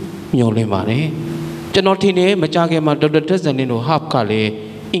လို့မျှော်လင့်ပါတယ်ကျွန်တော်ထင်တယ်မကြခင်မှာဒေါက်တာထက်ဆန်လင်းတို့ hub ကလည်း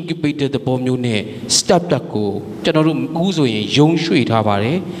incubator သဘောမျိုးနဲ့ startup ကိုကျွန်တော်တို့အခုဆိုရင်ရုံးရွှေ့ထားပါတ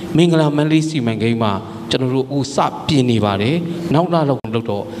ယ်မင်္ဂလာမန္တလေးစီမံကိန်းမှာကျွန်တော်တို့အခုစပြင်နေပါတယ်နောက်လာလောက်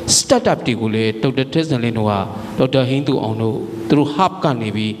တော့ startup တွေကိုလည်းဒေါက်တာထက်ဆန်လင်းတို့ကဒေါက်တာဟင်းသူအောင်တို့သူတို့ hub ကနေ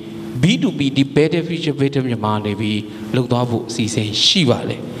ပြီး B2B ဒီ better future better မြန်မာနေပြီးလုပ်သွားဖို့အစီအစဉ်ရှိပါ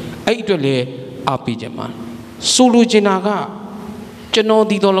တယ်အဲ့ဒီအတွက်လည်းအားပေးကြပါဆိုလိုချင်တာကကျွန်တော်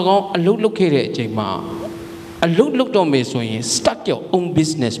ဒီတော့၎င်းအလုပ်လုပ်ခဲ့တဲ့အချိန်မှာအလုပ်လုပ်တော့မယ်ဆိုရင် start your own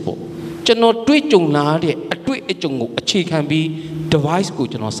business ပေါ့ကျွန်တော်တွေ့ကြုံလာတဲ့အတွေ့အကြုံကိုအခြေခံပြီး device ကို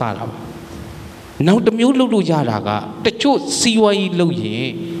ကျွန်တော်စတာပါနောက်တစ်မျိုးလုပ်လို့ရတာကတချို့စီးပွားရေးလုပ်ရင်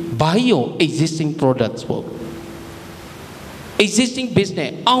buy your existing products ပေါ့ existing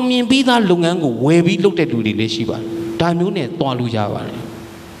business အောင်မြင်ပြီးသားလုပ်ငန်းကိုဝယ်ပြီးလုပ်တဲ့လူတွေလည်းရှိပါတယ်ဒါမျိုးနဲ့တွားလို့ရပါတယ်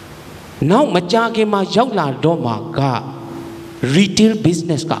နောက်မကြာခင်မှာရောက်လာတော့မှာက retail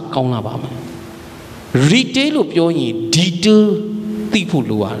business ကကောင်းလာပါမယ် retail လို့ပြောရင် detail သိဖို့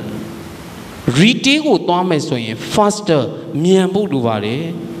လိုပါတယ် retail ကိုသွားမယ်ဆိုရင် faster မြန်ဖို့လိုပါတယ်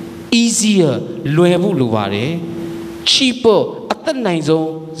easier လွယ်ဖို့လိုပါတယ် cheaper အသက်နိုင်ဆုံး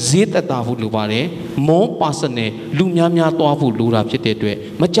ဈေးသက်သာဖို့လိုပါတယ် more personal လူများများသွားဖို့လိုတာဖြစ်တဲ့အတွက်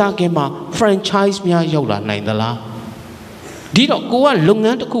မကြာခင်မှာ franchise များရောက်လာနိုင်သလားဒီတော့ကိုကလုပ်င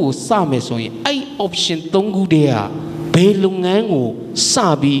န်းတစ်ခုကိုစမယ်ဆိုရင်အဲ့ option 3ခုတည်းကဘယ်လုပ်ငန်းကိုစ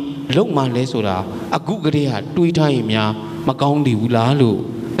ပြီးလုပ်မှလဲဆိုတာအခုကတည်းကတွေးထားရင်များမကောင်းနေဘူးလားလို့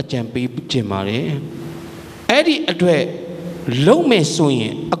အကြံပေးချင်ပါတယ်အဲ့ဒီအတွက်လုပ်မယ်ဆိုရ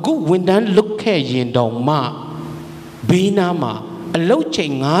င်အခုဝန်တန်းလုပ်ခဲ့ရင်တော့မှဘေးနားမှာအလုပ်ချိ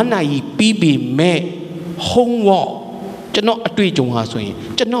န်9နာရီပြီးပြီမဲ့ homework ကျွန်တော်အတွေ့အကြုံဟာဆိုရင်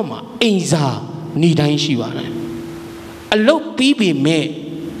ကျွန်တော်မှာအိမ်စာနေတိုင်းရှိပါတယ်အလုပ်ပြီးပြီမဲ့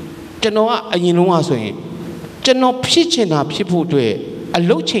ကျွန်တော်ကအရင်လုံးကဆိုရင်ကျွန်တော်ဖြစ်ချင်တာဖြစ်ဖို့အတွက်အ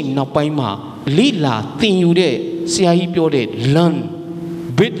လုပ်ချိန်နောက်ပိုင်းမှာလိလာသင်ယူတဲ့ဆရာကြီးပြောတဲ့ learn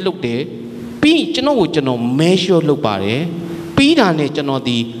bit လုပ်တယ်ပြီးကျွန်တော်ကိုကျွန်တော် measure လုပ်ပါတယ်ပြီးတာနဲ့ကျွန်တော်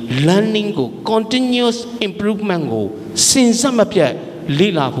ဒီ learning ကို continuous improvement ကိုစဉ်ဆက်မပြတ်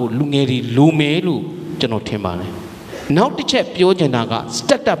လေ့လာဖို့လူငယ်တွေလိုမယ်လို့ကျွန်တော်ထင်ပါတယ်နောက်တစ်ချက်ပြောချင်တာက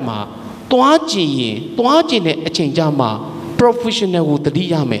startup မှာသွားကျင်တဲ့အချိန်ကြမှာ professional ကိုတတိ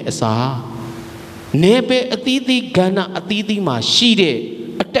ရမယ်အစားနေပဲအသီးသီးကဏ္ဍအသီးသီးမှာရှိတဲ့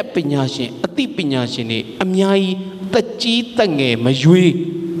အတတ်ပညာရှင်အသိပညာရှင်တွေအများကြီးတက်ကြီးတက်ငယ်မရွေး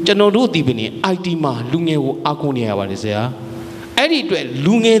ကျွန်တော်တို့ဒီပင် IT မှာလူငယ်ကိုအားကိုးနေရပါတယ်ဆရာအဲ့ဒီအတွက်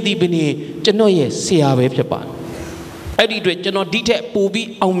လူငယ်ဒီပင်ကျွန်တော်ရဲ့ဆရာပဲဖြစ်ပါတယ်အဲ့ဒီအတွက်ကျွန်တော်ဒီထက်ပိုပြီး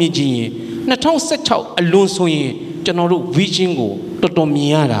အောင်မြင်ခြင်းရင်2016အလွန်ဆိုရင်ကျွန်တော်တို့ vision ကိုတော်တော်မြင်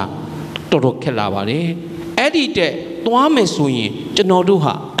ရတာတော်တော်ခက်လာပါတယ်အဲ့ဒီတက်သွားမယ်ဆိုရင်ကျွန်တော်တို့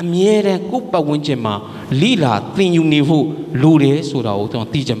ဟာအမြဲတမ်းကိုယ်ပတ်ဝန်းကျင်မှာလိလာသင်ယူနေဖို့လိုတယ်ဆိုတာကိုကျွန်တော်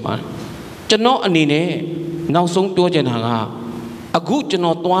သိချင်ပါတယ်ကျွန်တော်အနေနဲ့နောက်ဆုံးပြောချင်တာကအခုကျွန်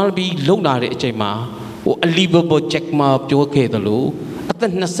တော်သွားပြီးလုံလာတဲ့အချိန်မှာဟို Unbelievable Jack Ma ပြောခဲ့သလိုအသ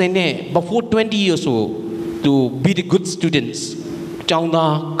က်20နဲ့ before 20 years to be the good students ကျောင်း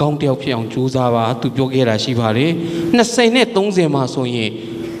သားကောင်းတယောက်ဖြစ်အောင်ကြိုးစားပါသူပြောခဲ့တာရှိပါတယ်20နဲ့30မှာဆိုရင်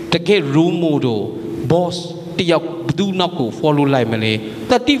တကယ် role model boss တယောက်ဘယ်သူနောက်ကို follow လိုက်မလဲ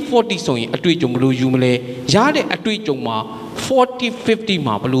30 40ဆိုရင်အတွေ့အကြုံဘယ်လိုယူမလဲရတဲ့အတွေ့အကြုံမှာ40 50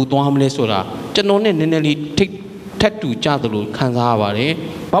မှာဘယ်လိုသွားမလဲဆိုတာကျွန်တော်နဲ့နည်းနည်းလေးထက်တူကြသလိုခံစားရပါတယ်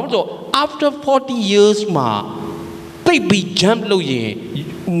ဘာလို့လဲ after 40 years မှာသိပ်ပြီး jump လုပ်ရင်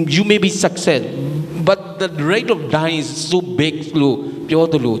you may be success but the rate of dying is so big လို့ပြော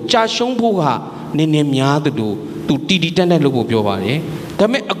သလိုကြာရှုံးဖို့ကနည်းနည်းများသလိုသူတီတီတက်တက်လုပ်ဖို့ပြောပါတယ်ဒါ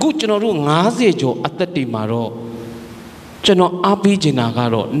ပေမဲ့အခုကျွန်တော်တို့90ကျော်အသက်တွေမှာတော့ကျွန်တော်အားပေးချင်တာက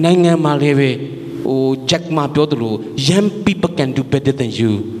တော့နိုင်ငံမှာလည်းပဲဟို Jack Ma ပြောသလို young people can do better than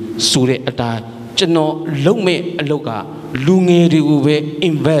you ဆိုတဲ့အတိုင်းကျွန်တော်လုပ်မဲ့အလုပ်ကလူငယ်တွေကိုပဲ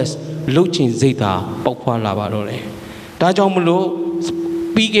invest လုပ်ချင်စိတ်သာပေါက်ဖွာလာပါတော့တယ်ဒါကြောင့်မလို့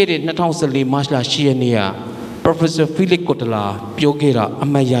ပြီးခဲ့တဲ့2014 March လ10ရက်နေ့က Professor Philip Kotala ပြောခဲ့တာအ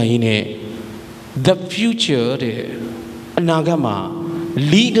မှတ်ရရင်းနဲ့ the future တဲ့အနာဂတ်မှာ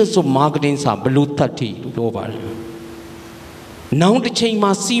leaders of marketing စာဘလို့တတ်တီလို့ပြောပါတယ်နောက်တစ်ချိန်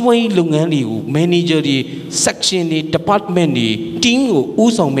မှာစီးပွားရေးလုပ်ငန်းတွေကို manager တွေ section တွေ department တွေ team ကို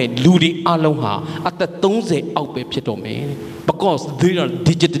ဦးဆောင်မဲ့လူတွေအလုံးဟာအသက်30အောက်ပဲဖြစ်တော့မယ် because they are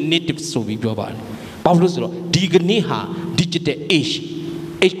digital natives ဆိုပြီးပြောပါတယ်ဘာလို့လဲဆိုတော့ဒီကနေ့ဟာ digital age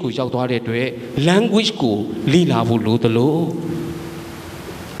ကိုရောက်သွားတဲ့အတွက် language ကိုလေ့လာဖို့လိုသလို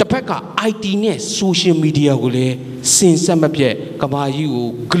တစ်ဖက်က IT နဲ့ social media ကိုလည်းစဉ်ဆက်မပြတ်ကမ္ဘာကြီးကို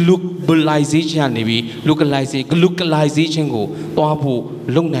globalization နေပြီး globalization ကိုတွားဖို့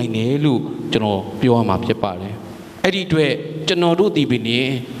လုပ်နိုင်တယ်လို့ကျွန်တော်ပြောရမှာဖြစ်ပါတယ်အဲ့ဒီအတွက်ကျွန်တော်တို့ဒီပင်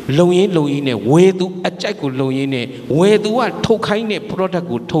လုံရင်းနဲ့ဝယ်သူအကြိုက်ကိုလုံရင်းနဲ့ဝယ်သူကထုတ်ခိုင်းတဲ့ product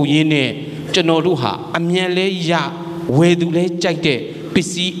ကိုထုတ်ရင်းနဲ့ကျွန်တော်တို့ဟာအမြန်လဲရဝယ်သူလဲကြိုက်တဲ့ပစ္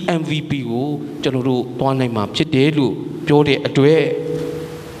စည်း MVP ကိုကျွန်တော်တို့တွားနိုင်မှာဖြစ်တယ်လို့ပြောတဲ့အတွက်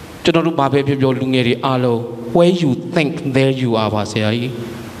ကျွန်တော်တို့ဘာပဲပြောလူငယ်တွေအားလုံး where you think there you are ပါဆရာကြီး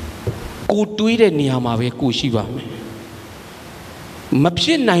ကိုတွေးတဲ့နေရာမှာပဲကိုရှိပါမယ်မဖြ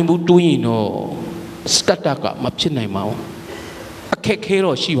စ်နိုင်ဘူးတွေးရင်တော့ startup ကမဖြစ်နိုင်ပါဘူးအခက်ခဲ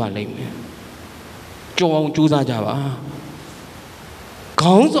တော့ရှိပါလိမ့်မယ်ကြော်အောင်ကြိုးစားကြပါ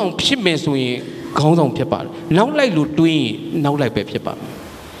ခေါင်းဆောင်ဖြစ်မယ်ဆိုရင် ခေါင်းဆောင်ဖြစ်ပါတယ်နောက်လိုက်လို့တွေးရင်နောက်လိုက်ပဲဖြစ်ပါမယ်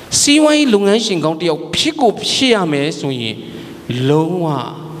စီးပွားရေးလုပ်ငန်းရှင်ကောင်းတယောက်ဖြစ်ကိုဖြစ်ရမယ်ဆိုရင်လုံးဝ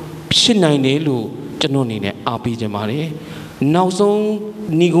ဖြစ်နိုင်တယ်လို့ကျွန်တော်အနေနဲ့အားပေးခြင်းပါတယ်နောက်ဆုံး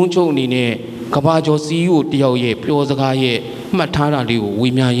ညီကုန်းချုပ်အနေနဲ့ကဘာကျော် CEO တယောက်ရဲ့ပြောစကားရဲ့မှတ်ထားတာလေးကိုဝေ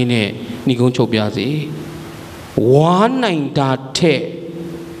မျှရင်းနဲ့ညီကုန်းချုပ်ပြစေဝါနိုင်တာထက်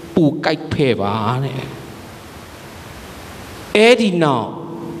ပူကြိုက်ဖဲ့ပါတဲ့အဲ့ဒီနောက်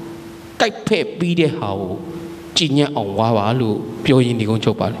ကြိုက်ဖဲ့ပြီးတဲ့ဟာကိုကြည်ညက်အောင်ဝါပါလို့ပြောရင်းညီကုန်း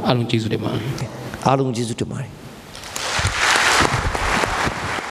ချုပ်ပါတယ်အားလုံးကျေးဇူးတင်ပါတယ်အားလုံးကျေးဇူးတင်ပါတယ်